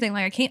shows, everything.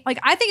 Like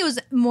I think it was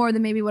more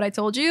than maybe what I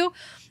told you.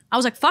 I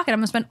was like, fuck it, I'm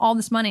going to spend all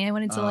this money. I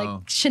went into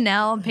like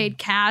Chanel and paid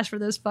cash for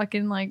this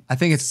fucking like I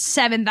think it's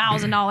 $7,000.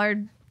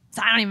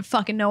 I don't even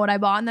fucking know what I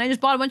bought. And then I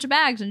just bought a bunch of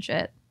bags and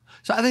shit.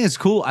 So I think it's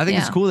cool. I think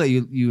it's cool that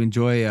you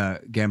enjoy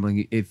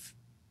gambling. If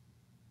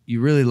you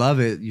really love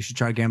it, you should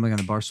try gambling on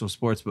the Barstool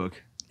Sportsbook.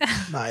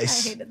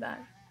 Nice. I hated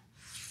that.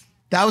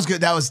 That was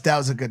good. That was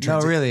a good No,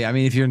 transition. really. I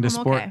mean, if you're into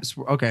I'm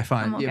sport, okay,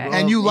 fine. I'm okay. Yeah, well,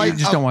 And you like-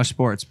 just don't watch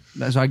sports.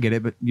 That's I get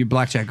it. But you're a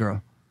blackjack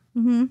girl.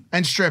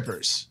 And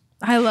strippers.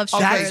 I love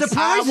strippers. That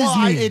surprises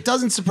me. It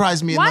doesn't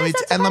surprise me. Why and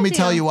does that let me surprise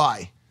tell you? you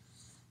why.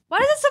 Why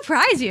does it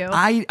surprise you?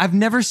 I've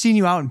never seen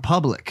you out in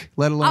public,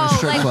 let alone a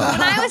strip like club.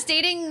 when I was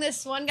dating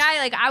this one guy,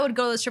 like I would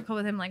go to the strip club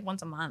with him like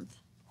once a month.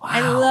 Wow.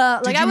 I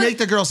love. Like Did you I would, make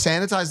the girls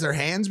sanitize their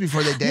hands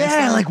before they dance?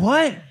 Yeah, like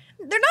what?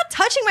 they're not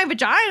touching my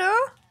vagina.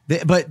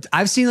 But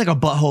I've seen like a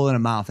butthole in a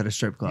mouth at a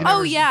strip club.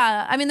 Oh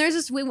yeah, I mean, there's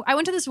this. I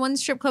went to this one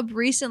strip club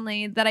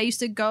recently that I used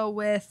to go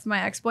with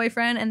my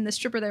ex-boyfriend, and the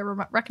stripper there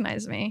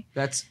recognized me.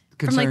 That's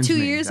from like 2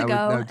 me. years That would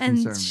ago, and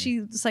concern me.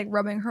 she's like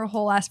rubbing her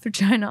whole ass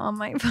vagina on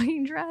my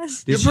fucking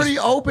dress. You're pretty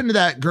open to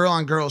that girl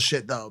on girl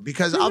shit though,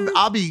 because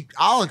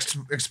I'll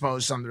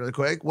expose something really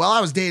quick. While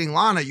I was dating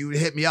Lana, you would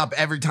hit me up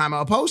every time I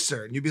would post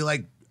her, and you'd be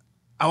like,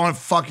 "I want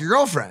to fuck your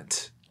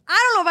girlfriend,"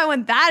 I don't know if I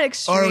went that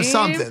extreme or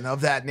something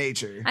of that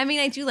nature. I mean,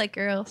 I do like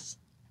girls.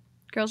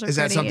 Girls are. Is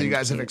that pretty something you and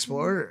guys have cute.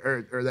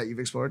 explored, or that you've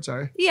explored?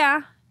 Sorry.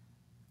 Yeah.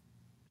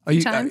 Are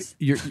you, times.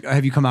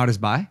 have you come out as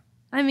bi?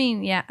 I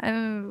mean,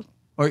 yeah.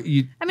 Or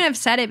you? I mean, I've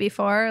said it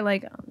before,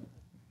 like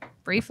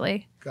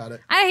briefly. Got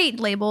it. I hate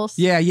labels.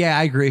 Yeah,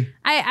 I agree.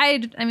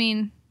 I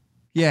mean,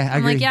 Yeah, I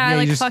I'm agree. like, yeah, I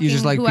like you fucking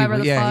just like whoever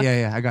people. the fuck.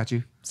 Yeah. I got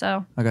you.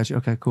 so I got you.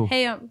 Okay, cool.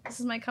 hey, this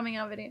is my coming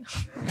out video.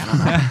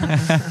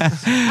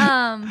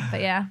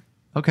 But yeah.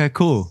 Okay,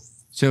 cool.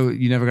 So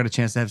you never got a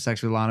chance to have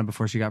sex with Lana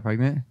before she got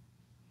pregnant?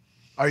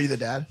 Are you the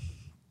dad?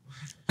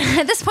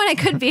 At this point, I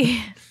could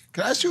be.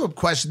 Can I ask you a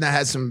question that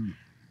has some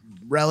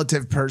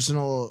relative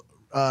personal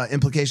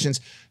implications?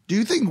 Do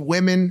you think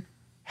women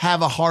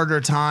have a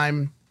harder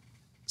time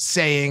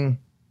saying,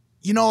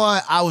 you know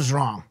what, I was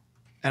wrong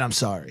and I'm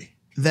sorry,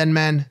 than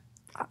men?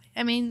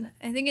 I mean,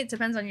 I think it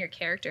depends on your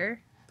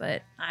character,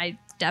 but I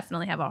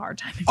definitely have a hard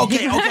time.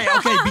 Okay.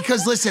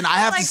 Because listen, I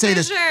have to say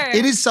this. Sure.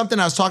 It is something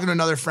I was talking to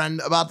another friend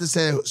about this,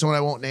 someone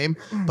I won't name,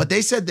 but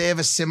they said they have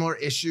a similar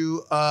issue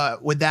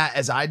with that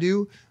as I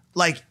do.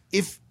 Like,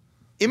 if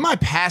in my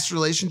past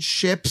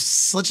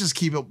relationships, let's just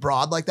keep it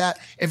broad like that.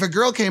 If a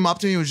girl came up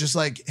to me and was just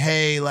like,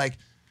 hey, like,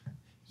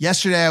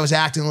 yesterday I was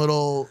acting a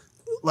little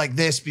like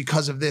this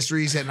because of this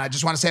reason, and I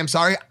just want to say I'm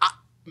sorry,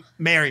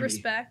 marry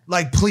me.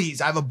 Like,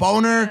 please, I have a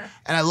boner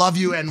and I love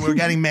you and we're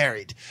getting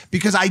married.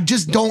 Because I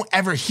just don't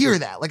ever hear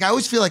that. Like, I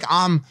always feel like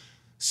I'm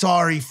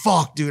sorry,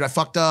 fuck, dude, I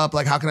fucked up.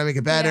 Like, how can I make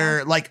it better?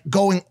 Yeah. Like,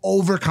 going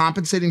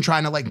overcompensating,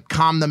 trying to like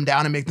calm them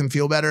down and make them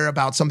feel better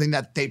about something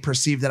that they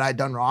perceive that I'd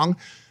done wrong.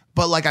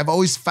 But like, I've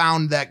always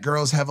found that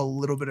girls have a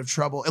little bit of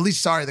trouble, at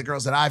least, the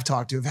girls that I've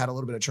talked to have had a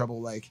little bit of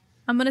trouble. Like,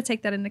 I'm going to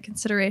take that into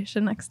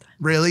consideration next time.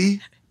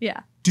 Really?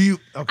 Yeah. Do you?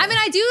 Okay. I mean,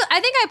 I think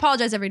I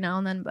apologize every now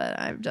and then, but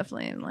I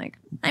definitely am like,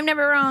 I'm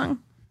never wrong.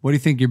 What do you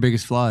think your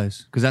biggest flaw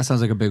is? Because that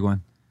sounds like a big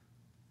one.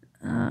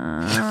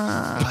 That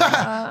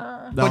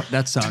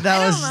sucks.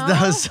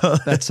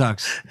 That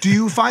sucks. Do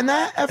you find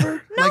that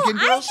ever? No, like in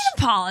girls? I can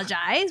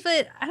apologize,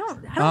 but I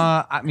don't.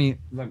 I mean,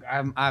 look,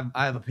 I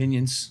have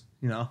opinions,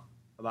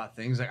 about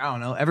things. Like, I don't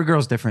know. Every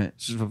girl's different,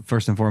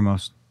 first and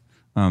foremost.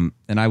 And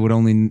I would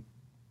only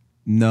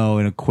know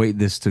and equate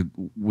this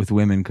with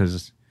women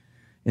because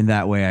in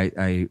that way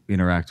I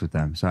interact with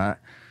them. So I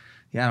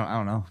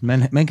don't know.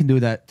 Men can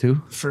do that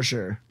too. For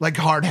sure. Like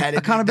hard-headed.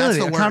 Accountability.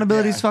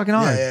 Accountability is fucking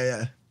hard.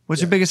 Yeah.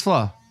 What's your biggest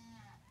flaw?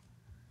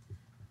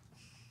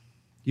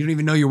 You don't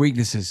even know your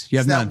weaknesses. You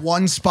have none. That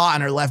one spot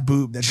on her left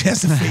boob that she has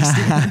to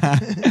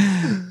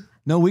face.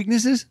 No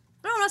weaknesses?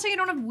 No, I'm not saying I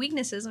don't have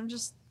weaknesses. I'm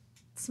just,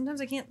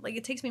 sometimes I can't, like,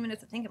 it takes me a minute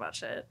to think about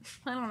shit.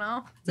 I don't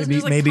know.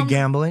 Maybe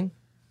gambling?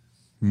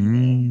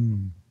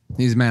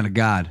 He's a man of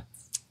God.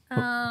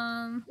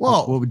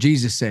 Well, what would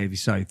Jesus say if he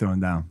saw you throwing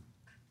down?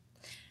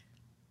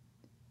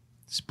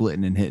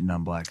 Splitting and hitting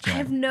on blackjack. I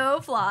have no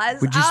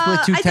flaws. Would you split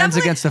 2 tens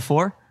against a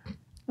 4?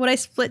 Would I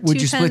split 2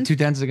 Would you split 2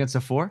 tens against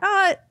a 4?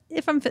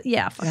 If I'm, fuck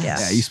yeah.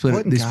 Yeah, you split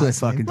it. They split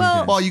fucking 2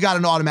 tens. Well, you got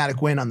an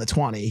automatic win on the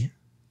 20.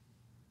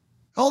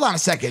 Hold on a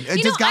second.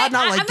 Does God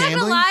not like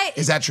gambling? Lie.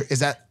 Is that true? Is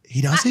that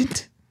he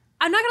doesn't?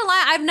 I'm not gonna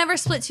lie. I've never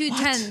split 2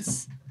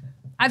 tens.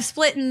 I've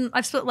split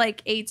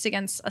like 8s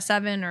against a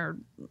 7 or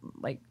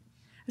like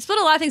I split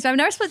a lot of things, but I've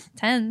never split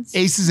 10s.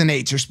 Aces and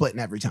 8s you're splitting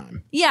every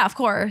time. Yeah, of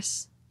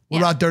course. What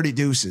about dirty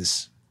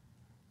deuces?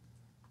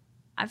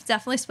 I've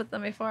definitely split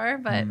them before,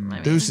 but I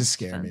mean, deuces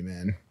scare me,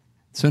 man.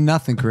 So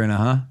nothing, Corinna,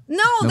 huh?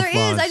 No, there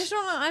is. I just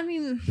don't know. I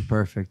mean, you're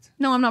perfect.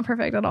 No, I'm not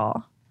perfect at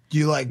all. Do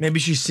you like? Maybe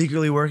she's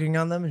secretly working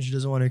on them and she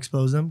doesn't want to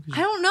expose them.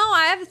 I don't know.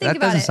 I have to think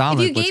about it. If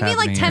you gave me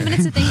like 10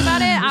 minutes to think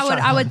about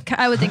it,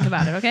 I would think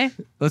about it. Okay.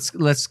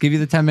 Let's give you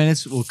the 10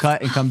 minutes. We'll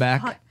cut and come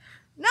back.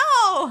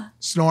 No.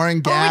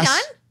 Snoring, gas. Are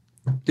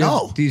we done?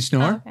 No. Do you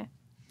snore? Oh, okay.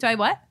 Do I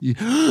what?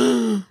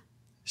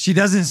 She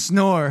doesn't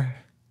snore.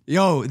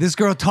 Yo, this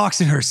girl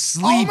talks in her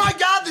sleep. Oh my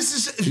God, this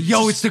is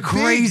it's the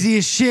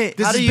craziest shit.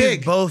 This how is do you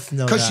big. Both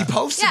know because that? she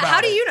posts Yeah, about it.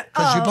 how do you know?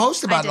 Because you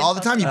post about it all the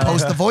time. You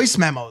post the voice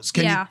memos.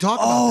 Can you talk about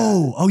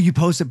that? Oh, you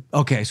posted.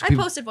 Okay, so I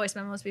posted voice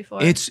memos before.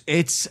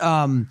 It's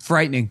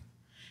frightening.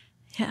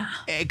 Yeah.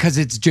 Because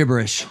it's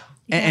gibberish,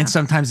 and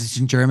sometimes it's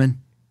in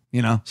German.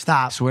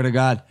 Stop. Swear to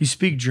God. You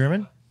speak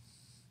German?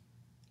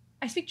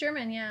 I speak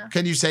German. Yeah.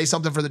 Can you say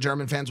something for the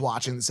German fans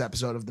watching this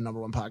episode of the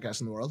 #1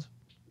 podcast in the world?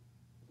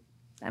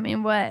 I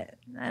mean, what?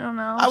 I don't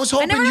know. I was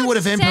hoping you would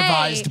have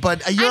improvised,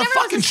 but you're a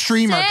fucking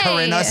streamer,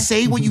 Corinna.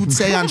 Say what you would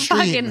say on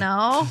stream. I don't fucking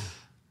know.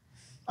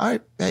 All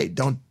right. Hey,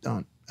 don't.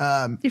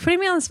 You're putting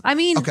me on this. I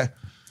mean. Okay.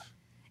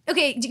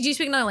 Okay. Do you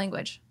speak another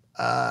language?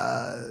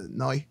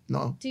 No.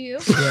 Do you?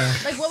 Yeah.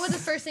 Like, what would the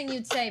first thing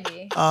you'd say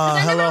be?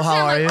 Hello,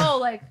 how are you? Oh,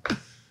 like,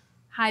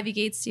 hi, wie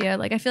geht's dir?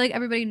 Like, I feel like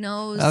everybody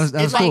knows.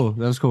 That was cool.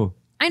 That was cool.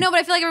 I know,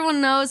 but I feel like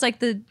everyone knows, like,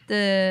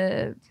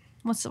 the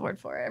what's the word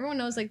for it? Everyone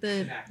knows, like,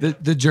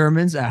 the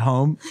Germans at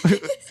home.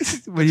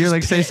 When you're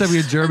like, say something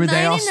in German,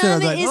 they all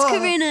start like, is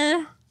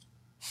Corinna.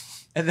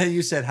 And then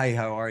you said, hi,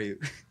 how are you?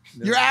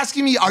 You're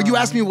asking me, are you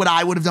asking me what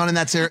I would have done in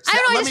that scenario? I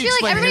don't know, I just feel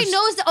like everybody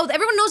knows,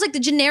 everyone knows, like, the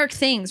generic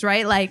things,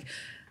 right? Like,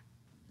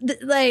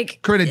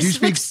 Corinna, do you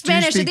speak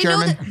Spanish? Do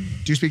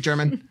you speak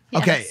German?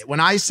 Yes. Okay, when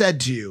I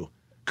said to you,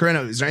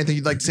 Corinna, is there anything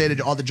you'd like to say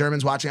to all the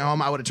Germans watching at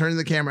home? I would have turned to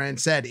the camera and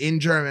said in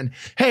German,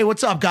 hey,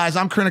 what's up, guys?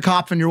 I'm Corinna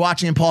Kopf, and you're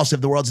watching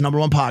Impulsive, the world's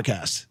 #1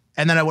 podcast.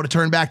 And then I would have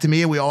turned back to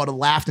me, and we all would have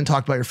laughed and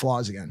talked about your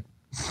flaws again.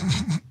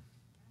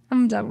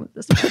 I'm done with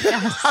this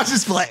podcast. I was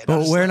just playing.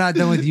 But we're not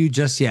done with you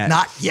just yet.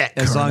 Not yet,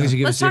 As long as you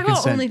give Let's us your talk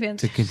about consent OnlyFans.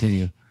 to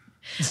continue.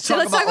 So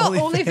let's talk about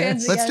OnlyFans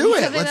again. Let's do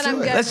it. Something Let's that do I'm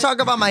it. good Let's with.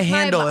 talk about my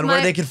handle and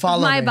where they can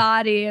follow my me.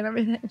 body and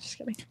everything. Just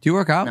kidding. Do you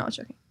work out? No, I'm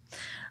joking.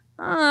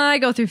 I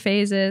go through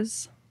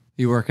phases.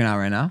 You working out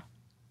right now?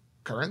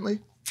 Currently?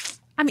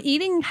 I'm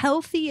eating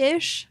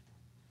healthy-ish.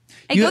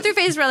 I go through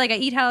phases where like I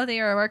eat healthy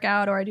or I work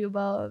out or I do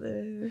both.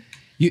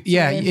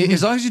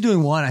 As long as you're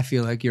doing one, I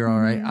feel like you're all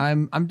right.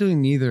 I'm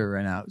doing neither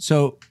right now.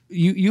 So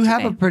you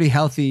have a pretty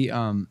healthy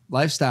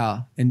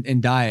lifestyle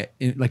and diet.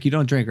 Like you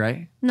don't drink,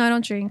 right? No, I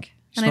don't drink.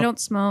 And I don't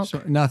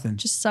smoke. Nothing.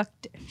 Just suck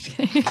dick.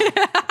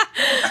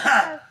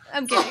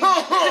 I'm kidding.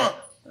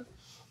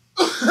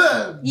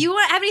 You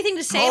have anything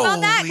to say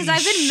about that? Because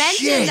I've been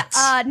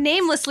mentioned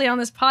namelessly on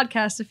this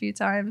podcast a few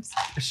times.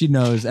 She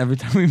knows every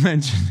time we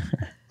mention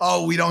her.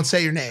 Oh, we don't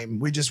say your name.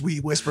 We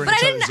whisper. But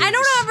I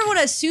don't ever want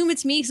to assume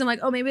it's me because I'm like,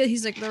 oh, maybe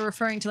he's like they're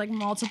referring to like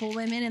multiple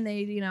women and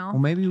they, Well,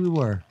 maybe we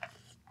were.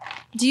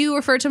 Do you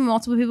refer to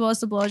multiple people as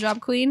the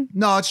blowjob queen?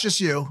 No, it's just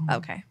you.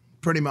 Okay.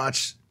 Pretty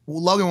much.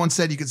 Well, Logan once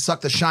said you could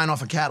suck the shine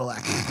off a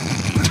Cadillac.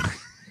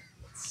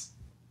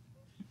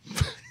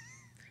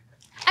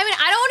 I mean,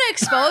 I don't want to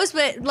expose,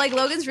 but like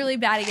Logan's really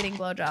bad at getting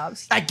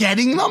blowjobs. At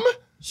getting them?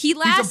 He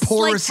lasts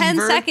like 10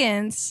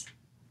 seconds.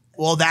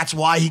 Well, that's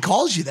why he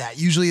calls you that.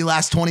 Usually he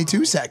lasts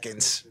 22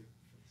 seconds.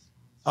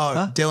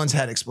 Oh, Dylan's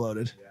head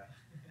exploded.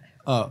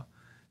 Oh.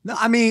 No,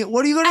 I mean,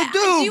 what are you gonna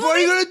do? What are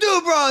you gonna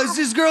do, bro?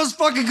 This girl's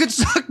fucking could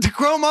suck the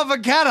chrome off a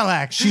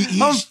Cadillac.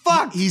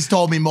 He's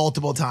told me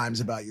multiple times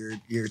about your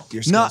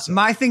skill set.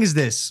 My thing is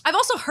this. I've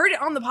also heard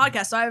it on the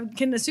podcast, so I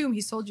can assume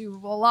he's told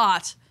you a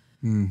lot.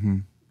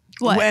 Mm-hmm.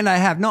 What? And I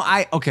have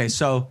okay.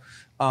 So,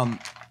 one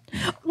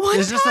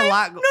there's just a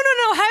lot. No.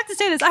 I have to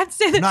say this.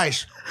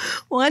 Nice.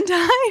 One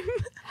time,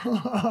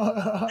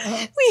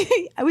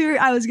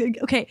 I was good.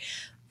 Okay.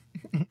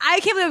 I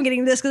can't believe I'm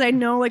getting this because I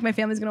know like my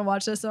family's gonna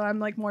watch this, so I'm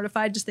like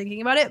mortified just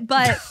thinking about it.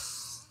 But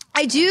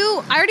I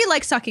already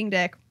like sucking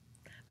dick.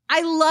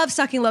 I love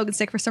sucking Logan's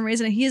dick for some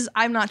reason. And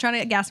I'm not trying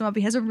to gas him up.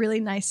 He has a really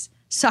nice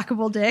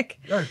suckable dick.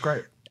 That's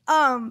great.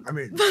 But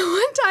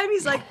one time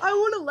he's like, I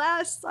want to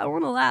last. So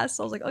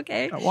I was like,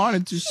 okay. I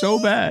wanted to so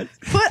bad.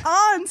 Put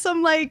on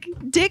some like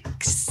dick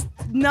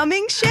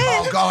numbing shit.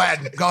 Oh, go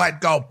ahead,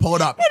 go, pull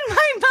it up. And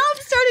my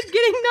mouth started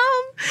getting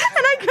numb,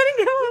 and I couldn't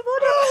get my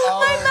blood.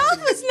 My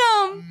mouth was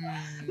numb.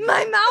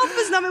 My mouth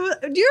was numb.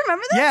 Do you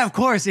remember that? Yeah, of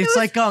course. It's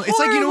like it's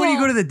like when you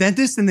go to the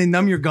dentist and they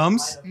numb your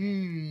gums.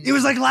 It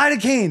was like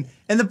lidocaine,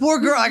 and the poor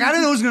girl, like I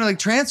didn't know it was gonna like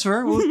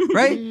transfer,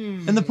 right?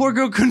 And the poor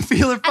girl couldn't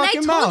feel her fucking mouth.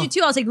 And I told you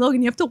too. I was like,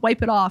 Logan, you have to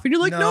wipe it off. And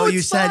you're like, no, it's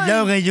you said fine.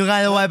 Logan, you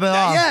gotta wipe it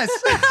off. Yes.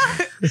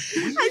 I said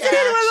it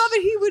to my mom,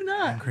 and he would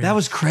not. That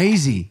was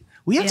crazy.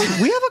 We have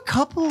a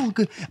couple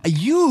good.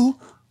 You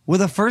were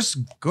the first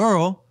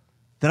girl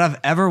that I've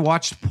ever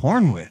watched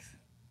porn with.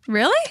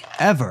 Really?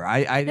 Ever.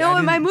 No,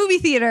 in my movie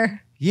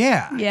theater.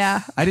 Yeah.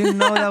 Yeah. I didn't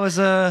know that was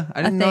a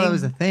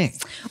thing.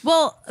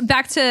 Well,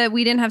 back to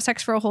we didn't have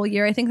sex for a whole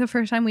year. I think the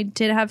first time we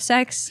did have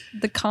sex,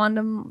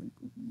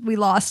 we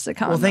lost the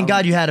condom. Well, thank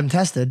God you had him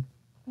tested.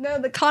 No,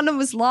 the condom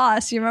was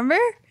lost. You remember?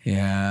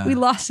 Yeah. We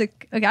lost it.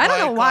 Okay, I don't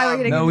know why we're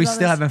getting. No, we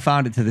still haven't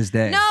found it to this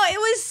day. No, it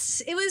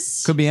was.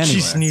 Could be anywhere.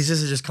 She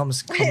sneezes, it just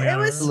comes. It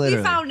was. We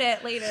found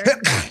it later.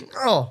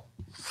 Oh.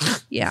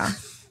 Yeah.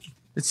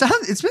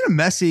 It's been a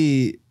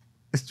messy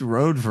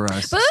road for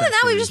us. But other than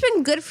that, we've just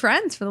been good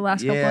friends for the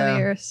last couple of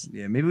years.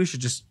 Yeah, maybe we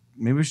should just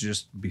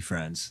be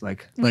friends.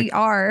 Like we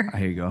are.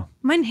 Here you go.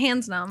 My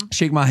hand's numb.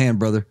 Shake my hand,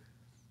 brother.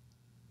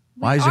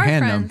 Why is your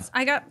hand numb?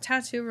 I got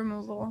tattoo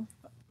removal.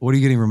 What are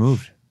you getting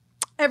removed?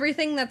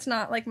 Everything that's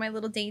not like my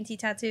little dainty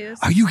tattoos.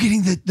 Are you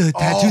getting the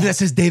tattoo that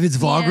says David's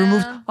Vlog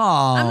removed?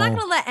 Oh. I'm not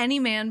gonna let any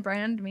man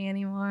brand me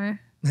anymore.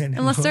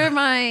 Unless they're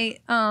my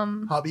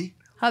hubby.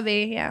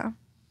 Yeah.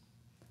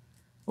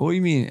 What do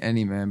you mean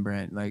any man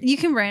brand? Like you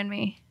can brand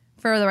me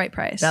for the right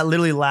price. That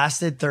literally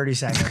lasted 30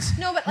 seconds.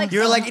 No, but like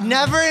you're like,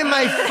 never in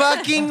my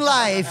fucking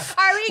life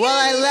will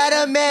I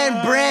let a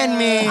man brand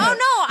me.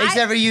 Oh no,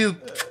 except for you.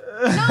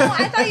 No,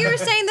 I thought you were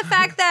saying the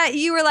fact that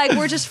you were like,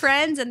 we're just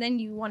friends, and then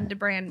you wanted to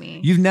brand me.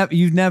 You've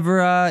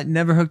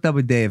never hooked up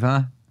with Dave,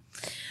 huh?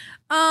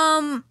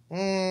 I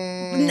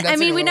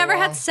mean, we never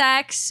had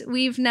sex.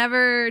 We've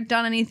never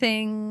done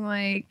anything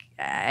like.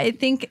 I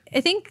think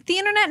the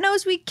internet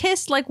knows we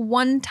kissed like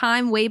one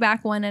time way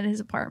back when at his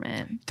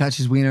apartment. Touch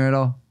his wiener at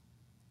all?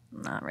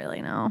 Not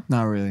really. No.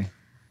 Not really.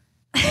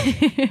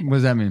 What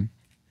does that mean?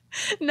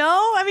 No,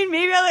 I mean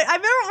maybe I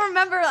don't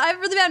remember. I have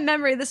really bad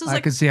memory. This was I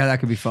could see how that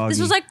could be foggy.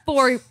 This was like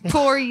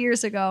four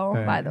years ago,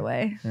 right. By the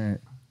way. Right.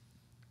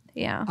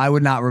 Yeah. I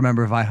would not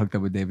remember if I hooked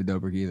up with David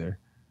Dobrik either.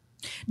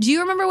 Do you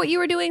remember what you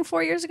were doing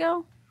 4 years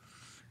ago?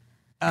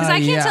 Because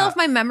I can't tell if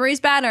my memory's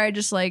bad or I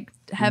just like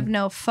have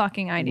no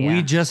fucking idea.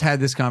 We just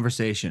had this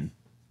conversation.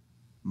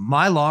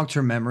 My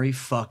long-term memory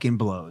fucking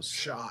blows.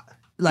 Shot.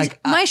 Like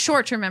my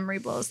short-term memory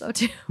blows though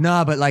too.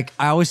 No, but like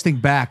I always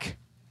think back.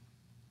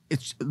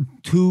 It's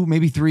 2,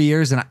 maybe 3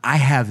 years, and I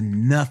have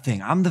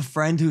nothing. I'm the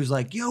friend who's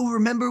like, "Yo,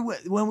 remember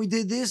when we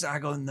did this?" I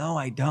go, "No,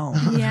 I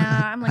don't."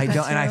 Yeah, I'm like, I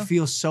don't, and I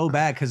feel so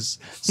bad because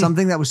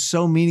something that was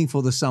so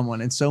meaningful to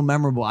someone and so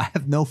memorable, I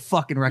have no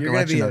fucking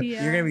recollection of.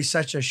 You're gonna be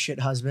such a shit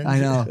husband. I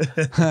know.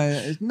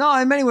 No,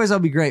 in many ways, I'll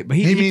be great, but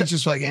he means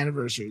just like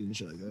anniversaries and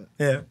shit like that.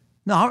 Yeah.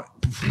 No,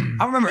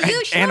 I remember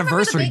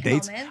anniversary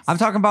dates. I'm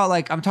talking about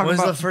like When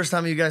was the first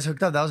time you guys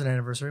hooked up? That was an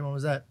anniversary. When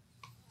was that?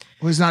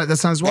 Well,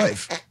 that's not his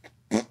wife.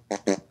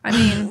 I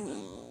mean,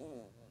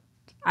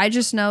 I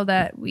just know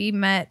that we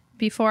met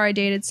before I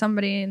dated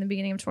somebody in the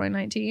beginning of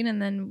 2019,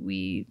 and then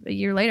a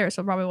year later,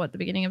 so probably the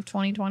beginning of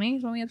 2020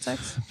 is when we had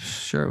sex.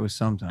 Sure, it was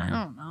sometime.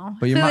 I don't know.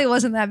 But Clearly, it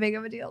wasn't that big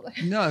of a deal.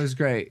 No, it was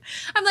great.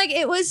 I'm like,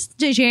 it was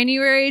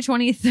January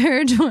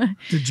 23rd.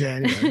 To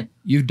January.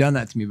 You've done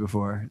that to me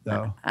before,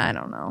 though. I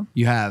don't know.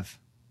 You have.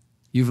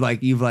 You've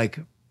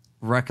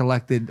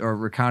recollected or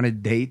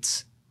recounted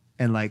dates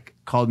and like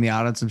called me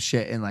out on some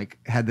shit and like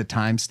had the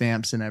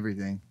timestamps and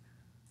everything.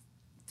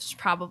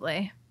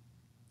 Probably.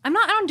 I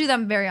don't do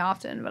them very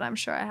often, but I'm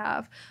sure I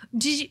have.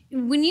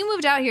 When you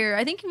moved out here,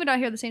 I think you moved out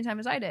here at the same time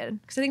as I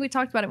did, because I think we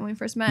talked about it when we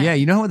first met. Yeah,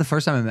 you know what? The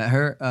first time I met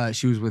her,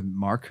 she was with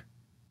Mark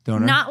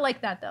Donor. Not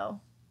like that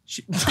though.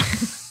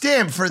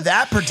 Damn, for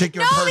that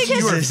particular person,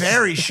 you were because-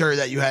 very sure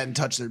that you hadn't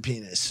touched their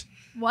penis.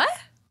 What?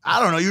 I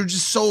don't know. You were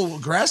just so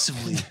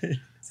aggressively.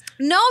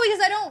 No,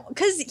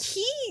 because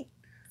he.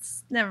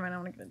 Never mind. I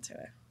don't want to get into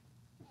it.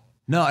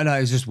 No, it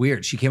was just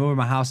weird. She came over to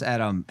my house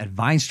at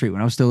Vine Street when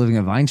I was still living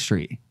at Vine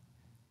Street.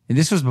 And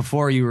this was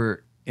before you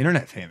were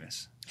internet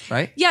famous,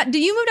 right? Yeah.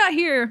 You moved out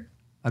here.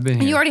 I've been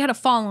here. And you already had a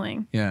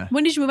following. Yeah.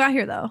 When did you move out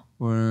here though?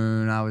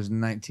 When I was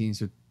 19,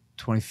 so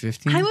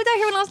 2015. I moved out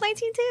here when I was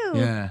 19 too.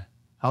 Yeah.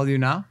 How old are you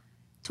now?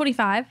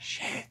 25.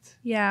 Shit.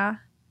 Yeah.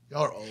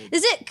 You're old.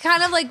 Is it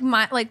kind of like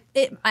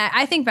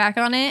I think back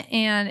on it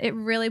and it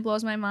really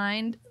blows my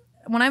mind.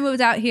 When I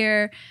moved out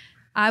here,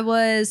 I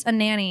was a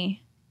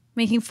nanny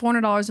making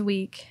 $400 a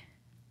week.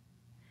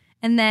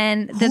 And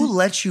then who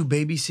lets you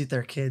babysit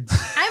their kids?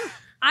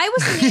 I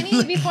was a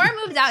nanny before I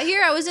moved out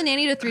here. I was a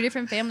nanny to 3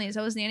 different families.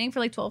 I was nannying for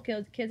like 12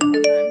 kids at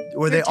one time.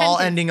 Were they all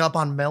ending up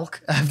on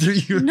milk after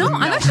you? No,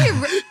 I'm actually.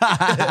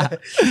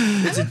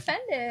 I'm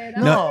offended.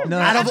 No.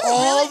 Out of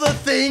all the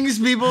things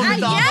people talk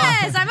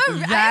yes,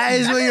 about, that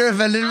is what you're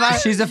offended by.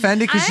 She's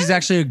offended because she's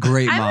actually a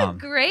great mom. I'm a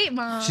great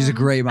mom. She's a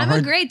great mom. I'm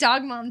a great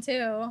dog mom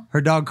too.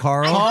 Her dog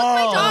Carl.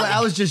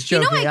 I was just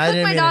joking. You know, I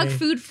cook my dog any.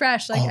 food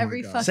fresh like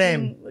every fucking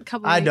Same.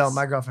 couple weeks. I don't.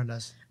 My girlfriend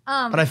does.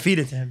 But I feed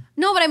it to him.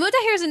 No, but I moved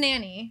out here as a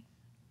nanny.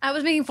 I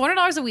was making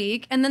 $400 a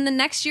week, and then the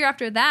next year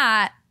after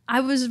that, I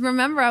was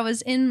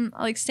in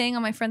like staying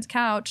on my friend's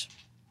couch.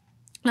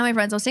 Not my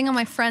friends. I was staying on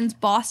my friend's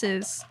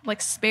boss's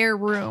like spare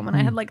room, and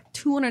I had like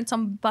 200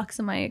 some bucks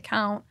in my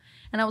account,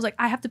 and I was like,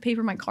 I have to pay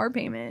for my car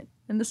payment,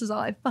 and this is all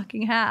I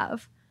fucking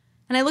have.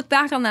 And I look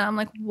back on that, I'm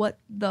like, what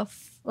the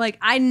like?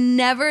 I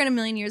never in a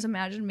million years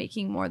imagined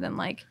making more than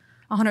like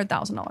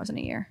 $100,000 in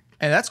a year.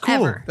 Hey, that's cool.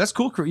 Ever. That's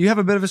cool. You have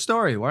a bit of a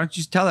story. Why don't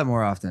you tell that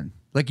more often?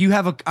 Like you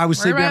have I was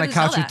sleeping on a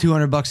couch with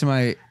 $200 in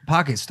my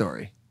pocket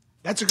story.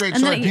 That's a great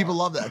story. People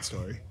love that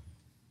story.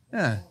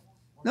 Yeah.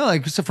 No,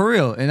 like so for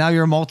real. And now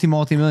you're a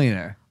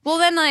multi-millionaire. Well,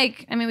 then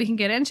like, I mean, we can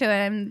get into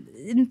it. I'm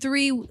in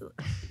 3, I don't want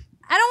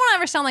to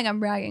ever sound like I'm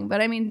bragging, but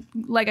I mean,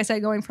 like I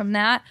said, going from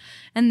that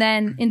and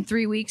then in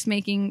 3 weeks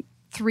making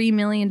 $3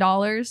 million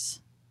on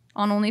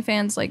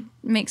OnlyFans, like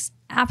makes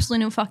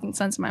absolutely no fucking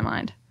sense in my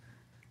mind.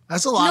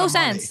 That's a lot no of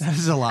money. sense. That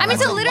is a lot. I mean,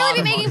 to literally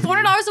be making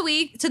 $400 a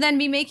week to then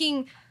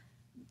be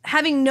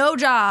having no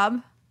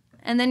job,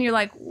 and then you're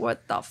like,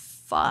 what the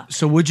fuck?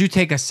 So would you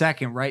take a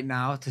second right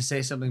now to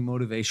say something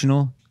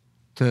motivational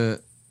to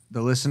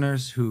the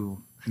listeners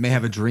who may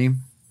have a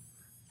dream?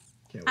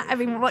 I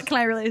mean, what can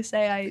I really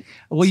say?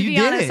 Well, to you be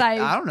did honest, it.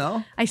 I don't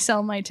know. I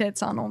sell my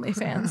tits on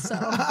OnlyFans, so.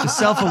 The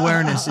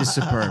self-awareness is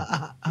superb.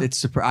 It's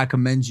superb. I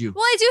commend you.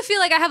 Well, I do feel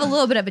like I have a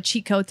little bit of a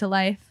cheat code to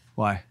life.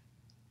 Why?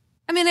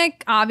 I mean,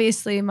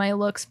 obviously my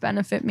looks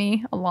benefit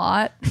me a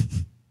lot,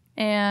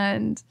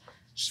 and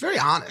she's very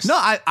honest. No,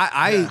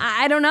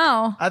 I don't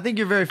know. I think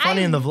you're very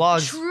funny in the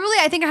vlogs. Truly,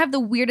 I think I have the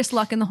weirdest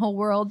luck in the whole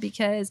world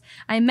because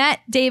I met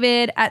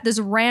David at this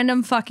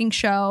random fucking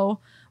show.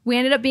 We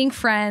ended up being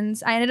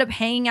friends. I ended up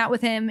hanging out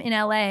with him in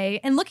LA.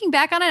 And looking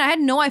back on it, I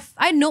didn't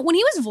when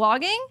he was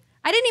vlogging,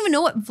 I didn't even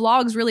know what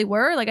vlogs really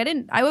were. Like I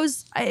didn't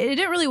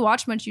really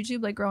watch much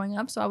YouTube like growing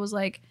up. So I was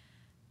like,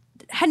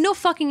 had no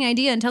fucking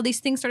idea until these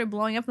things started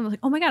blowing up and I was like,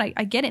 oh my God,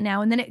 I get it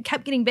now. And then it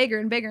kept getting bigger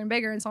and bigger and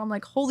bigger. And so I'm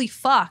like, holy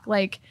fuck.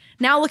 Like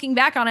now looking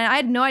back on it, I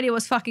had no idea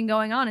what's fucking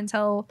going on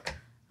until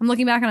I'm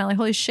looking back on it like,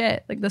 holy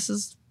shit. Like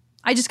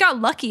I just got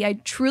lucky. I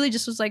truly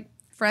just was like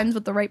friends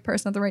with the right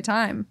person at the right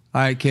time.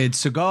 All right, kids.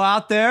 So go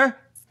out there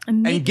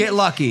and get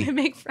lucky.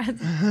 Make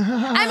friends.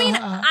 I mean,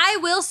 I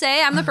will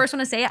say, I'm the first one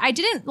to say it. I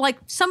didn't like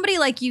somebody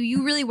like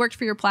you really worked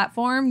for your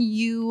platform.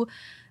 You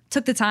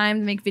took the time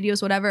to make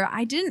videos, whatever.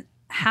 I didn't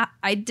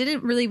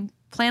really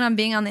plan on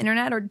being on the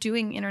internet or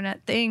doing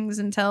internet things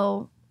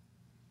until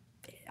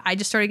I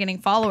just started getting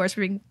followers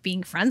for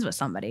being friends with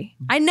somebody.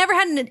 I never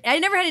had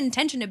an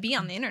intention to be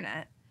on the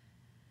internet.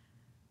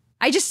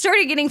 I just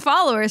started getting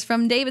followers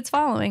from David's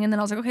following, and then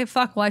I was like, okay,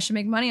 fuck, well, I should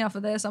make money off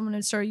of this. I'm going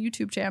to start a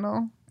YouTube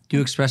channel. Do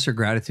you express your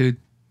gratitude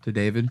to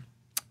David?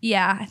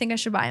 Yeah, I think I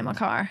should buy him a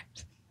car.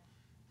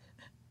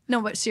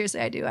 No, but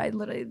seriously, I do. I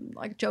literally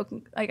like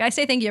joking. Like I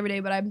say thank you every day,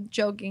 but I'm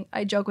joking.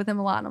 I joke with him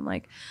a lot, and I'm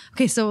like,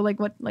 okay, so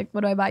what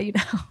do I buy you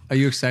now? Are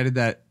you excited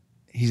that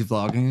he's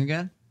vlogging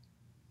again?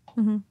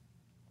 Mm-hmm.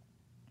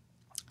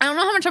 I don't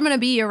know how much I'm going to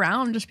be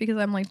around just because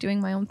I'm like doing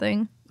my own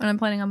thing, and I'm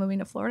planning on moving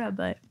to Florida,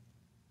 but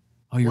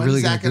Oh, you're When's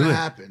really that going to do it?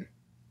 happen?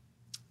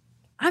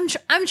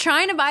 I'm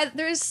trying to buy.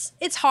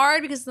 It's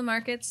hard because the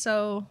market's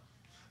so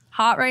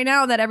hot right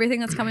now that everything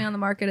that's coming on the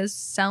market is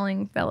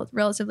selling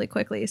relatively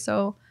quickly.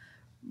 So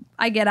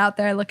I get out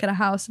there, I look at a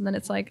house, and then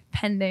it's like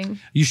pending.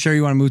 You sure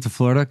you want to move to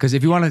Florida? Because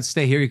if you want to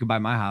stay here, you could buy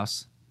my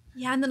house.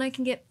 Yeah, and then I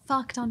can get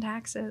fucked on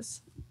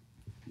taxes.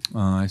 Oh,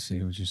 I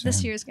see what you're saying.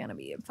 This year's gonna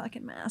be a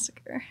fucking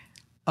massacre.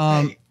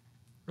 Hey,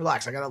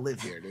 relax. I gotta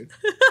live here, dude.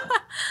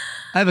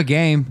 I have a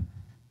game.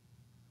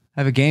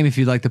 If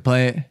you'd like to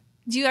play it.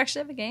 Do you actually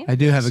have a game? I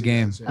do have a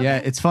game. Yeah,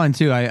 it's fun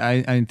too.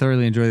 I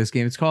thoroughly enjoy this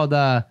game. It's called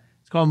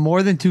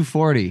More Than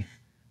 240.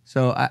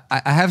 So I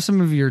have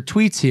some of your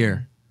tweets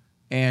here,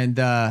 and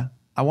I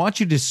want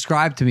you to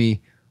describe to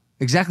me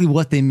exactly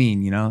what they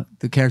mean. You know,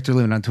 the character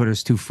limit on Twitter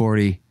is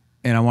 240,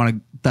 and I want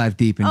to dive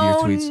deep into your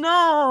tweets.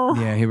 Oh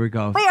no! Yeah, here we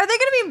go. Wait, are they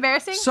gonna be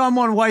embarrassing?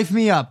 Someone wife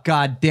me up,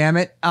 god damn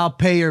it! I'll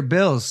pay your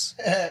bills.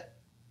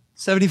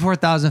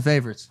 74,000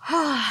 favorites.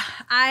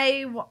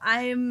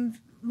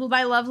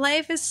 My love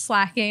life is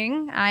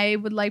slacking. I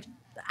don't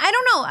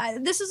know.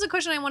 This is a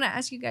question I want to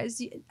ask you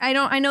guys. I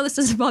know this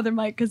doesn't bother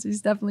Mike because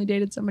he's definitely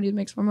dated somebody who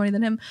makes more money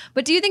than him.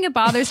 But do you think it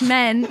bothers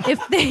men if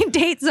they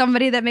date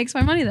somebody that makes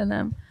more money than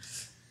them?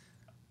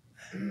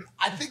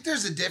 I think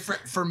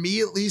for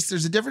me at least,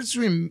 there's a difference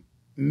between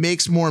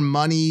makes more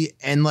money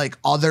and like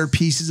other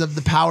pieces of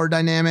the power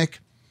dynamic.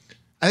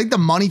 I think the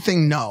money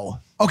thing, no.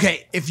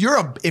 Okay, if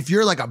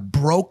you're like a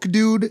broke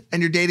dude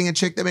and you're dating a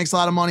chick that makes a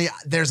lot of money,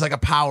 there's like a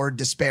power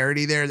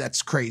disparity there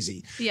that's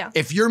crazy. Yeah.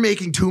 If you're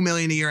making $2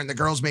 million a year and the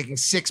girl's making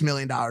 $6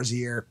 million a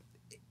year,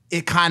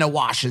 it kind of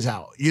washes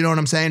out. You know what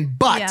I'm saying?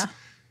 But Yeah.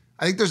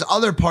 I think there's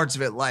other parts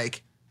of it,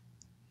 like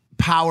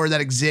power that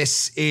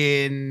exists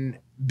in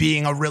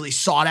being a really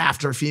sought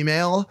after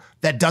female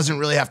that doesn't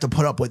really have to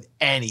put up with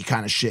any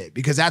kind of shit,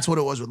 because that's what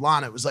it was with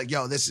Lana. It was like,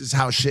 yo, this is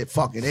how shit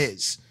fucking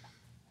is.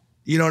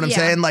 You know what I'm Yeah.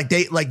 saying?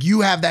 Like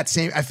you have that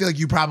same, I feel like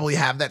you probably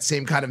have that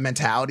same kind of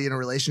mentality in a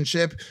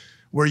relationship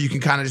where you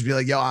can kind of just be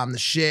like, yo, I'm the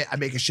shit. I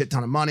make a shit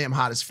ton of money. I'm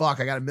hot as fuck.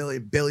 I got a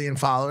billion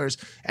followers.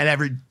 And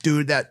every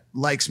dude that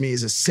likes me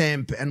is a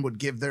simp and would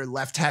give their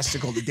left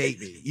testicle to date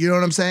me. You know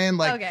what I'm saying?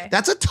 Like, Okay.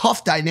 that's a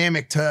tough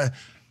dynamic to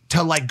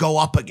like go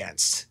up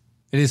against.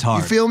 It is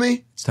hard. You feel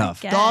me? It's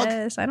tough. Dog?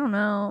 Yes, I don't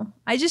know.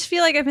 I just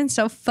feel like I've been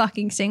so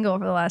fucking single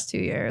for the last 2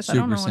 years. I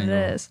don't know Super what single.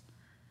 it is.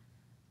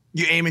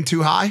 You aiming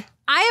too high?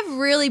 I have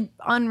really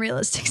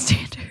unrealistic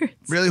standards.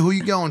 Really? Who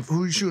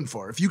you shooting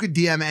for? If you could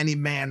DM any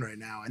man right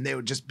now and they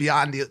would just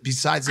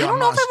besides I Elon don't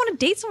know if Musk, I want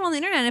to date someone on the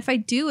internet. If I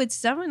do, it's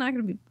definitely not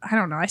going to be. I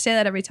don't know. I say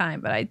that every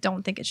time, but I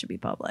don't think it should be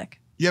public.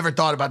 you ever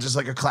thought about just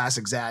like a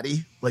classic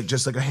zaddy? Like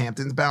just like a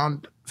Hamptons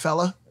bound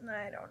fella?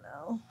 I don't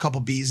know.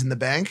 Couple B's in the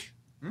bank?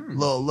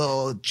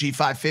 Little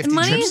G550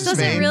 Money trips to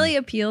doesn't Spain? really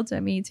appeal to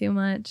me too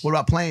much. What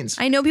about planes?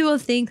 I know people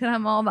think that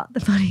I'm all about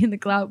the money and the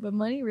clout, but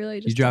money really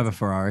just. You drive a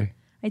Ferrari.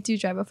 I do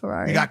drive a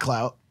Ferrari. You got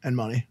clout and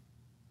money.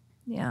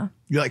 Yeah.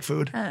 You like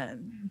food?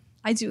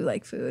 I do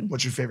like food.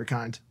 What's your favorite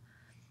kind?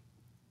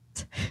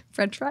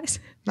 French fries.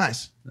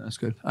 Nice. That's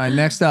good. All right,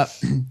 next up.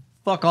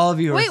 Fuck all of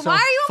you. Wait, why are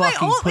you on my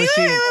fucking own? Wait.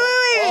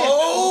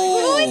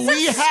 Oh, Who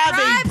we have a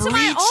subscribed to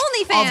my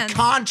breach OnlyFans? of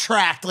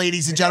contract,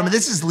 ladies and gentlemen.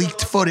 This is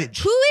leaked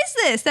footage. Who is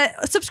this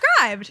that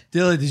subscribed?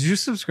 Dylan, did you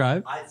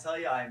subscribe? I tell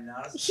you, I'm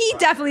not a He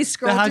definitely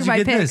scrolled how'd through you my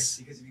get pics. this?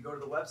 Because if you go to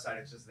the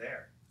website, it's just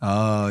there.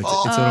 Oh, it's a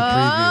little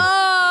preview.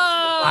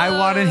 I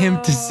wanted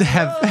him to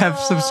have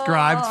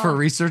subscribed for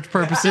research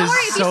purposes Don't worry,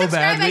 if you so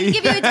subscribe, badly. I can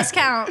give you a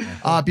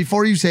discount.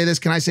 Before you say this,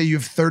 can I say you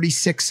have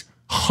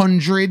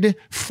 3,600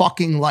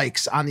 fucking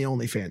likes on the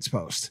OnlyFans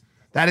post?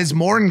 That is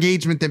more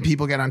engagement than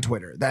people get on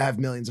Twitter that have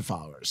millions of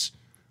followers.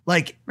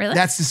 Like, Really?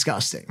 that's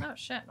disgusting. Oh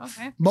shit.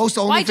 Okay. Most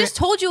Well, I OnlyFans. just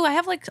told you I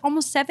have like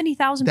almost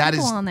 70,000 That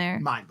people is on there.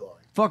 mind blowing.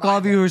 Fuck all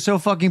of you who are so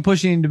fucking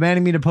pushy and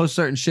demanding me to post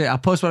certain shit. I'll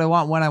post what I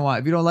want when I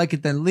want. If you don't like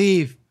it, then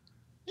leave.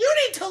 You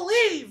need to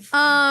leave.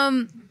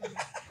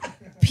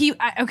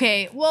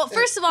 Okay. Well,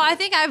 first of all, I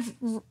think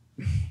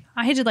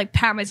I hate to like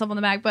pat myself on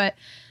the back, but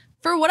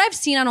for what I've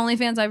seen on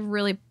OnlyFans,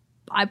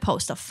 I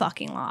post a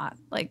fucking lot.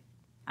 Like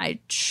I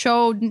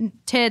showed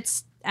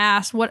tits,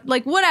 ass,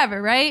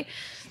 whatever, right?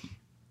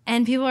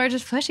 And people are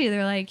just pushy.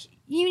 They're like,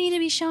 you need to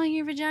be showing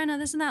your vagina,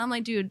 this and that. I'm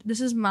like, dude, this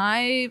is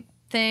my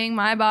thing,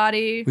 my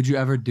body. Would you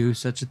ever do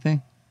such a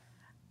thing?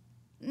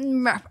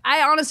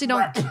 I honestly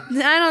don't. I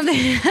don't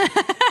think. I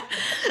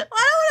don't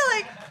want to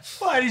like.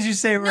 Why did you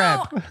say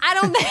rap? No, I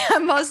don't think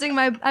I'm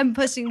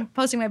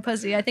posting my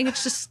pussy. I think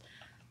it's just.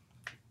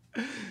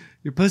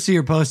 Your pussy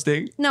you're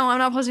posting. No, I'm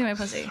not posting my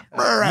pussy.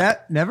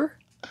 Never?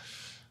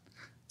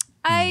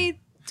 I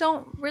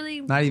don't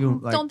really. Not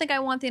even, like- don't think I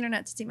want the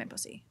internet to see my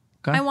pussy.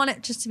 Okay. I want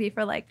it just to be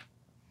for like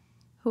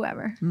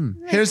whoever.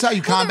 Here's how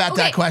you combat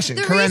that question.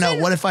 the Corinna,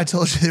 reason- what if I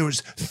told you there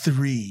was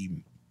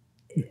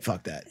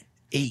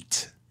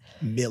 8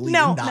 million?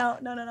 No.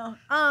 $12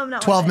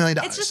 $12 million.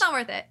 It's just not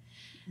worth it.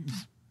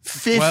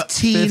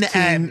 15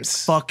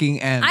 M's.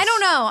 Fucking M's. I don't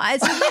know. I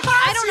don't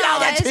See how know.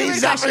 that It's a weird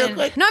changed up real question.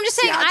 quick? No, I'm just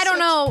saying See how I don't it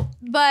know.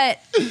 But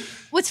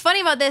what's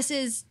funny about this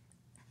is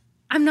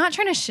I'm not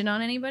trying to shit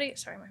on anybody.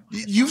 Sorry, my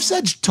You've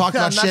said talk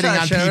about shitting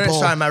on people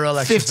Sorry, my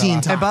Rolex 15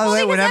 times. And by the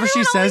way, whenever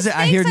she says it,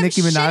 I hear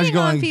Nicki Minaj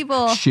going,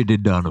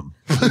 shitted on him.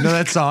 You know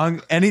that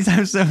song?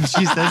 Anytime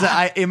she says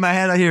it, in my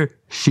head, I hear,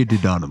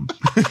 shitted on him.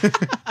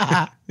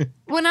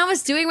 When I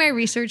was doing my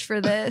research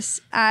for this,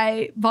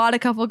 I bought a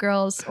couple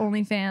girls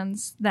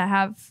OnlyFans that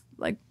have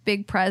like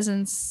big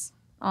presence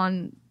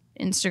on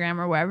Instagram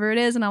or wherever it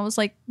is. And I was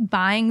like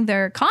buying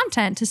their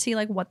content to see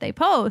like what they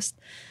post.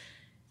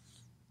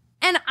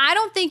 And I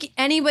don't think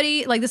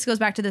anybody, like this goes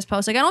back to this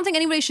post, like I don't think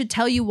anybody should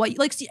tell you what,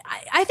 like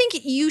I think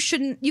you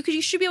shouldn't,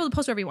 you should be able to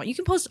post whatever you want. You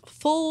can post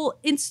full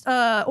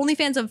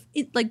OnlyFans of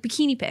like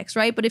bikini pics,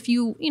 right? But if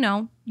you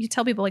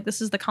tell people like this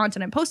is the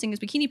content I'm posting is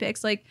bikini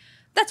pics, like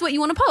that's what you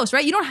want to post,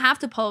 right? You don't have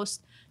to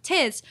post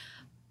tits.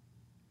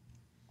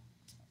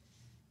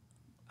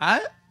 I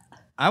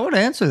would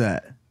answer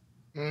that.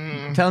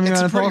 Tell me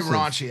it's how a to pretty post it.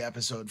 raunchy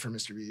episode for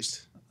Mr.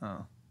 Beast.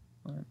 Oh.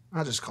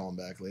 I'll just call him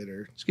back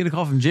later. Let's get a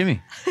call from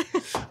Jimmy.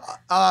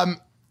 I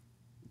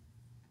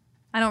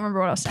don't remember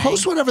what I was saying.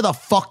 Post whatever the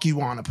fuck you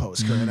want to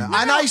post, Corinna.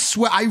 And I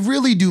swear, I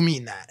really do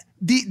mean that.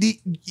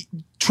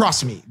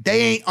 Trust me,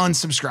 they ain't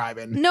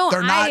unsubscribing. No,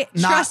 they're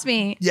trust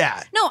me.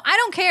 Yeah. No, I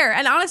don't care.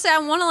 And honestly, I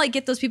want to like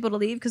get those people to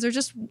leave because they're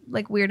just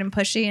like weird and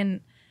pushy.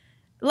 And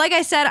like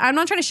I said, I'm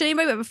not trying to shit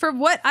anybody, but for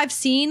what I've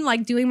seen,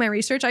 like doing my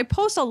research, I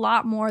post a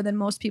lot more than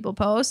most people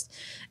post.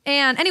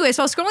 And anyway,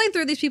 so I was scrolling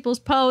through these people's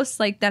posts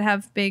like that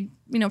have big,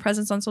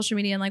 presence on social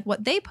media and like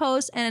what they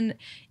post. And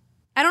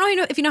I don't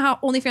know if you know how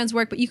OnlyFans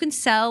work, but you can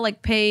sell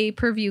like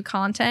pay-per-view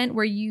content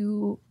where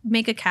you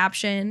make a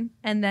caption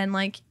and then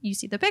like you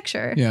see the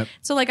picture. Yep.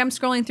 So like I'm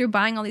scrolling through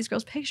buying all these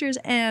girls' pictures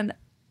and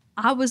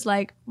I was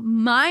like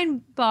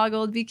mind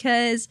boggled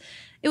because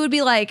it would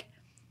be like,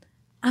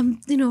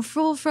 I'm,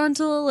 full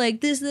frontal,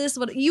 like this,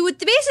 what you would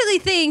basically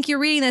think you're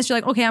reading this. You're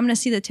like, okay, I'm going to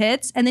see the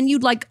tits. And then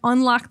you'd like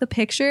unlock the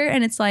picture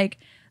and it's like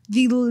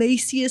the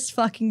laciest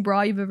fucking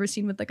bra you've ever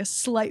seen with like a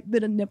slight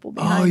bit of nipple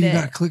behind it. Oh, you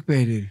got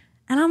clickbaited.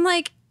 And I'm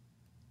like,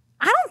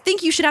 I don't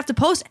think you should have to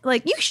post,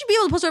 like you should be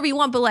able to post whatever you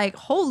want, but like,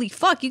 holy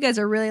fuck, you guys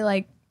are really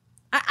like,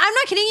 I'm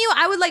not kidding you.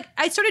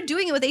 I started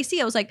doing it with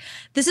AC. I was like,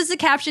 this is the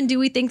caption. Do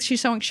we think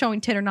she's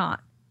showing tit or not?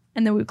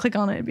 And then we would click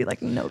on it and be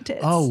like, no tits.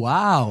 Oh,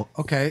 wow.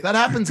 Okay. That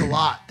happens a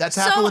lot. That's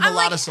happened with a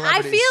lot of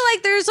celebrities. I feel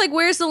like there's like,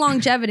 where's the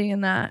longevity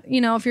in that?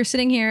 If you're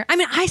sitting here. I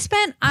mean,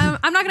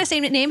 I'm not going to say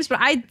names, but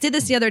I did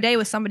this the other day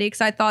with somebody because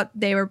I thought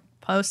they were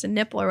posting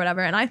nipple or whatever.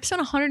 And I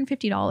spent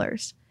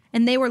 $150.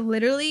 And they were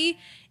literally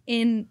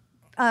in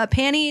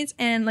panties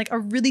and like a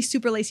really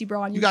super lacy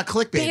bra. And you got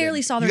clickbaited.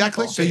 Barely saw their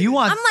nipple. So you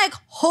want... I'm like,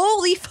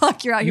 holy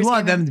fuck, you're out here. You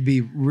want them to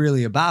be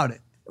really about it.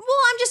 Well,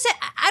 I'm just saying,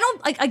 I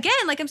don't, like, again,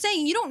 like I'm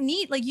saying, you don't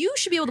need, like, you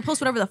should be able to post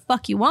whatever the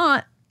fuck you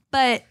want,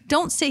 but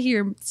don't sit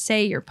here and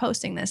say you're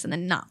posting this and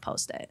then not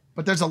post it.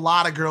 But there's a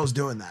lot of girls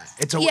doing that.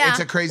 It's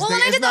a crazy thing.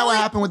 Isn't that what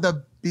happened with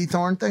the B.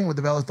 Thorne thing, with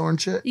the Bella Thorne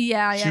shit?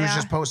 Yeah. She was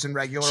just posting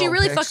regular She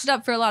really pics. fucked it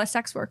up for a lot of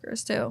sex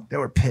workers, too. They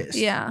were pissed.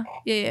 Yeah.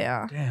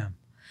 Damn.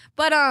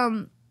 But,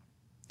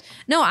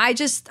 no, I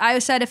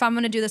said if I'm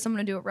going to do this, I'm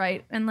going to do it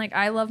right. And, like,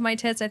 I love my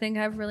tits. I think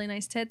I have really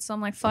nice tits. So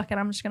I'm like, fuck it.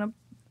 I'm just going to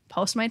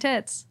post my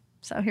tits.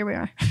 So here we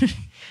are.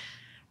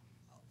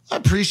 I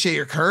appreciate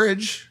your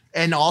courage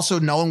and also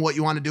knowing what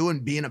you want to do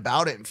and being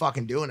about it and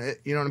fucking doing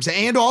it. You know what I'm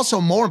saying? And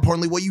also, more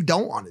importantly, what you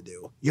don't want to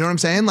do. You know what I'm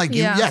saying? Like,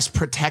 yes,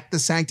 protect the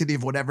sanctity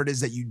of whatever it is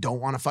that you don't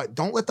want to fight.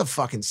 Don't let the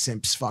fucking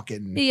simps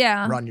fucking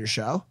run your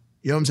show.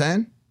 You know what I'm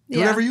saying? Do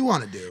whatever you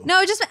want to do. No,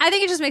 I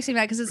think it just makes me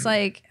mad because it's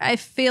like, I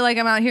feel like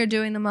I'm out here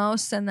doing the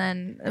most and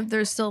then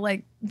there's still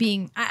like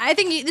being, I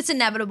think it's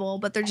inevitable,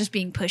 but they're just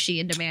being pushy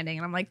and demanding.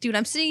 And I'm like, dude,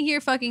 I'm sitting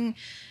here fucking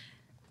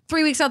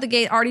 3 weeks out the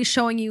gate already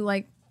showing you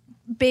like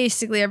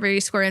basically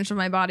every square inch of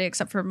my body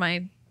except for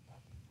my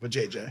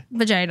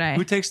vagina.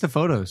 Who takes the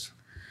photos?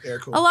 Air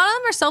Cool. A lot of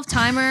them are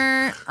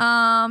self-timer.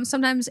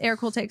 Sometimes Air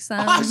Cool takes them.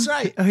 Oh, that's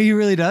right. Oh, he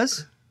really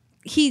does?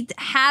 He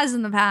has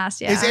in the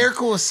past, yeah. Is Air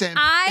Cool a simp?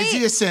 Is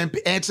he a simp?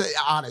 Answer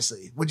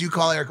honestly. Would you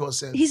call Air Cool a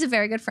simp? He's a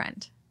very good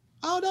friend.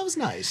 Oh, that was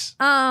nice.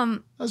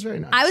 That was very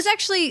nice. I was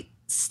actually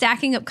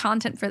stacking up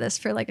content for this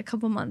for like a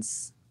couple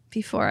months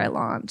before I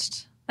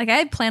launched. Like I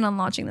had planned on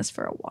launching this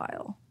for a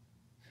while.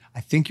 I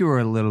think you were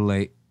a little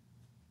late.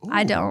 Ooh.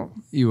 I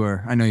don't. You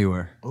were. I know you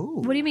were. Ooh.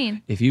 What do you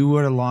mean? If you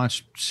would have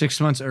launched 6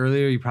 months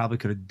earlier, you probably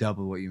could have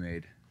doubled what you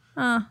made.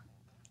 I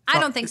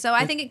don't think so.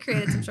 I think it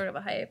created some sort of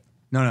a hype.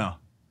 No.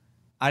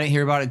 I didn't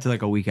hear about it until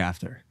like a week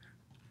after.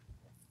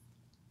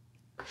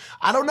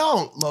 I don't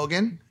know,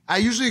 Logan. I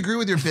usually agree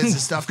with your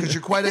business stuff because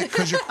you're quite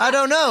a. I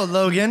don't know,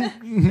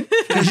 Logan.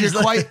 Because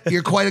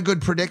you're quite a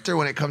good predictor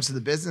when it comes to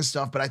the business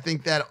stuff. But I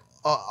think that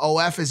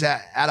OF is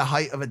at a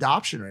height of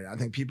adoption right now. I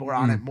think people are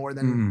on it more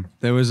than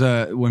there was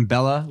when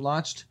Bella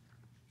launched.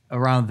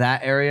 Around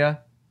that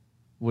area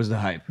was the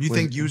hype. You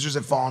think users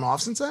have fallen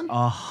off since then?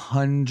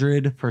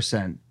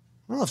 100%.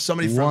 Well, if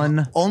somebody from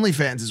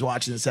OnlyFans is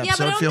watching this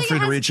episode, feel free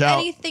to reach out.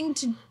 Anything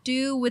to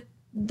do with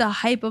the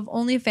hype of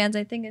OnlyFans?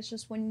 I think it's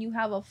just when you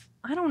have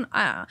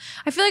I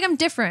feel like I'm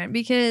different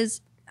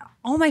because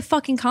all my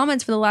fucking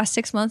comments for the last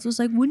 6 months was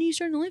like, when are you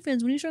starting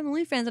OnlyFans? When are you starting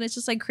OnlyFans? And it's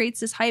just like creates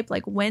this hype.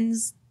 Like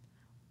when's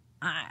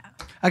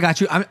I got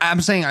you.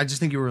 I'm saying I just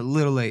think you were a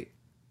little late.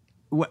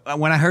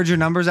 When I heard your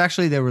numbers,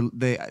 actually, they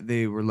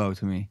were low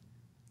to me.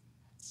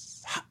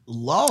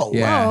 Low?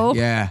 Yeah, Low?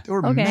 yeah. They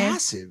were Okay.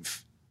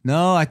 massive.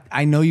 No,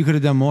 I know you could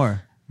have done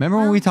more. Remember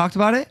when we talked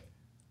about it?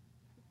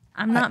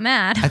 I'm not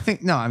mad. I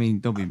think no. I mean,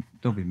 don't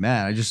be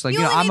mad. I just like You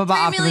only I'm made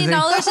about $3 million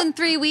optimization. in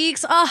 3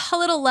 weeks. Oh, a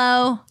little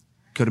low.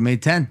 Could have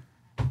made 10.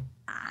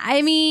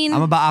 I mean,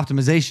 I'm about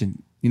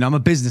optimization. I'm a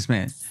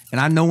businessman, and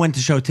I know when to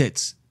show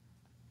tits.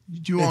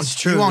 You won't, It's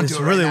true. You won't It's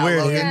do it really right now, weird.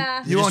 Logan.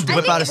 Yeah. You won't do I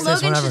it. whip out think his tits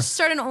Logan whenever. should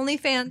start an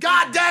OnlyFans.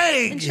 God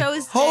dang! And show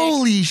his dick.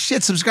 Holy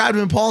shit! Subscribe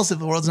to Impulsive,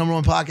 the world's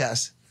 #1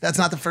 podcast. That's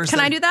not the first. Can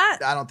thing. I do that?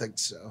 I don't think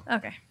so.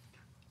 Okay.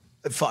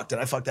 Fuck, did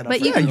I fuck that up? But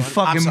for you everyone? can- You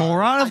fucking I'm sorry.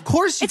 moron. Of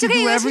course you It's can okay.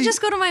 do You guys every. should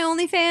just go to my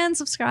OnlyFans,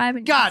 subscribe,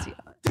 and God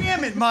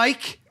damn it,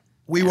 Mike.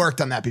 We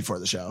worked on that before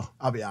the show.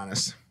 I'll be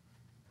honest.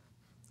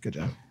 Good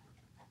job.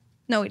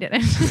 No, we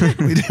didn't.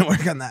 We didn't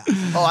work on that.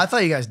 Oh, I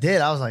thought you guys did.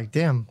 I was like,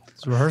 damn,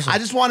 it's rehearsal. I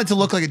just wanted to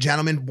look like a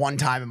gentleman one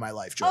time in my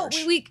life, Oh,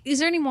 George. is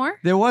there any more?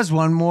 There was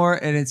one more,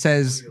 and it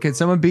says, "Can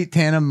someone beat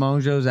Tana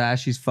Mongeau's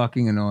ass? She's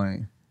fucking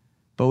annoying."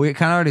 But we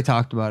kind of already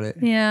talked about it.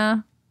 Yeah.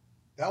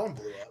 That one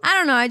blew up. I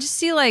don't know. I just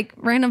see like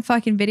random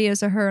fucking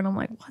videos of her, and I'm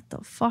like, what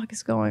the fuck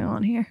is going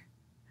on here?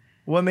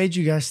 What made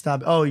you guys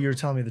stop? Oh, you were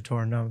telling me the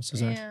tour. No, I'm so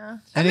sorry. Yeah.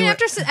 I mean,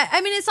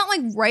 it's not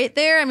like right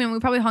there. I mean, we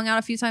probably hung out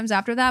a few times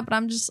after that, but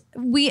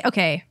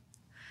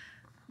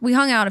we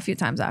hung out a few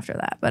times after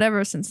that, but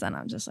ever since then,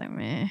 I'm just like,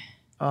 meh.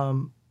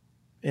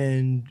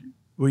 And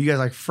were you guys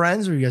like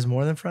friends? Were you guys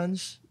more than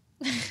friends?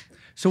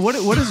 So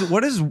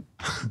what is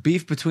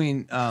beef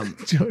between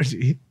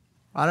Georgie?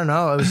 I don't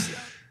know.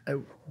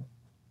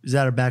 Is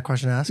that a bad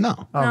question to ask?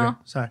 No. Oh, No. okay.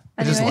 Sorry.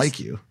 I just Anyways. like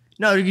you.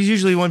 No, because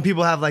usually when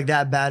people have like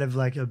that bad of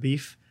like a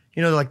beef,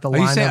 like the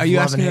line Are you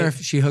of love asking and her hate.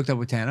 if she hooked up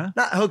with Tana?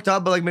 Not hooked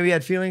up, but like maybe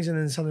had feelings and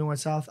then something went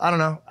south. I don't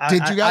know.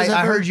 Did you guys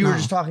I ever- heard you were No.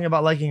 just talking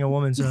about liking a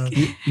woman. So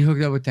You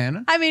hooked up with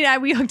Tana? I mean,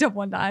 we hooked up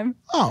one time.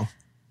 Oh,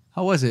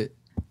 How was it?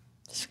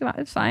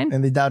 It's fine.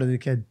 and they doubted the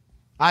kid.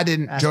 I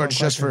didn't, Ask George.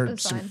 one Just for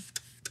It's fine.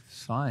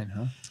 It's fine,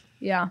 huh?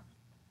 Yeah.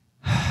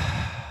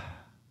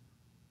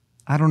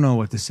 I don't know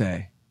what to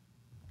say.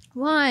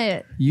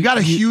 What? you got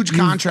a huge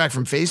contract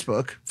from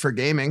Facebook for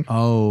gaming.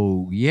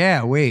 Oh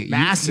yeah, wait.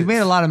 Massive. You made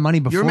a lot of money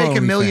before. You're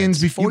making OnlyFans.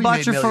 millions before you bought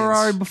made your millions.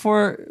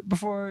 Ferrari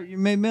before you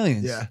made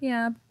millions. Yeah.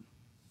 Yeah.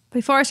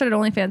 Before I started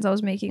OnlyFans, I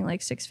was making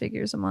like 6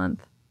 figures a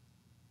month.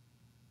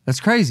 That's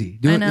crazy.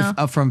 I know.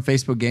 From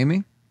Facebook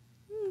gaming.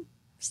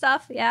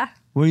 Stuff, yeah.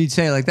 What do you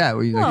say like that?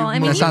 What do you, Well, I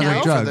mean, that you sounds know. like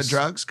For drugs. the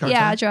drugs. Cartel?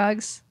 Yeah,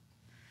 drugs.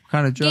 What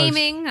kind of drugs?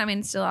 Gaming. I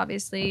mean, still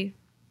obviously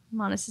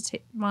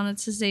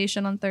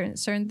monetization on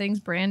certain things,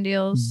 brand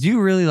deals. Do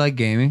you really like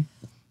gaming?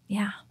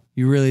 Yeah.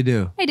 You really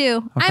do. I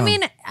do. How I come?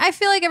 mean, I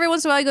feel like every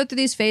once in a while I go through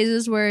these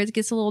phases where it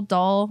gets a little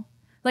dull.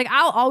 Like,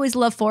 I'll always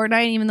love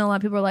Fortnite, even though a lot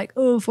of people are like,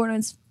 oh,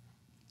 Fortnite's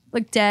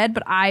like dead,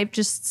 but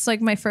it's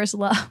like my first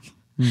love.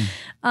 But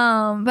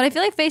I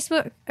feel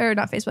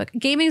like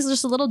gaming is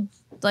just a little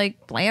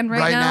like bland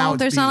right now. it's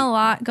There's not beat. a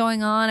lot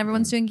going on.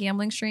 Everyone's doing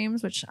gambling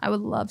streams, which I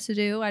would love to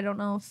do. I don't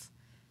know if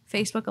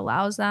Facebook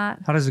allows that.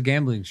 How does a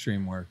gambling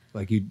stream work?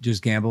 Like you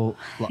just gamble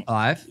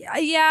live?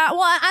 Yeah.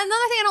 Well, another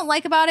thing I don't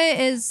like about it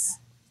is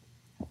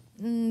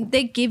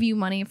they give you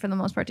money for the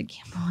most part to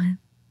gamble in.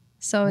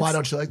 So Why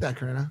don't you like that,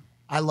 Corinna?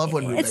 I love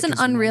when it's an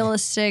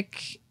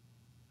unrealistic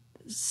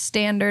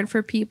standard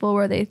for people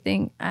where they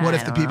think. What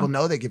if I the don't people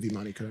know. know they give you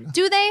money, Corinna?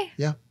 Do they?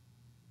 Yeah.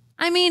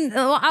 I mean,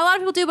 a lot of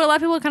people do, but a lot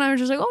of people kind of are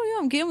just like, oh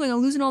yeah, I'm gambling, I'm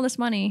losing all this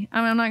money. I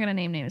mean, I'm not gonna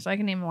name names, so I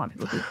can name a lot of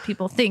people.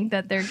 People think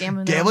that they're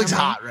gambling. they don't Gambling's have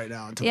money. hot right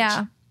now on Twitch.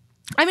 Yeah.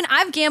 I mean,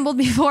 I've gambled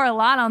before a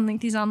lot on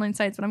like these online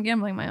sites, but I'm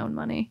gambling my own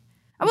money.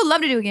 I would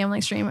love to do a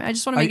gambling stream. I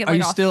just want to make it like Are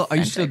you still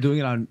authentic. doing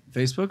it on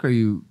Facebook or are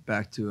you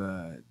back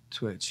to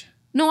Twitch?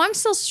 No, I'm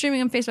still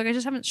streaming on Facebook. I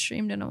just haven't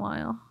streamed in a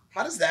while.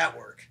 How does that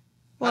work?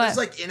 How What? does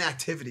like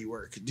inactivity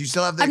work? Do you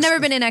still have the I've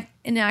never been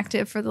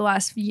inactive for the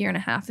last year and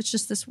a half. It's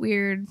just this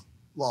weird.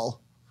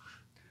 lol?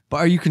 But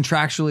are you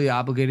contractually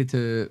obligated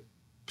to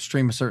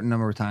stream a certain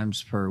number of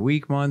times per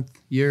week, month,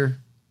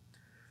 year?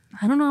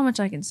 I don't know how much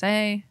I can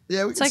say.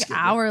 Yeah, It's like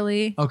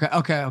hourly. Okay.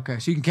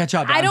 So you can catch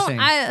up. I I'm don't. saying.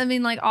 I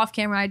mean, like off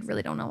camera, I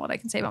really don't know what I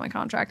can say about my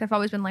contract. I've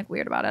always been like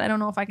weird about it. I don't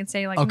know if I can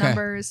say like Okay.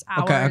 numbers,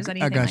 hours, Okay,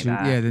 anything I got like you.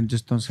 that. Yeah, then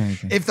just don't say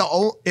anything. If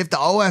the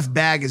OF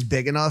bag is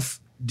big enough,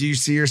 do you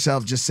see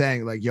yourself just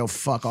saying like, "Yo,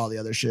 fuck all the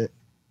other shit"?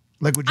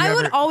 Like, would you? I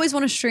would ever- always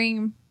want to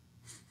stream.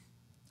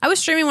 I was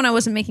streaming when I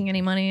wasn't making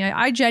any money.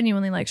 I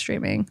genuinely like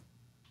streaming,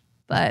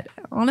 but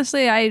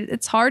honestly,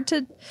 it's hard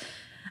to.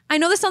 I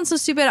know this sounds so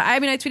stupid. I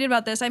mean, I tweeted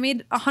about this. I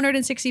made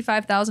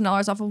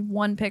 $165,000 off of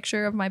one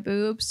picture of my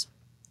boobs.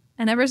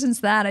 And ever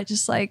since that, I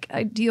just like,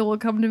 a deal will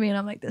come to me and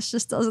I'm like, this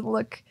just doesn't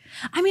look.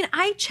 I mean,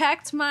 I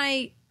checked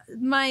my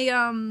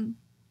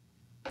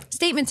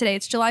statement today.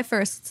 It's July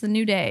 1st. It's the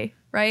new day,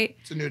 right?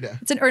 It's a new day.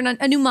 It's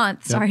a new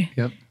month. Sorry.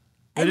 Yep.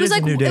 It was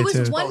like it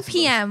was 1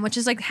 p.m., which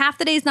is like half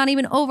the day's not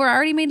even over. I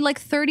already made like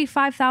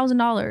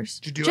 $35,000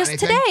 Did you do just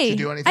anything? today. Did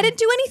you do anything? I didn't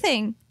do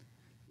anything.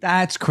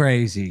 That's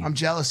crazy. I'm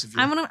jealous of you.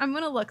 I'm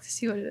gonna look to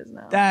see what it is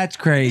now. That's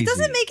crazy. It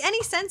doesn't make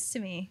any sense to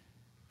me.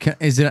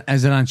 Is it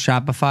on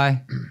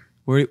Shopify?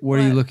 What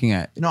are you looking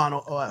at? No, on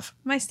OF.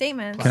 My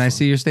statements. Can I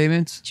see your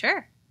statements?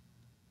 Sure.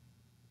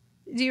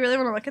 Do you really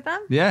want to look at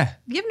them? Yeah.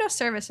 You have no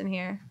service in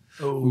here.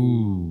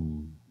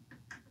 Ooh.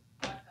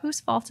 Whose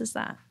fault is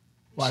that?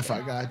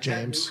 Wi-Fi guy,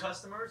 James. New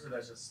customers, or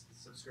that's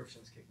just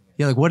subscriptions kicking in?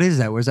 Yeah, like what is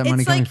that? Where's that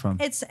money coming from?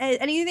 It's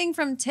anything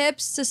from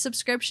tips to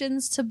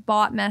subscriptions to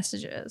bot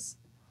messages.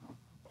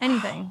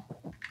 Anything.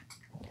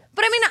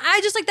 But I mean, I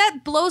just like that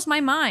blows my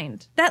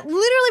mind. That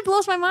literally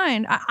blows my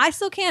mind. I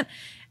still can't.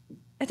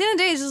 At the end of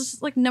the day, it's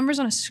just like numbers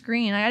on a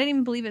screen. I didn't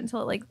even believe it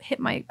until it like hit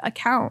my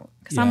account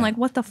because I'm like,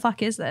 what the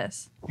fuck is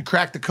this? You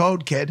cracked the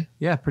code, kid.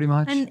 Yeah, pretty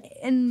much.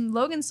 And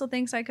Logan still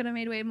thinks I could have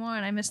made way more,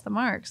 and I missed the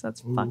mark. So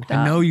that's fucked up.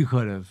 I know you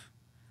could have.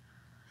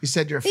 You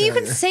said you're a failure. You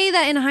can say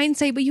that in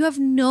hindsight, but you have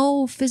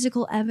no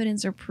physical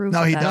evidence or proof.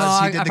 No, of he that.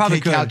 does. No, He did I the probably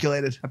kid could.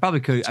 calculated. I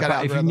probably could. He's got If you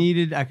algorithm.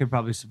 needed, I could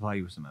probably supply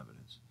you with some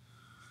evidence.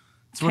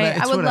 It's Okay,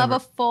 I would whatever. love a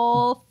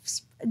full,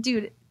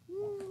 dude.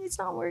 It's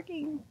not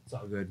working. It's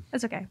all good.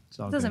 It's okay. It's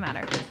all Doesn't good.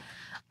 matter.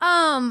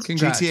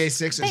 Congrats. GTA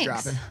 6 is Thanks.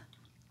 dropping.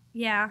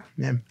 Yeah.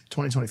 Man,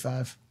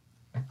 2025.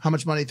 How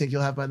much money do you think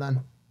you'll have by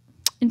then?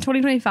 In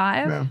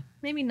 2025, Yeah.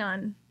 maybe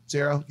none.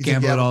 Zero? You think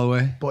Gamble you it have all a the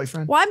way.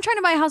 boyfriend? Well, I'm trying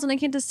to buy a house and I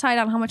can't decide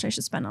on how much I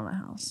should spend on a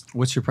house.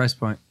 What's your price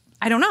point?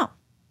 I don't know.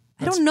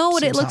 I don't know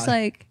what it seems looks high.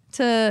 like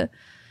to,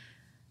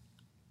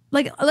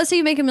 like, let's say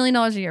you make $1 million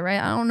a year, right?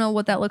 I don't know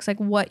what that looks like,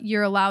 what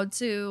you're allowed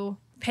to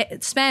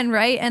spend,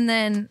 right? And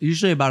then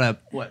Usually about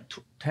a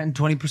 10,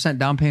 20%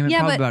 down payment. Yeah,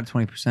 Probably but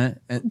about 20%.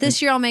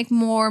 this year I'll make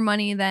more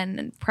money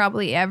than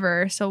probably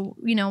ever. So,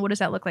 what does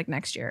that look like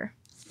next year?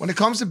 When it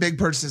comes to big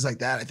purchases like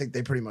that, I think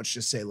they pretty much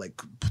just say,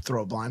 like,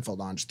 throw a blindfold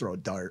on, just throw a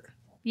dart.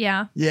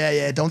 Yeah.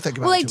 Yeah. Don't think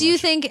about Well, it like, too do you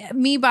much. think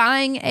me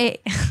buying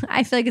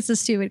I feel like it's a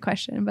stupid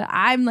question, but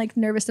I'm like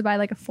nervous to buy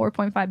like a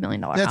 $4.5 million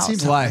That house.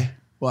 seems Why?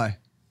 Why?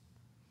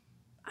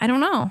 I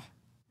don't know.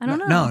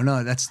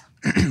 No, that's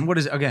what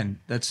is it? Again,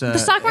 that's The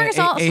stock market's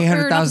all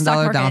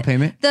 $800,000 down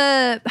payment.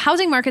 The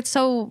housing market's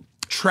so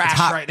trash It's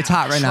hot, right now. it's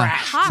hot right now.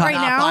 Trash. hot right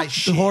Not now. buy The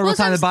shit. horrible Well,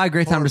 time to buy,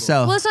 great time to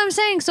sell. Well, that's what I'm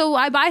saying. So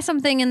I buy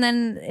something and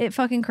then it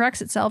fucking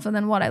corrects itself, and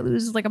then what? I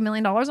lose like $1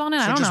 million on it. So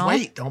I don't just know.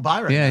 wait. Don't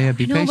buy right Yeah, now. yeah.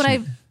 Be No, patient. but I.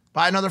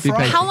 Buy another Be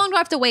Ferrari. patient. How long do I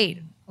have to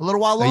wait? A little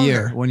while A longer.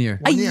 year. 1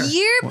 year. A year.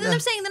 year? But then Yeah. I'm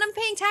saying then I'm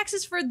paying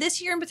taxes for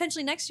this year and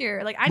potentially next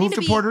year. Like I Move need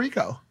to be. Puerto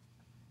Rico.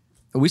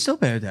 We still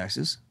pay our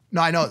taxes. No,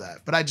 I know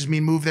that, but I just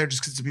mean move there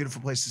just because it's a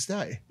beautiful place to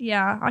stay.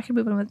 Yeah, I could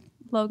move in with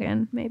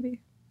Logan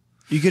maybe.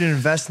 You could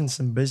invest in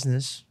some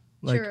business,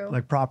 True.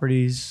 like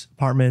properties,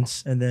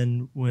 apartments, and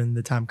then when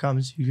the time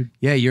comes, you could.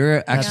 Yeah, you're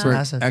an That's expert.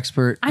 massive.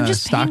 Expert I'm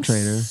just stock paying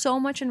trader. so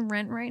much in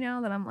rent right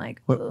now that I'm like.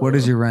 What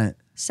is your rent?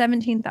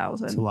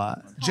 $17,000. It's a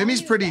lot.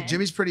 Jimmy's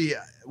pretty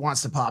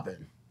wants to pop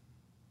in.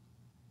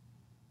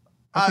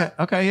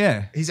 Okay,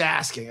 yeah. He's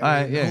asking. All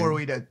right, yeah. Who are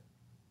we to?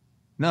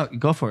 No,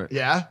 go for it.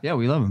 Yeah. Yeah,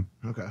 we love him.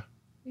 Okay. Are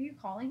you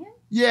calling him?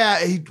 Yeah,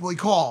 he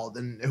called,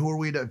 and who are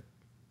we to?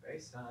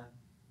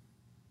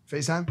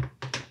 FaceTime.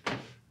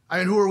 I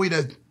mean, who are we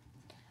to?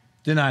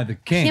 Deny the I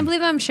king. can't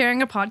believe I'm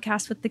sharing a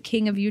podcast with the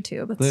king of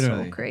YouTube. It's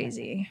Literally. so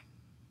crazy.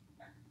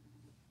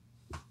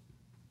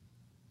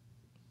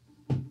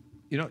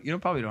 You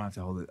probably don't have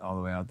to hold it all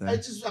the way out there.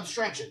 I'm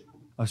stretching.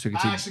 Oh, so you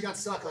I can actually got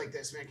stuck like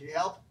this, man. Can you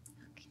help?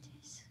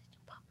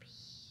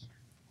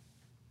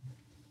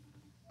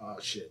 Oh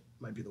shit,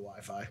 might be the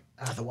Wi-Fi.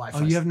 The Wi-Fi.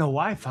 Oh, you have no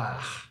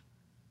Wi-Fi.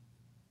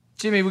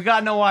 Jimmy, we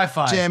got no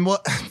Wi-Fi. Jim,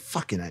 what?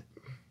 Fucking it.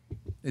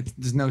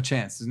 There's no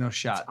chance. There's no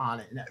shot. It's on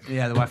it. No.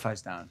 Yeah, the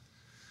Wi-Fi's down.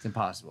 It's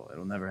impossible.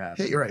 It'll never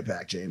happen. Hit you right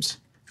back, James.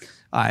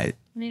 All right.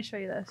 I need to show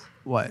you this.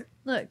 What?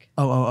 Look.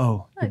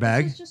 Oh. Your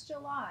bag? This is just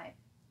July.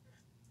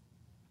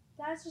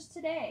 That's just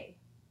today.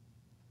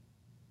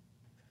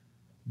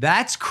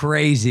 That's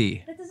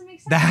crazy. That doesn't make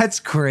sense. That's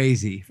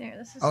crazy. There,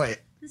 this is. Oh wait.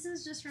 This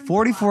is just from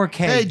 44K.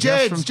 Hey, just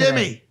James, from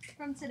Jimmy. today.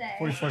 From today.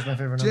 44 is my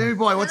favorite number. Jimmy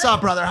boy, what's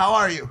up, brother? How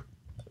are you?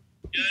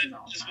 Good.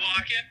 Just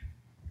walking.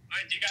 All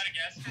right, do you got a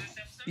guess for this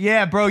episode?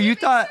 Yeah, bro, you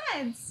thought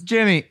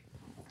Jimmy,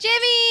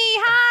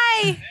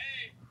 Hi. Hey,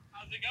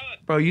 how's it going?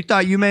 bro, you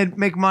thought you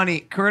make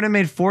money. Corinna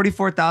made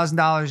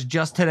 $44,000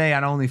 just today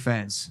on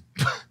OnlyFans.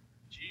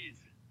 Jeez.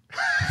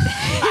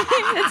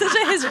 That's such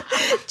a his.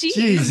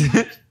 Jeez. I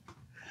mean,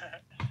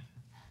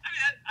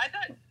 I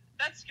thought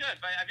that's good,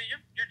 but I mean,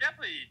 you're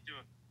definitely doing.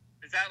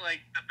 Is that like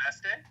the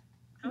best day?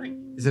 I feel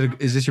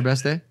like Is this your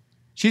best day?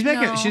 She's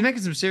making No.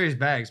 some serious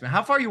bags, man.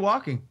 How far are you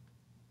walking?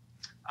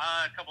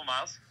 a couple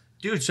miles.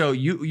 Dude, so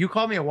you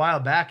called me a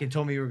while back and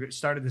told me you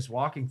started this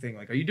walking thing.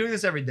 Like, are you doing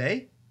this every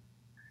day?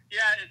 Yeah,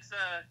 it's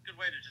a good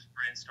way to just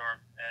brainstorm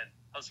and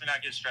helps me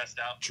not get stressed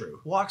out.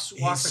 True. Walks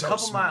He's a so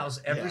couple smart. miles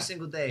every Yeah.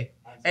 single day.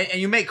 And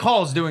you make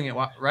calls doing it,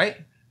 right?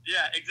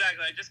 Yeah,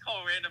 exactly. I just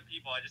call random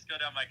people. I just go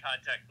down my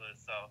contact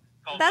list. So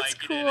call That's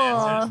Mike, he didn't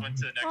answer, cool. just went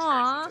to the next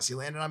Aw. person. Guess he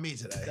landed on me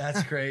today.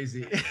 That's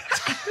crazy.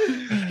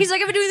 He's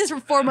like, I've been doing this for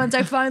 4 months.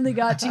 I finally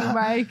got to you,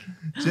 Mike.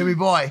 Jimmy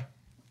boy.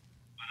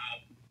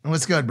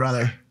 What's good,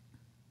 brother?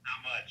 Not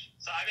much.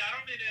 So I mean, I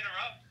don't mean to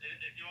interrupt.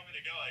 If you want me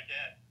to go, I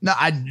can. No,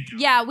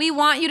 Yeah, we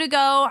want you to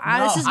go.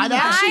 This is my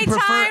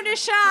time to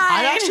shine.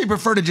 I'd actually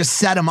prefer to just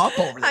set him up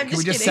over there. I'm Can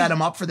we just just kidding. set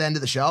him up for the end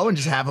of the show and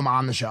just have him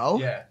on the show?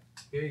 Yeah.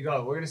 Here you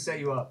go. We're gonna set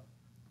you up.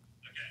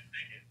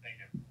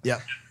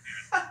 Yep.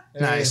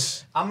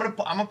 Nice. I'm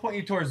gonna point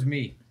you towards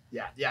me.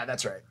 Yeah,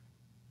 that's right.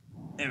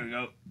 There we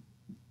go.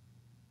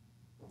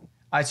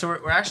 All right, so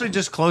we're actually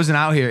just closing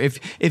out here.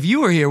 If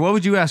you were here, what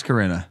would you ask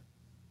Corinna?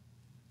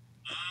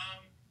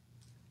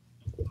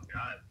 Oh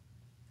God.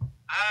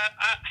 How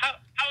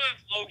have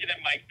Logan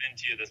and Mike been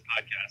to you this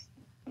podcast?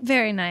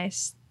 Very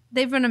nice.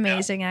 They've been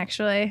amazing,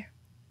 actually.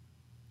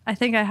 I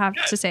think I have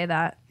to say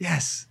that.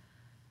 Yes.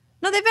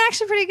 No, they've been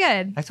actually pretty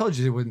good. I told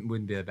you it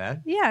wouldn't be that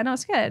bad. Yeah, no,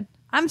 it's good.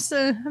 I'm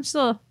still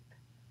a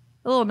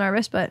little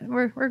nervous, but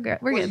we're good.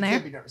 We're getting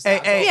there.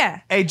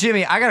 Hey,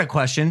 Jimmy, I got a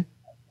question.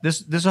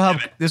 This will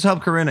help. This will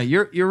help Corinna.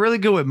 You're really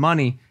good with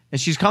money,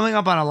 and she's coming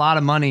up on a lot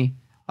of money,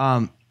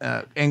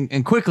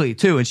 and quickly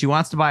too. And she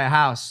wants to buy a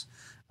house,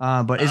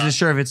 but isn't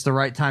sure if it's the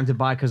right time to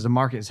buy because the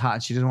market is hot.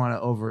 And she doesn't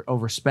want to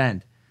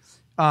overspend.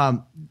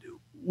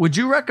 Would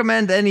you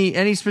recommend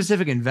any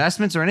specific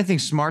investments or anything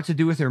smart to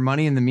do with her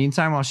money in the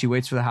meantime while she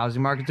waits for the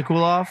housing market to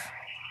cool off?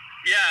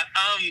 Yeah.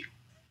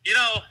 You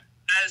know,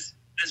 as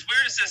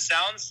weird as this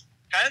sounds,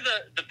 kind of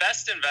the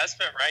best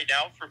investment right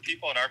now for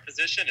people in our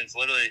position is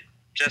literally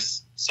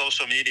just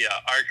social media,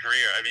 our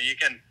career. I mean, you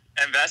can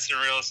invest in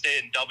real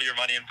estate and double your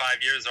money in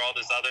 5 years or all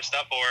this other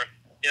stuff, or,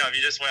 you know, if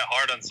you just went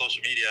hard on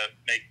social media,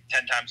 make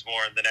 10 times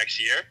more in the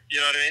next year. You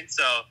know what I mean?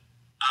 So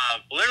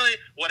literally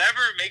whatever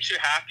makes you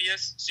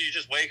happiest, so you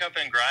just wake up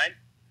and grind,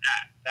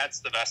 that's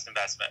the best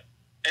investment.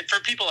 And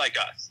for people like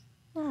us.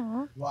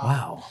 Aww.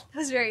 Wow. That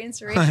was very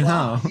inspirational. I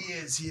know. He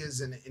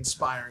is an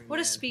inspiring What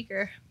man. a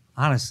speaker.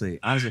 Honestly,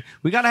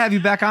 we got to have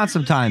you back on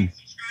sometime.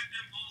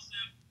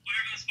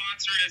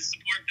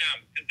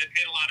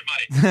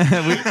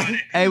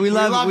 Hey, we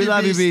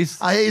love you,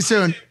 Beast. I hate you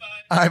soon.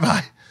 All right,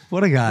 bye.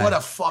 What a guy. What a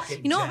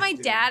fucking. You know what my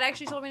dad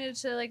actually told me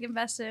to like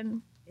invest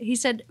in? He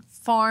said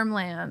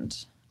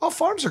farmland. Oh,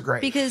 farms are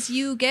great. Because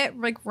you get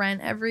like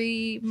rent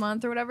every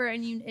month or whatever,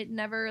 and it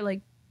never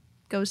like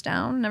goes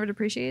down, never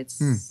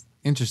depreciates.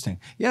 Interesting.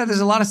 Yeah, there's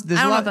a lot of.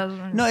 I don't know if that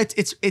was No,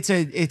 it's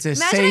a Imagine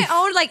safe.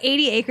 I owned like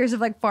 80 acres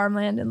of like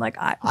farmland in like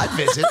I'd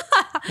visit.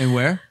 And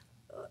where?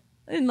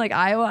 in like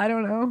Iowa. I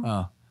don't know.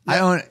 Oh, I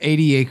own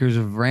 80 acres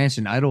of ranch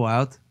in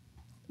Idlewild.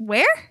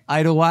 Where?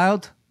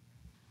 Idlewild,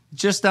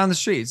 just down the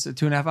street. It's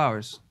 2.5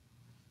 hours.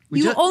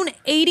 You own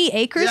 80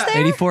 acres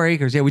there? 84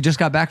 acres. Yeah, we just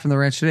got back from the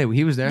ranch today.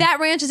 He was there. That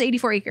ranch is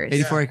 84 acres.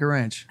 84 acre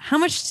ranch. How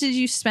much did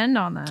you spend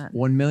on that?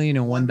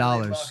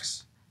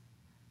 $1,001,001.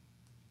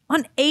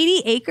 On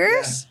 80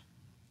 acres?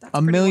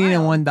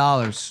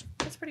 $1,001,001.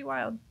 That's pretty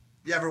wild.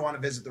 You ever want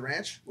to visit the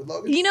ranch with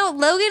Logan? You know,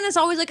 Logan is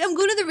always like, I'm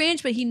going to the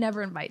ranch, but he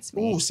never invites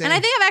me. Ooh, same. And I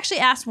think I've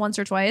actually asked once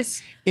or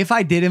twice. If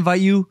I did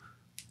invite you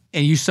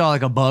and you saw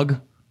like a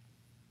bug,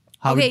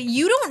 Okay,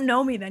 you don't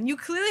know me then. You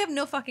clearly have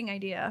no fucking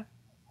idea.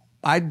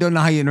 I don't know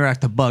how you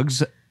interact with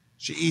bugs.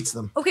 She eats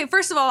them. Okay,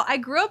 first of all, I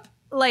grew up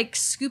like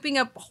scooping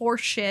up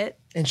horse shit.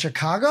 In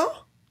Chicago?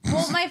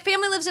 Well, my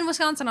family lives in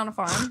Wisconsin on a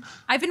farm.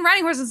 I've been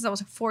riding horses since I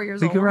was 4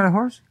 years You old. can ride a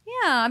horse?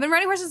 Yeah, I've been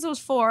riding horses since I was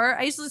 4.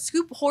 I used to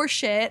scoop horse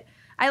shit.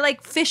 I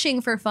like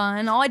fishing for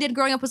fun. All I did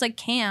growing up was like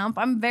camp.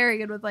 I'm very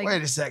good with like.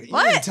 Wait a second. You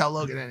What? didn't tell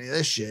Logan any of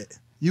this shit.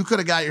 You could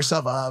have got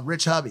yourself a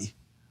rich hubby.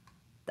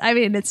 I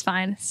mean, it's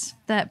fine.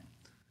 That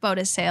boat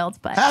has sailed,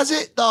 but Has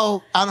it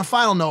though? On a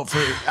final note, for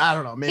I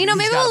don't know. Maybe maybe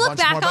he's got a we'll look bunch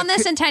back more, on but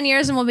this in 10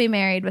 years and we'll be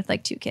married with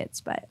like 2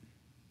 kids. But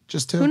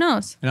just 2. who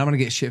knows? And I'm going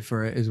to get shit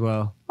for it as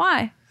well.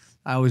 Why?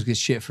 I always get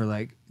shit for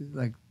like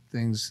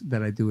things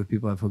that I do with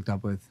people I've hooked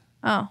up with.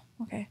 Oh,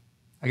 okay.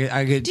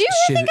 I get Do you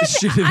really think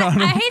shitted on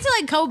I them. hate to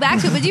like go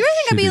back to it, but do you really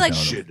think I'd be like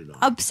Shitted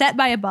upset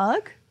by a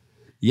bug?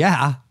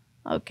 Yeah.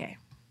 Okay.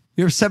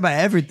 You're upset by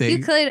everything.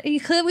 You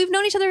could. We've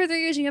known each other for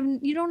 3 years.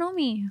 You don't know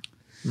me.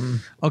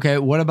 Okay,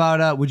 what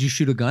about would you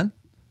shoot a gun?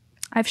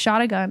 I've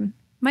shot a gun.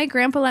 My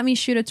grandpa let me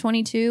shoot a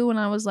 22 when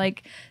I was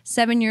like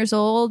 7 years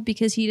old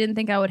because he didn't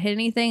think I would hit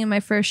anything. And my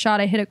first shot,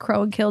 I hit a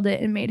crow and killed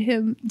it and made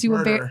him do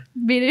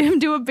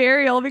a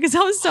burial because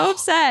I was so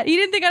upset. He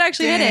didn't think I'd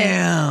actually hit it.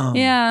 Damn.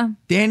 Yeah.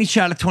 Danny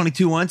shot a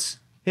 22 once.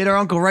 Hit her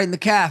uncle right in the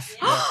calf.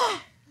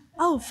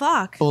 Oh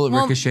fuck. Bullet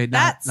Well, ricocheted.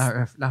 Not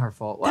her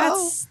fault.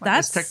 That's I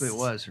guess technically it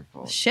was her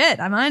fault. Shit.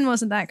 Mine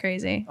wasn't that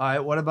crazy. All right,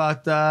 what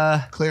about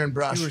clear and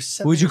brush?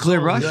 Would you clear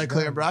brush? You like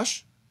clear and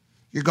brush?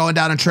 You're going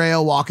down a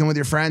trail, walking with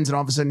your friends, and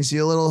all of a sudden you see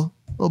a little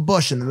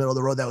bush in the middle of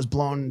the road that was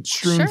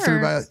strewn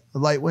through by a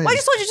light wind. Well, I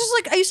just told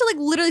you, I used to like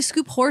literally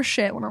scoop horse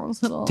shit when I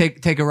was little.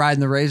 Take a ride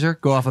in the Razor,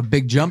 go off a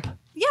big jump.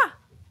 Yeah.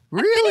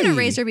 Really? I've been in a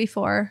razor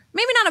before.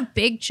 Maybe not a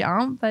big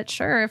jump, but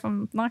sure, if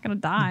I'm not going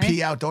to die.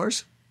 Pee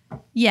outdoors?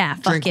 Yeah,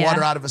 fuck Drink yeah.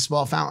 water out of a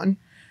small fountain?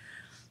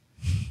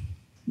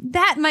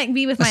 That might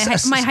be with my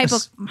hypo...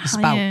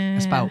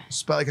 Spout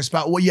like a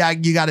spout. Well, yeah,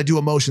 you got to do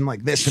a motion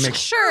like this to make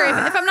Sure,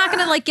 if I'm not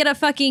going to like get a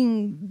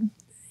fucking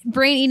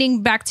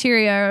brain-eating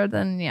bacteria,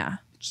 then yeah.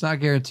 It's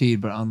not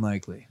guaranteed, but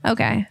unlikely.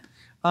 Okay.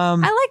 I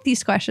like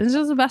these questions. This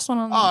was the best one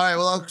on. All right.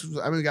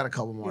 Well, we got a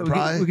couple more.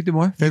 We could do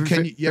more.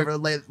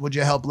 Would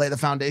you help lay the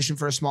foundation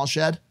for a small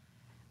shed?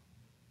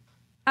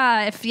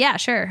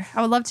 Sure.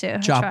 I would love to.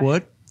 Chop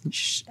wood.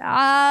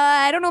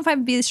 I don't know if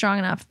I'd be strong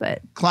enough,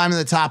 but Climb to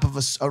the top of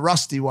a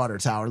rusty water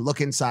tower.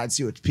 Look inside.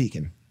 See what's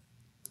peeking.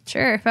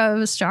 sure, if I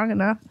was strong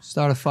enough.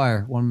 Start a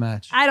fire. One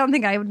match. I don't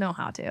think I would know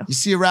how to. You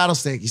see a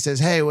rattlesnake. He says,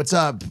 "Hey, what's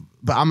up?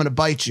 But I'm gonna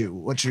bite you."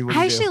 What you?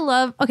 I actually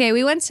love. Okay,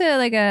 we went to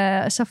like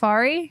a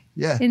safari.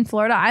 Yeah. In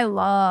Florida, I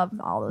love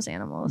all those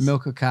animals.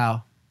 Milk a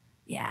cow.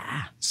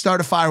 Yeah. Start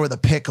a fire with a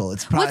pickle.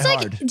 It's probably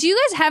hard. Do you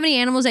guys have any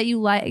animals that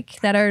you like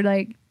that are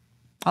like?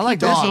 I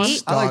like this one.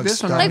 I like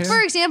this one. Like, for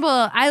example,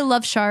 I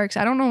love sharks.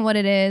 I don't know what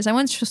it is. I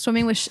went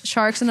swimming with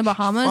sharks in the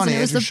Bahamas. Funny, and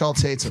it was Andrew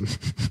Schultz hates him.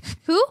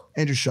 Who?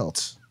 Andrew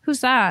Schultz. Who's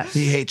that?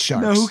 He hates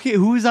sharks. No,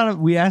 who's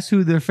on? We asked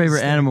who their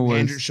favorite animal was.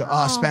 Andrew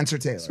Spencer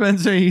Taylor.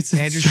 Spencer eats.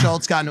 Andrew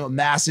Schultz got into a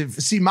massive.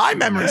 See, my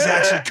memory's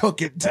actually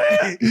cooking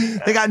today.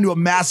 They got into a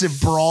massive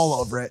brawl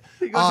over it.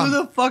 He goes, who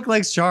the fuck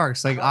likes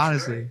sharks? Like,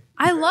 honestly.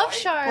 I love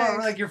sharks. Well,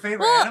 like your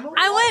favorite animal?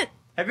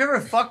 Have you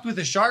ever fucked with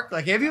a shark?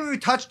 Like, have you ever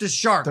touched a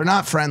shark? They're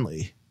not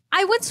friendly.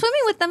 I went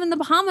swimming with them in the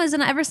Bahamas,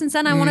 and ever since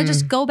then, I want to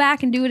just go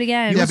back and do it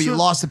again. Yeah, but you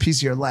lost a piece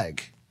of your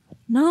leg.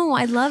 No,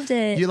 I loved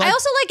it. I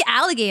also like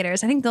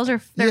alligators. I think they're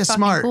fucking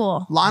smart.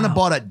 cool. Lana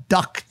bought a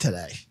duck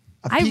today.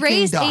 I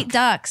raised 8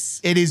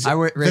 ducks. It is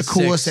the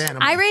coolest 6.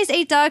 animal. I raised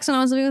 8 ducks when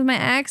I was living with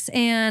my ex,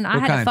 and I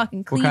had to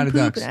fucking clean kind of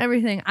poop ducks? and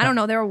everything. I don't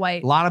know. They were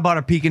white. Lana bought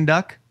a Peking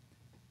duck.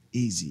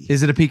 Easy.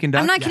 Is it a Peking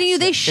duck? I'm not kidding you.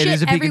 They shit it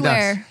is a Peking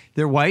everywhere. duck.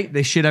 They're white.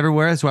 They shit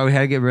everywhere. That's why we had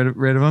to get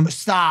rid of them.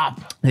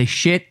 Stop. They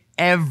shit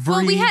everywhere.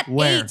 Well, we had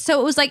 8,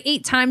 so it was like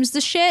 8 times the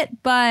shit.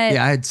 But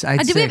yeah, I had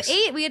did we have 6.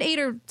 8? We had 8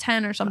 or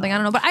 10 or something. I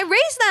don't know. But I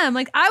raised them.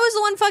 Like I was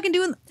the one fucking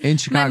doing in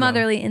Chicago. my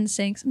motherly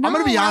instincts. No, I'm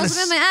gonna be I honest.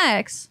 was with my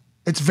ex.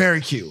 It's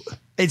very cute.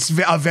 It's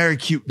a very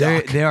cute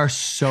duck. They are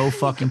so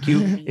fucking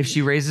cute. If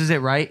she raises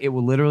it right, it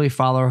will literally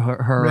follow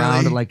her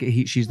around like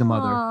she's the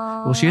mother.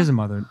 Well, she is a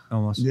mother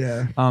almost.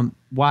 Yeah.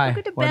 Why? Look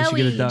at the Why did she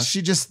get a belly. duck?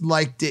 She just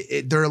liked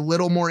it. They're a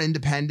little more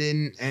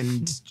independent,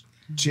 and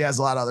she has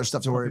a lot of other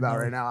stuff to worry about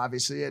right now,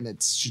 obviously. And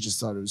she just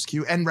thought it was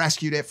cute and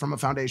rescued it from a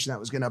foundation that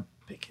was gonna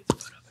pick it.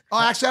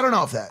 Oh, actually, I don't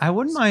know if that. I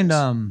wouldn't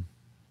mind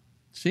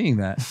seeing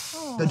that.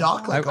 The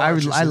duck. Like, I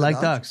just I the like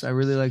duck. ducks. I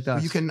really like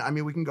ducks. You can. I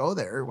mean, we can go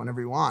there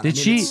whenever you want. Did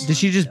she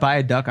just buy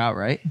a duck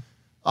outright?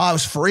 Oh, it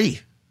was free.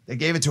 They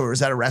gave it to her. It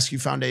was at a rescue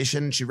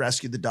foundation. She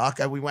rescued the duck.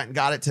 We went and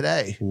got it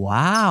today.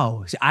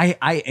 Wow. See,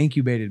 I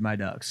incubated my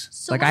ducks.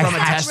 So like what I does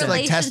hatched that them.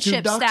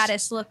 relationship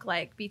status look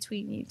like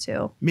between you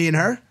two? Me and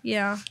her?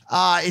 Yeah.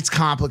 It's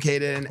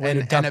complicated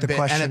and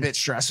a bit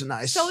stressful.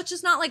 Nice. So it's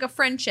just not like a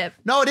friendship.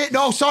 No, it is.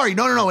 No, sorry.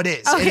 No, it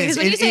is. Okay, It is. because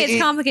when you say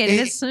it's complicated,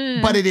 it's.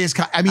 But it is.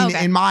 I mean,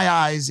 Okay. in my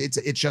eyes, it's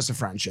just a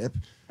friendship.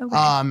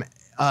 Okay.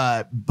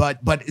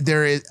 But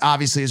there is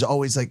obviously is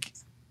always like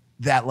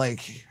that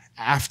like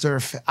after.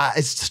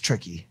 It's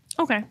tricky.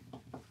 Okay.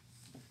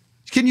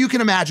 You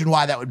can imagine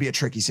why that would be a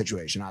tricky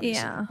situation.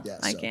 Obviously. Yeah,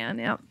 I can.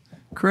 Yeah.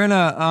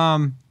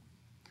 Corinna,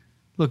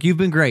 look, you've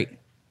been great.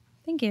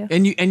 Thank you.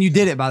 And you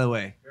did it, by the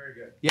way. Very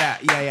good. Yeah.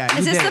 Is you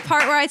this did the it.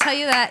 part where I tell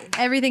you that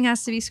everything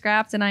has to be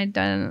scrapped and I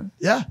done?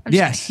 Yeah.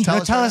 Yes.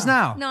 joking. Tell us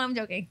now. No, I'm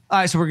joking. All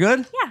right, so we're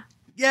good? Yeah.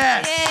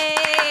 Yes.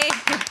 Yay.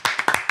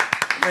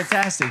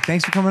 Fantastic.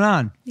 Thanks for coming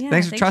on. Yeah,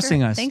 thanks for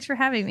trusting us. Thanks for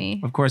having me.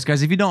 Of course,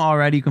 guys. If you don't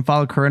already, you can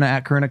follow Corinna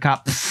at Corinna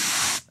Cop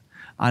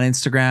on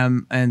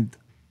Instagram and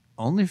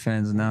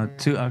OnlyFans now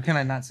too. Oh, can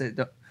I not say it?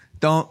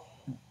 Don't.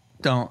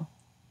 All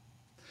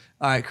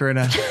right,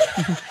 Corinna.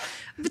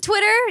 But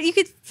Twitter, you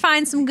could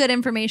find some good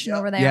information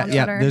over there on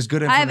Twitter. There's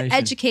good I have information.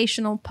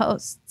 educational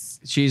posts.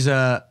 She's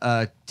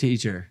a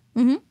teacher.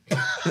 Mm-hmm. All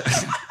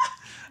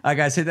right,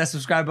 guys, hit that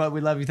subscribe button.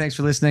 We love you. Thanks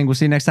for listening. We'll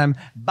see you next time.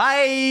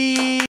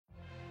 Bye.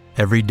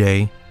 Every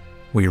day,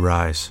 we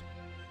rise,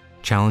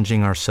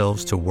 challenging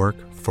ourselves to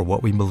work for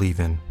what we believe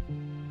in.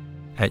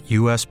 At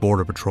U.S.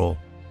 Border Patrol,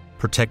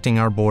 protecting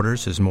our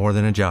borders is more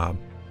than a job.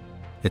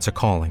 It's a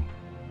calling.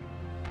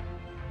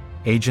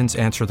 Agents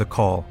answer the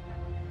call,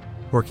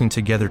 working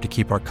together to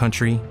keep our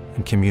country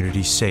and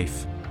communities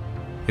safe.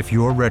 If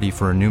you're ready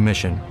for a new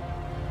mission,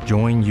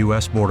 join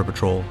U.S. Border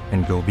Patrol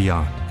and go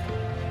beyond.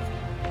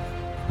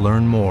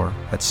 Learn more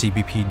at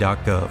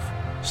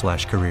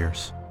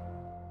cbp.gov/careers.